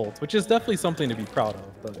those results, which is definitely something to be proud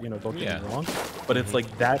of. But don't get me wrong. But it's like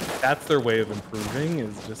that's their way of improving,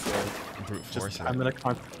 is just like brute force. I'm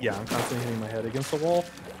constantly hitting my head against the wall,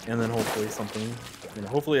 and then hopefully something,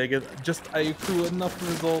 hopefully I accrue enough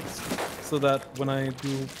results so that when I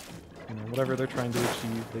do whatever they're trying to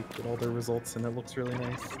achieve, they get all their results and it looks really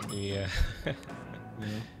nice. Yeah.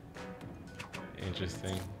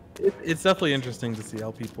 Interesting. It's definitely interesting to see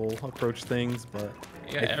how people approach things, but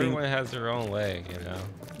everyone has their own way,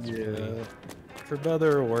 For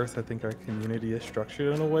better or worse, I think our community is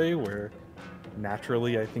structured in a way where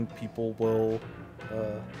naturally I think people will,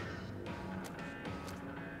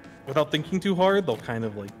 without thinking too hard, they'll kind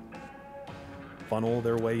of like funnel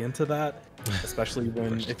their way into that. Especially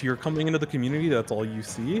when, if you're coming into the community, that's all you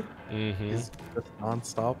see is just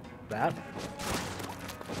non-stop that.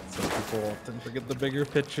 So people often forget the bigger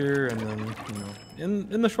picture, and then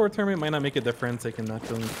in the short term it might not make a difference. They can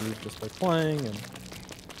naturally improve just by playing and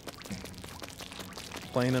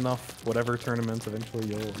playing enough whatever tournaments. Eventually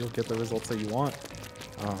you'll get the results that you want,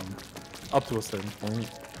 up to a certain point,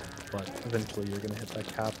 but eventually you're gonna hit that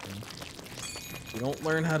cap, and if you don't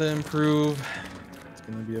learn how to improve,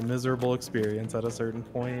 going to be a miserable experience at a certain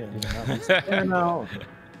point, and that makes it turn out.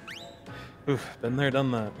 Oof, been there,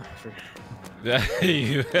 done that.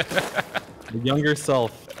 The younger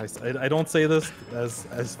self. I don't say this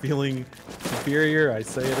as feeling superior. I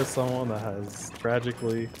say it as someone that has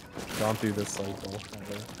tragically gone through this cycle.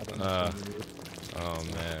 Oh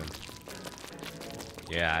man.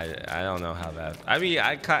 Yeah, I don't know how that. I mean,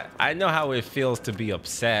 I know how it feels to be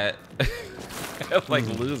upset, like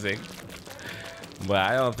losing. But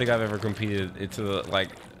I don't think I've ever competed into like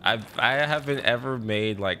I haven't ever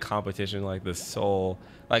made like competition like this so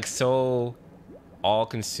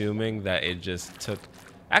all-consuming that it just took.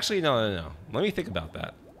 Actually, no. Let me think about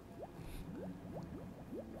that.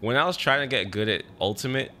 When I was trying to get good at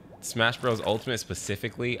Ultimate, Smash Bros. Ultimate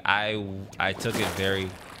specifically, I took it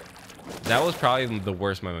very. That was probably the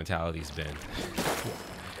worst my mentality's been.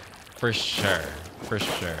 For sure,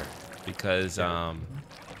 because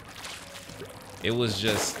it was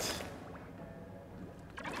just,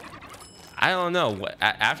 I don't know.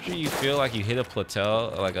 After you feel like you hit a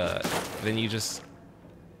plateau, then you just,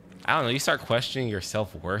 I don't know. You start questioning your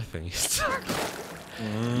self-worth, and you start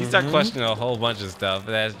questioning a whole bunch of stuff.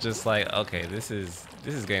 That's just like, okay, this is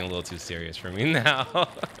This is getting a little too serious for me now.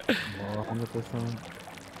 100%.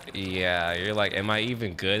 Yeah, you're like, am I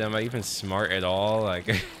even good? Am I even smart at all? Like,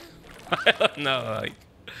 I don't know. Like,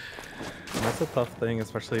 And that's a tough thing,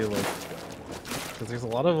 especially like because there's a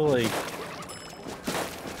lot of like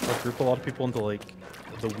group a lot of people into like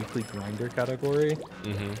the weekly grinder category,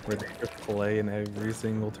 where they just play in every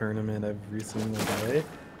single tournament every single day.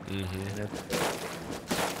 And it's,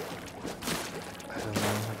 I don't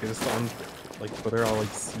know, like I just on like Twitter, I'll like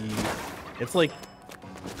see it's like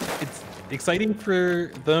it's exciting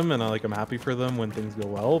for them, and I'm happy for them when things go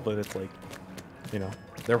well, but it's like, you know,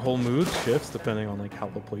 their whole mood shifts depending on like how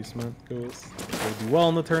the placement goes. If they do well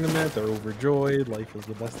in the tournament, they're overjoyed, life is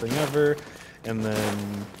the best thing ever. And then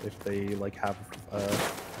if they like have a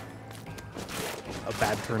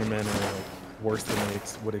bad tournament or like worse than they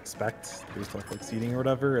would expect based off like seeding or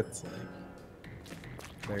whatever, it's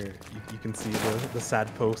like you can see the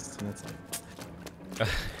sad posts, and it's like,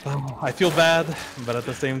 oh, I feel bad, but at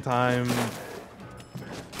the same time,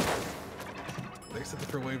 there's a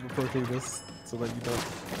different way of approaching this so that you don't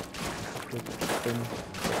have to spend a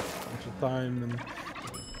bunch of time and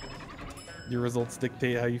your results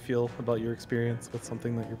dictate how you feel about your experience with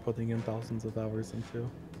something that you're putting in thousands of hours into.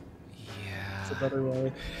 yeah, It's a better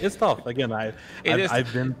way. It's tough. Again, I've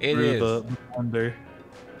been it through is. the wonder,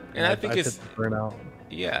 And I think I've it's hit the burnout.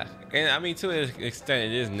 yeah, and I mean, to an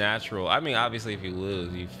extent, it is natural. I mean, obviously, if you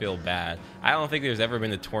lose, you feel bad. I don't think there's ever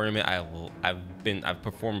been a tournament I've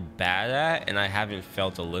performed bad at, and I haven't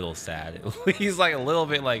felt a little sad. At least like a little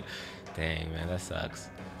bit, like, dang man, that sucks.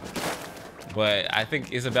 But I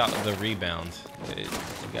think it's about the rebound. You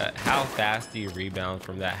got how fast do you rebound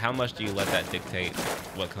from that? How much do you let that dictate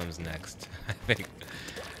what comes next? I think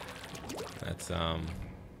that's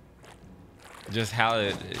just how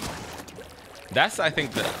it. That's, I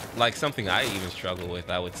think, like something I even struggle with,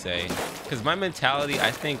 I would say, because my mentality,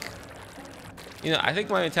 I think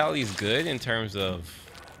my mentality is good in terms of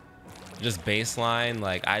just baseline.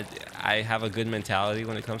 Like I have a good mentality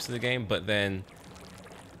when it comes to the game, but then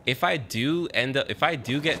if I do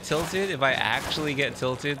get tilted, if I actually get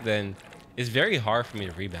tilted, then it's very hard for me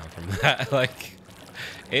to rebound from that. Like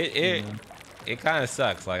it kind of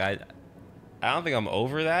sucks. Like I don't think I'm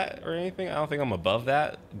over that or anything. I don't think I'm above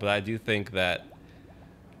that, but I do think that,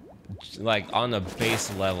 like, on a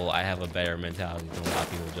base level, I have a better mentality than a lot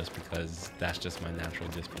of people, just because that's just my natural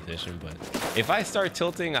disposition. But if I start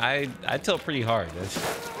tilting, I tilt pretty hard.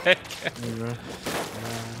 Definitely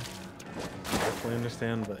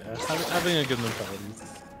understand, but having a good mentality is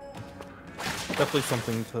definitely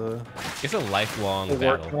something to. It's a lifelong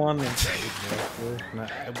work battle. on.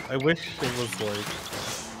 I wish it was like.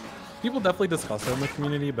 People definitely discuss it in the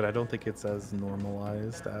community, but I don't think it's as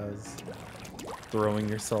normalized as throwing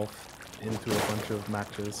yourself into a bunch of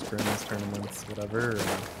matches, scrims, tournaments, whatever, and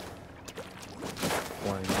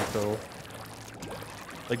playing. So,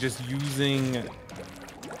 like, just using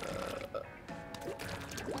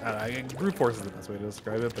brute force is the best way to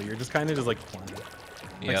describe it, but you're just kind of just like playing.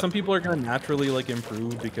 Like, some people are gonna naturally like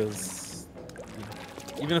improve because, you know,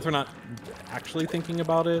 even if they're not actually thinking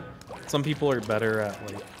about it, some people are better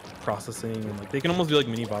at like processing, and like they can almost do like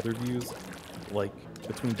mini VOD reviews like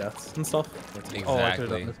between deaths and stuff. It's like, exactly. Oh, I could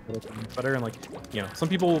have done this, but I could have better, and like, you know, some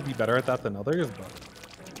people will be better at that than others, but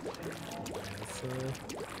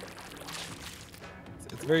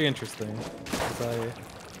it's very interesting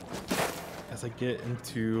as I get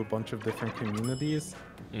into a bunch of different communities.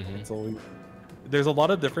 It's always, there's a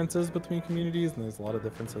lot of differences between communities, and there's a lot of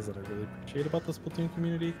differences that I really appreciate about the Splatoon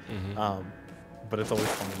community. But it's always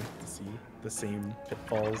funny to see the same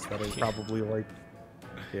pitfalls that are probably like,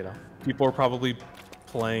 you know, people are probably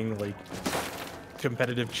playing like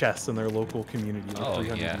competitive chess in their local community like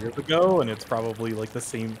 300 years ago, and it's probably like the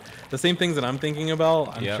same things that I'm thinking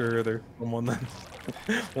about. I'm sure there's someone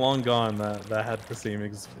that's long gone that had the same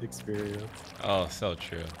experience. Oh, so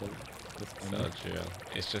true. So true.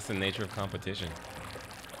 It's just the nature of competition.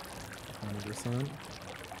 100%.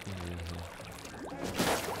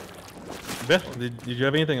 Beth, did you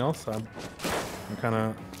have anything else? I'm kind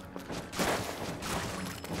of.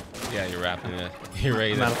 Yeah, you're wrapping it. You're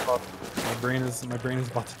ready. My brain is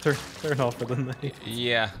about to turn off for the night.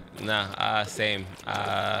 Yeah, nah, same.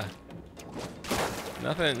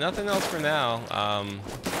 Nothing else for now.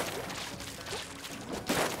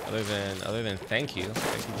 Other than thank you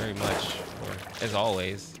very much for, as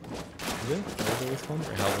always,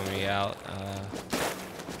 for helping me out.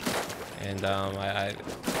 And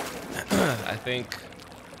I think,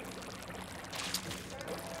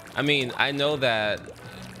 I mean, I know that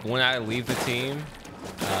when I leave the team,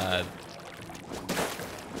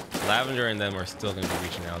 Lavender and them are still gonna be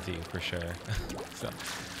reaching out to you for sure. So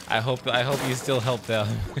I hope you still help them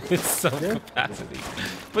in some capacity.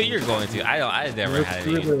 But you're going to. I never had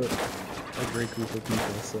any. A great group of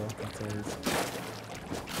people, so that's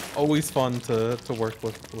always fun to work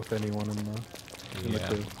with anyone in the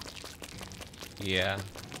crew. Yeah.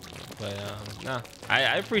 But no,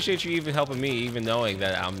 I appreciate you even helping me, even knowing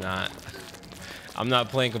that I'm not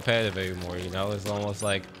playing competitive anymore. You know, it's almost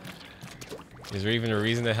like, is there even a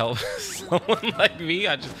reason to help someone like me?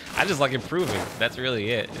 I just like improving. That's really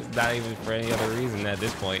it. It's not even for any other reason at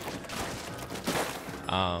this point.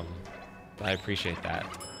 But I appreciate that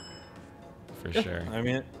for sure. I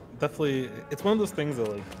mean, definitely, it's one of those things that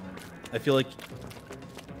like I feel like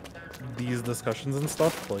these discussions and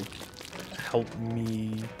stuff like help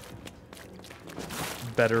me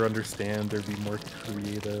better understand or be more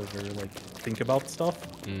creative or like think about stuff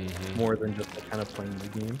more than just like, kind of playing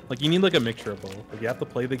the game. Like you need like a mixture of both. Like you have to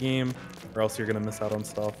play the game or else you're gonna miss out on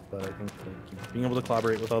stuff. But I think like, being able to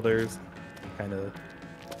collaborate with others, kind of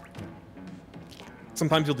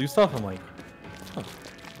sometimes you'll do stuff I'm like, oh,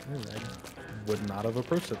 I would not have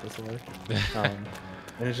approached it this way.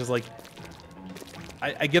 And it's just like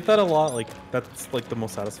I get that a lot. Like that's like the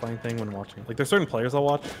most satisfying thing when watching. Like there's certain players I'll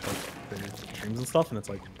watch, like their streams and stuff, and it's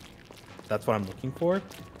like that's what I'm looking for.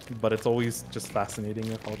 But it's always just fascinating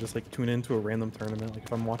if I'll just like tune into a random tournament. Like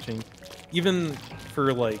if I'm watching, even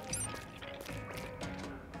for like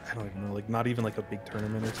I don't even know, like not even like a big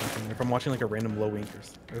tournament or something. If I'm watching like a random low ink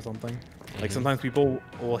or something, like sometimes people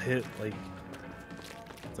will hit like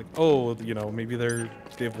it's like oh you know maybe they're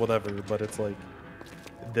div whatever, but it's like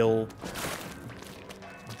their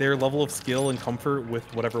level of skill and comfort with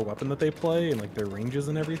whatever weapon that they play and like their ranges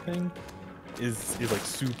and everything is like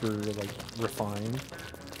super like refined.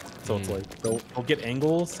 So it's like they'll get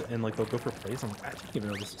angles and like they'll go for plays. I'm like, I didn't even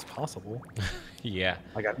know this was possible. Yeah.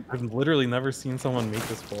 Like I've literally never seen someone make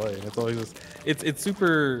this play. And it's always just it's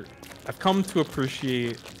super. I've come to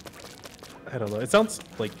appreciate. I don't know. It sounds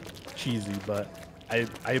like cheesy, but I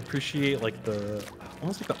appreciate like the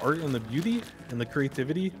almost like the art and the beauty and the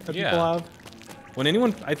creativity that people have. When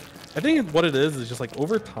anyone, I think what it is just like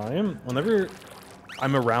over time, whenever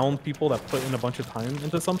I'm around people that put in a bunch of time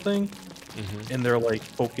into something and they're like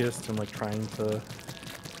focused and like trying to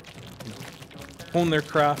you know, hone their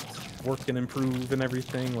craft, work and improve and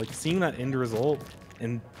everything, like seeing that end result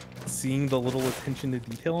and seeing the little attention to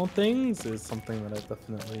detail on things is something that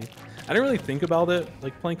I didn't really think about it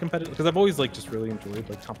like playing competitive because I've always like just really enjoyed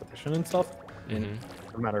like competition and stuff. And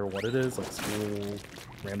no matter what it is, like school,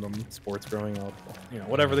 random sports growing up, you know,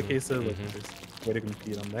 whatever the case is, like there's a way to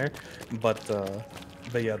compete on there. But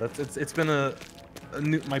yeah, it's been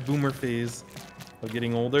my boomer phase of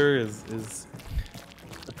getting older is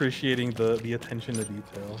appreciating the attention to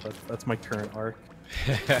detail. That's my current arc.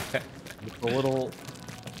 A little.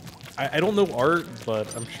 I don't know art,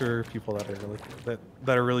 but I'm sure people that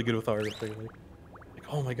are really good with art, they're like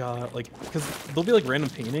oh my god, like because there'll be like random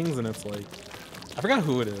paintings and it's like I forgot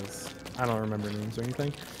who it is. I don't remember names or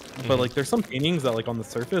anything, but like there's some paintings that like on the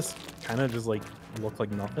surface kind of just like look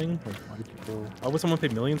like nothing. Like why would someone pay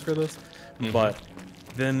millions for this? But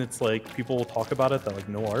then it's like people will talk about it that like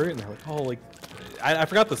no art and they're like oh like I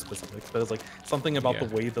forgot the specifics, but it's like something about the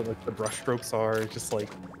way that like the brush strokes are just like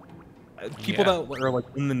people that are like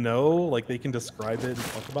in the know, like they can describe it and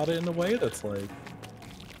talk about it in a way that's like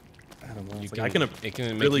I don't know. It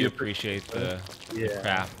can make you appreciate the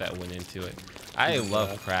craft that went into it. I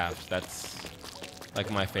love craft. That's like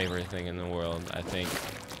my favorite thing in the world, I think.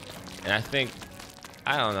 And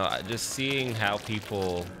I don't know, just seeing how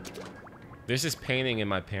people. There's this painting in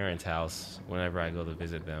my parents' house whenever I go to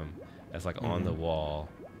visit them. That's like on the wall,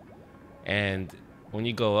 and when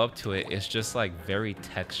you go up to it, it's just like very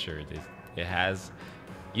textured. It has,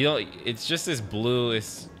 you know, it's just this blue.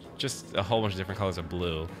 It's just a whole bunch of different colors of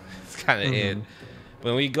blue. It's kind of it.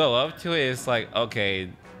 But when you go up to it, it's like okay,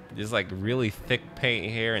 there's like really thick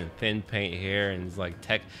paint here and thin paint here, and it's like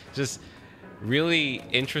just really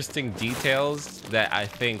interesting details that I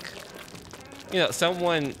think, you know,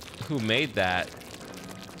 someone who made that.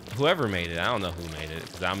 Whoever made it, I don't know who made it,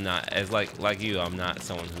 because I'm not as like you. I'm not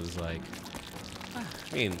someone who's like.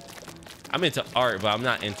 I mean, I'm into art, but I'm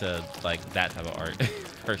not into like that type of art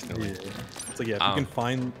personally. Yeah. So yeah, if you can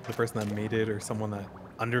find the person that made it or someone that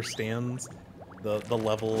understands the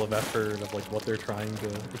level of effort of like what they're trying to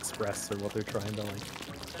express or what they're trying to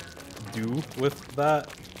like do with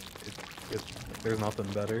that, there's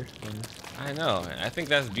nothing better. I know. I think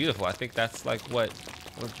that's beautiful. I think that's like what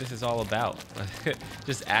this is all about.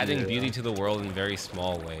 Just adding beauty to the world in very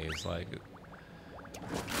small ways. Like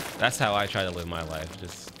that's how I try to live my life.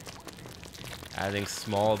 Just Adding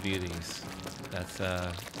small beauties. That's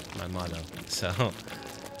my motto. So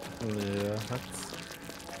Yeah,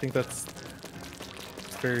 I think that's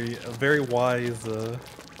a very wise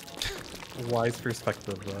wise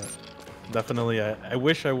perspective. Definitely, I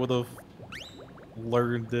wish I would have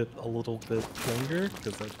learned it a little bit younger,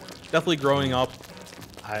 because definitely growing up,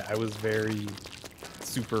 I was very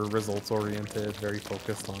super results oriented, very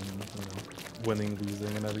focused on winning,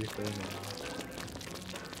 losing, and everything.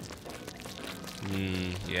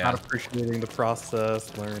 yeah. Not appreciating the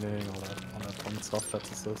process, learning, all that fun stuff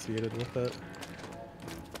that's associated with it.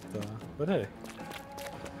 But hey,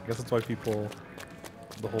 I guess that's why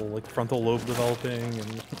the whole like frontal lobe developing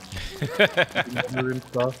and and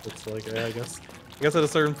stuff. It's like, yeah, I guess at a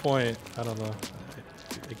certain point, I don't know.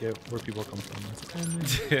 I get where people come from. It's like, oh,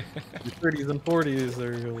 man, your 30s and 40s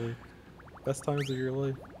are really best times of your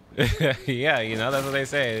life. Yeah, you know, that's what they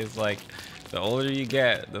say. It's like the older you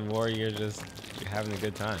get, the more you're having a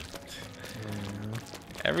good time.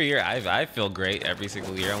 Every year, I feel great every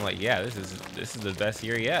single year. I'm like, yeah, this is the best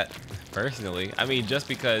year yet, personally. I mean, just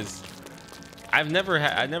because I never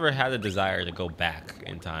had a desire to go back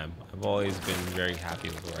in time. I've always been very happy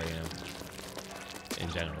with where I am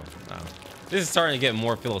in general. This is starting to get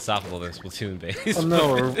more philosophical than Splatoon based. Oh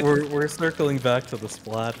no, we're circling back to the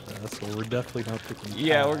Splatfest, so we're definitely not picking.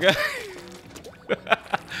 Yeah, we're good.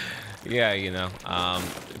 Yeah, you know,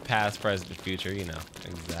 past, present, future. You know,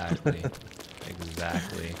 exactly,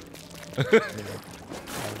 exactly.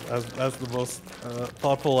 As the most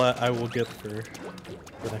thoughtful I will get for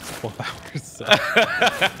the next 12 hours. So.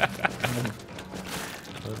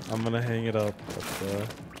 I'm gonna hang it up. But,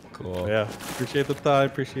 cool. Yeah, appreciate the time,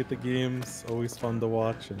 appreciate the games. Always fun to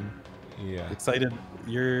watch, and yeah, excited.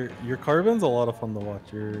 Your carbon's a lot of fun to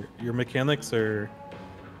watch. Your mechanics are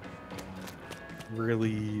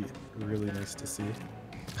really nice to see.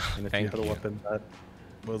 And if you had a weapon that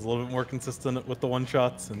was a little bit more consistent with the one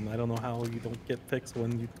shots, and I don't know how you don't get picks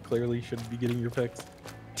when you clearly should be getting your picks.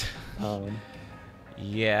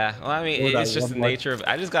 Yeah, well, I mean, it's just the nature of.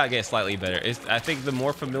 I just gotta get slightly better. I think the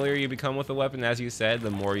more familiar you become with the weapon, as you said, the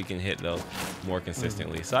more you can hit though, more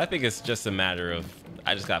consistently. So I think it's just a matter of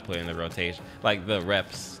I just gotta put in the rotation, like the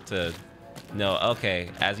reps to know. Okay,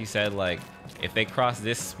 as you said, like if they cross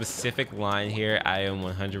this specific line here, I am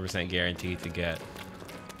 100% guaranteed to get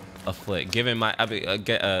a flick. Given my,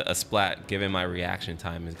 get a splat. Given my reaction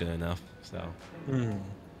time is good enough. So. Yeah,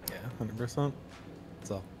 100%.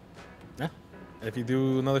 So. Yeah. If you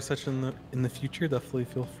do another session in the future, definitely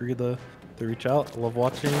feel free to reach out. I love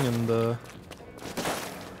watching, and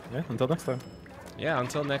yeah, until next time. Yeah,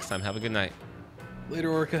 until next time. Have a good night. Later,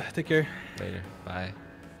 Orca. Take care. Later. Bye.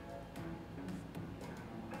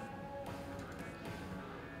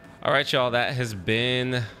 All right, y'all. That has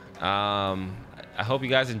been. I hope you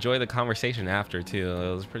guys enjoyed the conversation after too.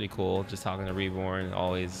 It was pretty cool. Just talking to Reborn.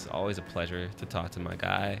 Always a pleasure to talk to my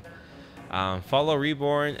guy. Follow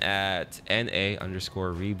Reborn at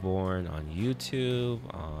NA_Reborn on YouTube,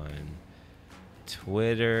 on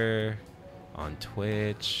Twitter, on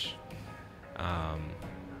Twitch.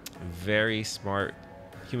 Very smart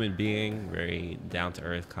human being, very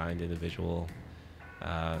down-to-earth, kind individual,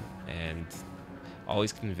 and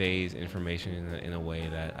always conveys information in a way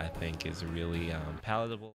that I think is really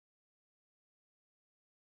palatable.